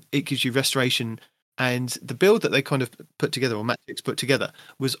it gives you restoration. And the build that they kind of put together, or Matrix put together,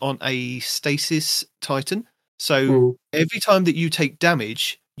 was on a stasis Titan. So every time that you take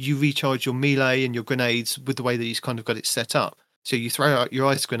damage, you recharge your melee and your grenades with the way that he's kind of got it set up. So you throw out your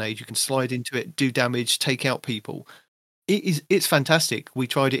ice grenade, you can slide into it, do damage, take out people. It's fantastic. We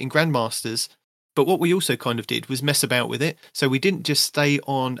tried it in Grandmasters, but what we also kind of did was mess about with it. So we didn't just stay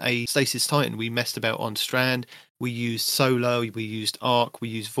on a Stasis Titan. We messed about on Strand. We used Solar, we used Arc, we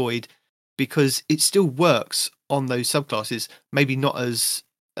used Void, because it still works on those subclasses, maybe not as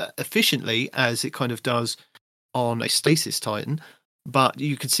efficiently as it kind of does on a Stasis Titan, but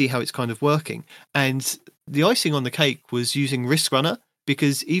you can see how it's kind of working. And the icing on the cake was using Risk Runner,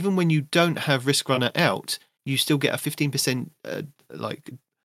 because even when you don't have Risk Runner out, you still get a 15%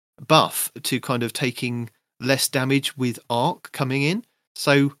 buff to kind of taking less damage with Arc coming in.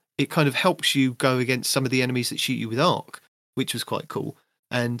 So it kind of helps you go against some of the enemies that shoot you with Arc, which was quite cool.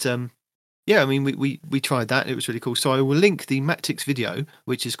 And I mean, we tried that. And it was really cool. So I will link the Mactix video,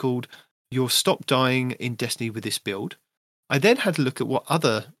 which is called "You'll Stop Dying in Destiny with This Build." I then had a look at what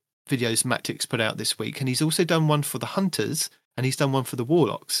other videos Mactix put out this week, and he's also done one for the Hunters, and he's done one for the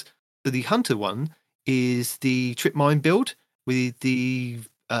Warlocks. So the Hunter one is the Trip Mine build with the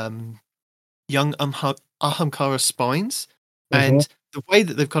young Ahamkara spines. And the way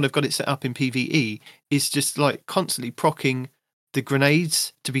that they've kind of got it set up in PvE is just like constantly proccing the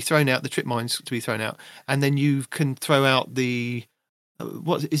grenades to be thrown out, the trip mines to be thrown out, and then you can throw out the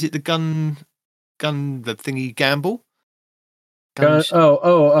what is it? The gun, the thingy gamble.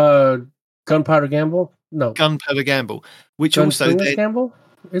 Gunpowder gamble. No, gunpowder gamble, which also gamble.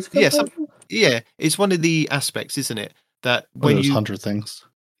 It's one of the aspects, isn't it? That when those you hunter things.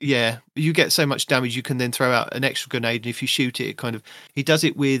 Yeah, you get so much damage, you can then throw out an extra grenade, and if you shoot it, he does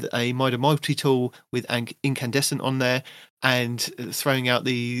it with a Mida multi-tool with incandescent on there, and throwing out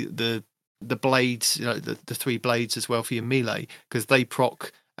the blades, the three blades as well for your melee, because they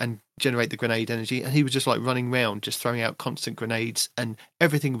proc and generate the grenade energy. And he was just like running around, just throwing out constant grenades, and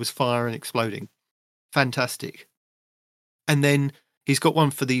everything was fire and exploding. Fantastic. And then he's got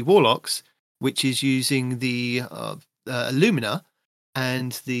one for the Warlocks, which is using the Illumina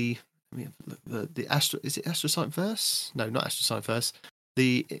and the Astro. Is it Astrocyte Verse? No, not Astrocyte Verse.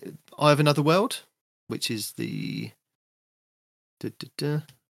 The Eye of Another World, which is the Eye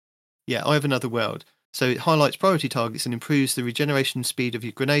of Another World. So it highlights priority targets and improves the regeneration speed of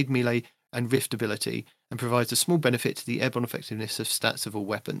your grenade, melee, and rift ability, and provides a small benefit to the airborne effectiveness of stats of all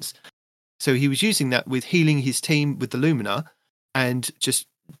weapons. So he was using that with healing his team with the Lumina, and just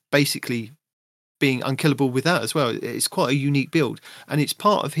basically being unkillable with that as well. It's quite a unique build, and it's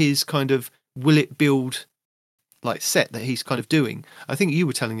part of his kind of will it build like set that he's kind of doing. I think you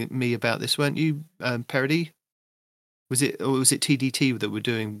were telling me about this, weren't you, Parody? Was it TDT that were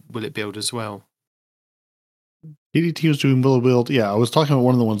doing will it build as well? TDT was doing will it build. Yeah, I was talking about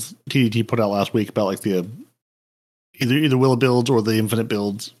one of the ones TDT put out last week about like the either will it builds or the infinite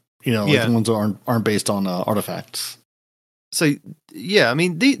builds. The ones that aren't based on artifacts. So yeah, I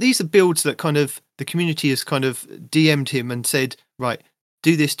mean these are builds that kind of the community has kind of DM'd him and said, right,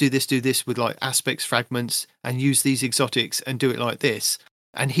 do this with like aspects, fragments, and use these exotics and do it like this.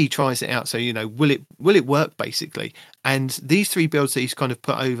 And he tries it out. So will it work basically? And these three builds that he's kind of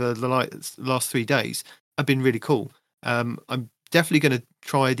put over the last 3 days have been really cool. I'm definitely going to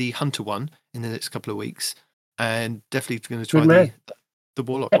try the Hunter one in the next couple of weeks, and definitely going to try the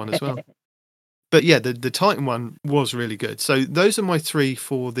Warlock one as well. But yeah, the Titan one was really good. So those are my 3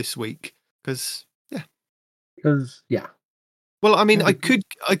 for this week. Because Well, I mean, I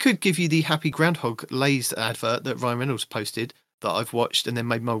could give you the Happy Groundhog Lays advert that Ryan Reynolds posted, that I've watched and then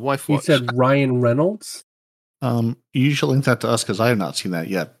made my wife You watch. said Ryan Reynolds? You should link that to us because I have not seen that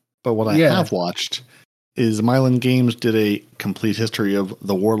yet. But what I Yeah. have watched is Mylan Games did a complete history of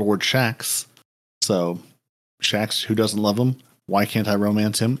the Warlord Shax. So, Shax, who doesn't love him? Why can't I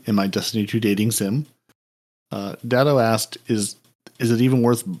romance him in my Destiny 2 dating sim? Dado asked, is it even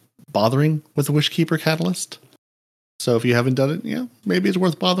worth bothering with the Wishkeeper Catalyst? So if you haven't done it, yeah, maybe it's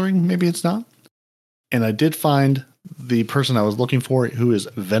worth bothering, maybe it's not. And I did find the person I was looking for, who is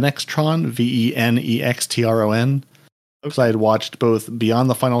Venextron, Venextron. Because I had watched both Beyond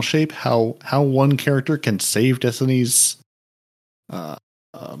the Final Shape, how one character can save Destiny's, and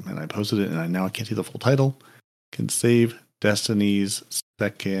I posted it, and now I can't see the full title. Can save Destiny's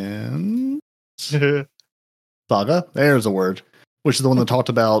second saga. There's a word, which is the one that talked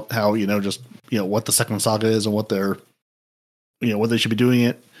about how what the second saga is and what they're, what they should be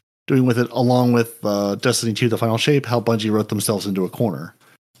doing with it, along with Destiny 2: The Final Shape. How Bungie wrote themselves into a corner,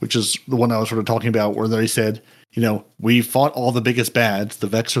 which is the one I was sort of talking about, where they said, we fought all the biggest bads. The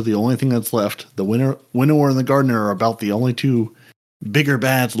Vex are the only thing that's left. The Winnower and the Gardener are about the only two bigger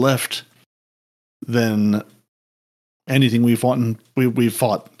bads left than anything we fought. And we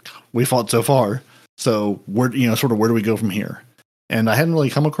fought so far. So where do we go from here? And I hadn't really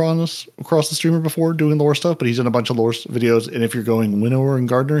come across the streamer before doing lore stuff, but he's done a bunch of lore videos. And if you're going Winnower and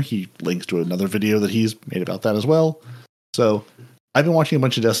Gardener, he links to another video that he's made about that as well. So I've been watching a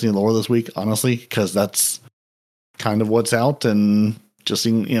bunch of Destiny lore this week, honestly, because that's kind of what's out, and just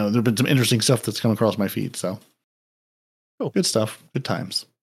seeing, there've been some interesting stuff that's come across my feed. So cool. Good stuff, good times.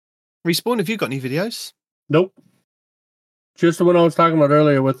 Respawn, have you got any videos? Nope. Just the one I was talking about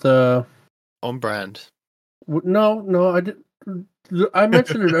earlier with the on brand. No, I did. I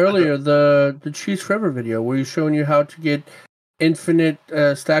mentioned it earlier. The Cheese Forever video where he's showing you how to get infinite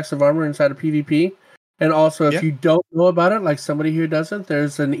stacks of armor inside of PvP. And also, if you don't know about it, like somebody here doesn't,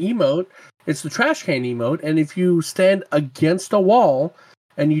 there's an emote. It's the trash can emote. And if you stand against a wall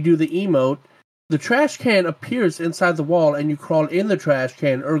and you do the emote, the trash can appears inside the wall and you crawl in the trash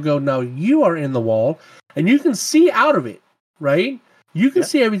can. Ergo, now you are in the wall and you can see out of it, right? You can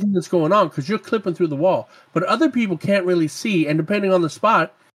see everything that's going on because you're clipping through the wall. But other people can't really see. And depending on the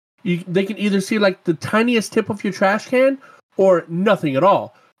spot, they can either see like the tiniest tip of your trash can or nothing at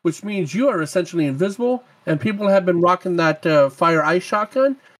all, which means you are essentially invisible. And people have been rocking that fire ice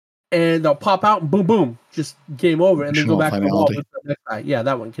shotgun, and they'll pop out and boom, boom, just game over, and then go back to the wall with the next guy. Yeah,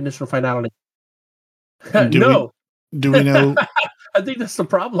 that one, conditional finality. Do we know? I think that's the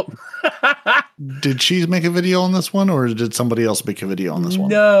problem. Did Cheese make a video on this one, or did somebody else make a video on this one?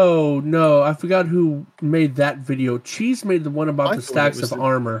 No, I forgot who made that video. Cheese made the one about the stacks of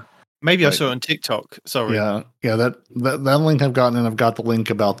armor. Maybe I saw it on TikTok. Sorry. Yeah. That link I've gotten, and I've got the link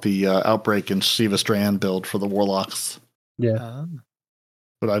about the Outbreak and Shiva Strand build for the Warlocks. Yeah.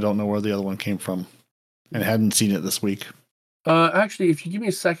 But I don't know where the other one came from, and hadn't seen it this week. Actually, if you give me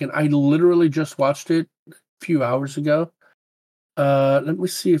a second, I literally just watched it a few hours ago. Let me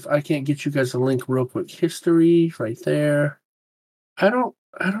see if I can't get you guys a link real quick. History right there. I don't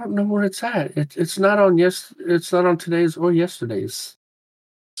know where it's at. It's not on it's not on today's or yesterday's.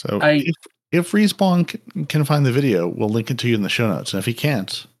 So if Respawn can find the video, we'll link it to you in the show notes. And if he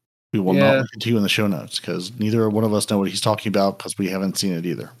can't, we will not link it to you in the show notes because neither one of us know what he's talking about because we haven't seen it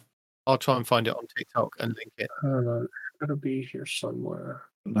either. I'll try and find it on TikTok and link it. It'll be here somewhere.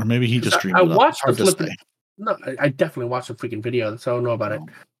 Or maybe he just streamed I it up. watched the flipping. No, I definitely watched the freaking video, so I don't know about it.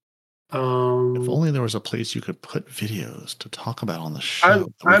 If only there was a place you could put videos to talk about on the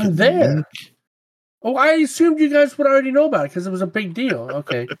show. I'm there. Link. Oh, I assumed you guys would already know about it because it was a big deal.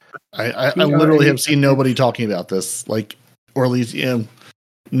 Okay. I literally have seen nobody talking about this, or at least,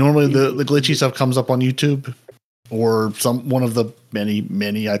 normally the glitchy stuff comes up on YouTube or one of the many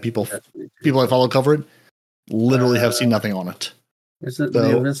people I follow cover it. Literally have seen nothing on it. Is it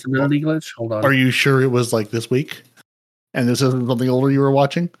the invincibility glitch? Hold on. Are you sure it was like this week? And this isn't something older you were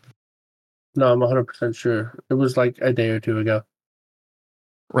watching? No, I'm 100% sure. It was like a day or two ago.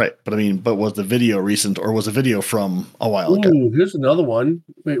 Right. But was the video recent or was the video from a while ago? Here's another one.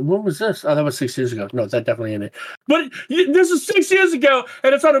 Wait, when was this? Oh, that was 6 years ago. No, that definitely ain't it. But this is 6 years ago,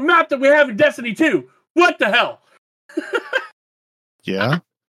 and it's on a map that we have in Destiny 2. What the hell? Yeah.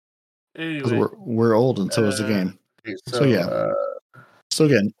 Anyway. We're old, and so is the game. So yeah. So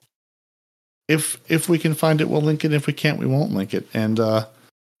again, if we can find it, we'll link it. If we can't, we won't link it. And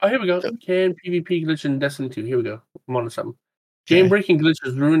here we go. Can PvP glitch in Destiny 2? Here we go. I'm on to something. Game breaking glitch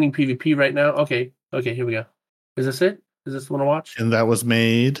is ruining PvP right now. Okay, here we go. Is this it? Is this the one to watch? And that was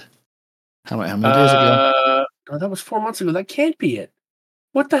made how many days ago? No, that was 4 months ago. That can't be it.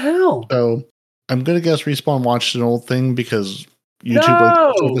 What the hell? So I'm gonna guess Respawn watched an old thing because YouTube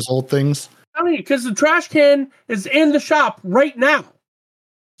likes to focus old things. I mean, because the trash can is in the shop right now,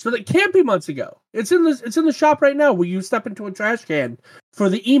 so that can't be months ago. It's in the shop right now where you step into a trash can for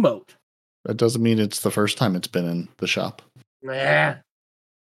the emote. That doesn't mean it's the first time it's been in the shop. Nah.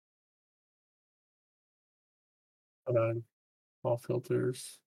 Hold on. All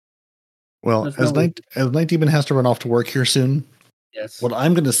filters. Well, as Night Demon has to run off to work here soon, yes. What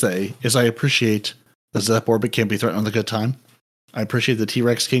I'm going to say is I appreciate the Zep Orbit Can't Be Threatened with a Good Time. I appreciate the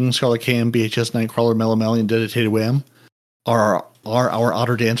T-Rex King, Scarlet KM, BHS Nightcrawler, Melomel, and Dedicated Wham are our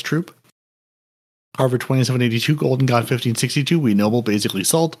Otter Dance Troupe. Harvard 2782, Golden God 1562, We Noble, Basically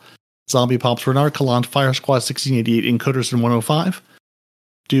Salt, Zombie Pops Renard, Kalant, Fire Squad 1688, Encoders and 105.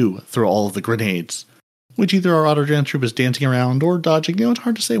 Do throw all of the grenades, which either our Otter Dance Troupe is dancing around or dodging, it's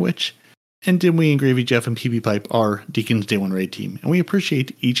hard to say which. And Dimwee and Gravy Jeff and PB Pipe are Deacon's Day 1 raid team. And we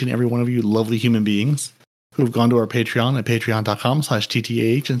appreciate each and every one of you lovely human beings who have gone to our Patreon at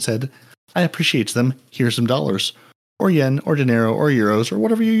patreon.com/TTAH and said, I appreciate them, here's some dollars, or yen, or dinero, or euros, or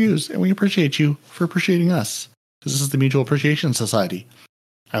whatever you use. And we appreciate you for appreciating us, because this is the Mutual Appreciation Society.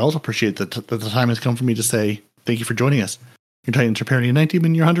 I also appreciate that the time has come for me to say thank you for joining us. Your Titans are Parody and Night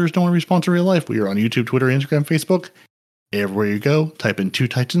Demon, your Hunters don't want to respond to real life. We are on YouTube, Twitter, Instagram, Facebook. Everywhere you go, type in 2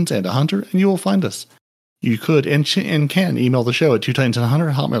 Titans and a Hunter, and you will find us. You could and can email the show at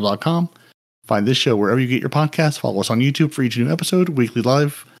 2titansandahunter@hotmail.com. Find this show wherever you get your podcasts. Follow us on YouTube for each new episode, weekly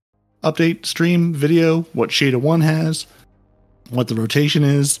live update, stream, video, what Shade of 1 has, what the rotation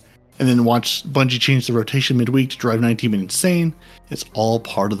is, and then watch Bungie change the rotation midweek to drive 19 insane. It's all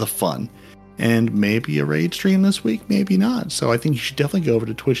part of the fun. And maybe a raid stream this week, maybe not. So I think you should definitely go over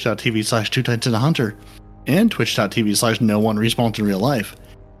to twitch.tv/2titansandahunter and twitch.tv/no1respawn in real life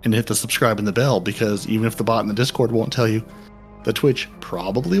and hit the subscribe and the bell, because even if the bot in the Discord won't tell you, the Twitch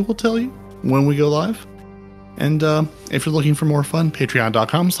probably will tell you when we go live. And if you're looking for more fun,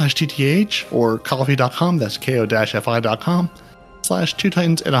 patreon.com/TTH or coffee.com, that's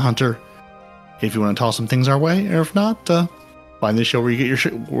ko-fi.com/2titansandahunter if you want to toss some things our way, or if not, find this show where you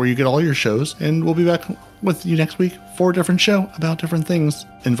get where you get all your shows, and we'll be back with you next week for a different show about different things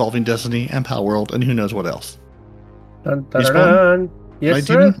involving Destiny and Power World and who knows what else. Dun, dun, dun, dun. Yes, Night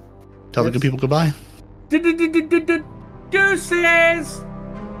sir. Demon, tell the good people goodbye. Deuces!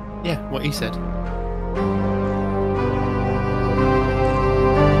 Yeah, what he said.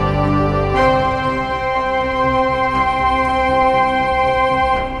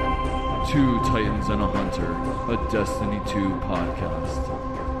 Two Titans and a Hunter, a Destiny 2 podcast.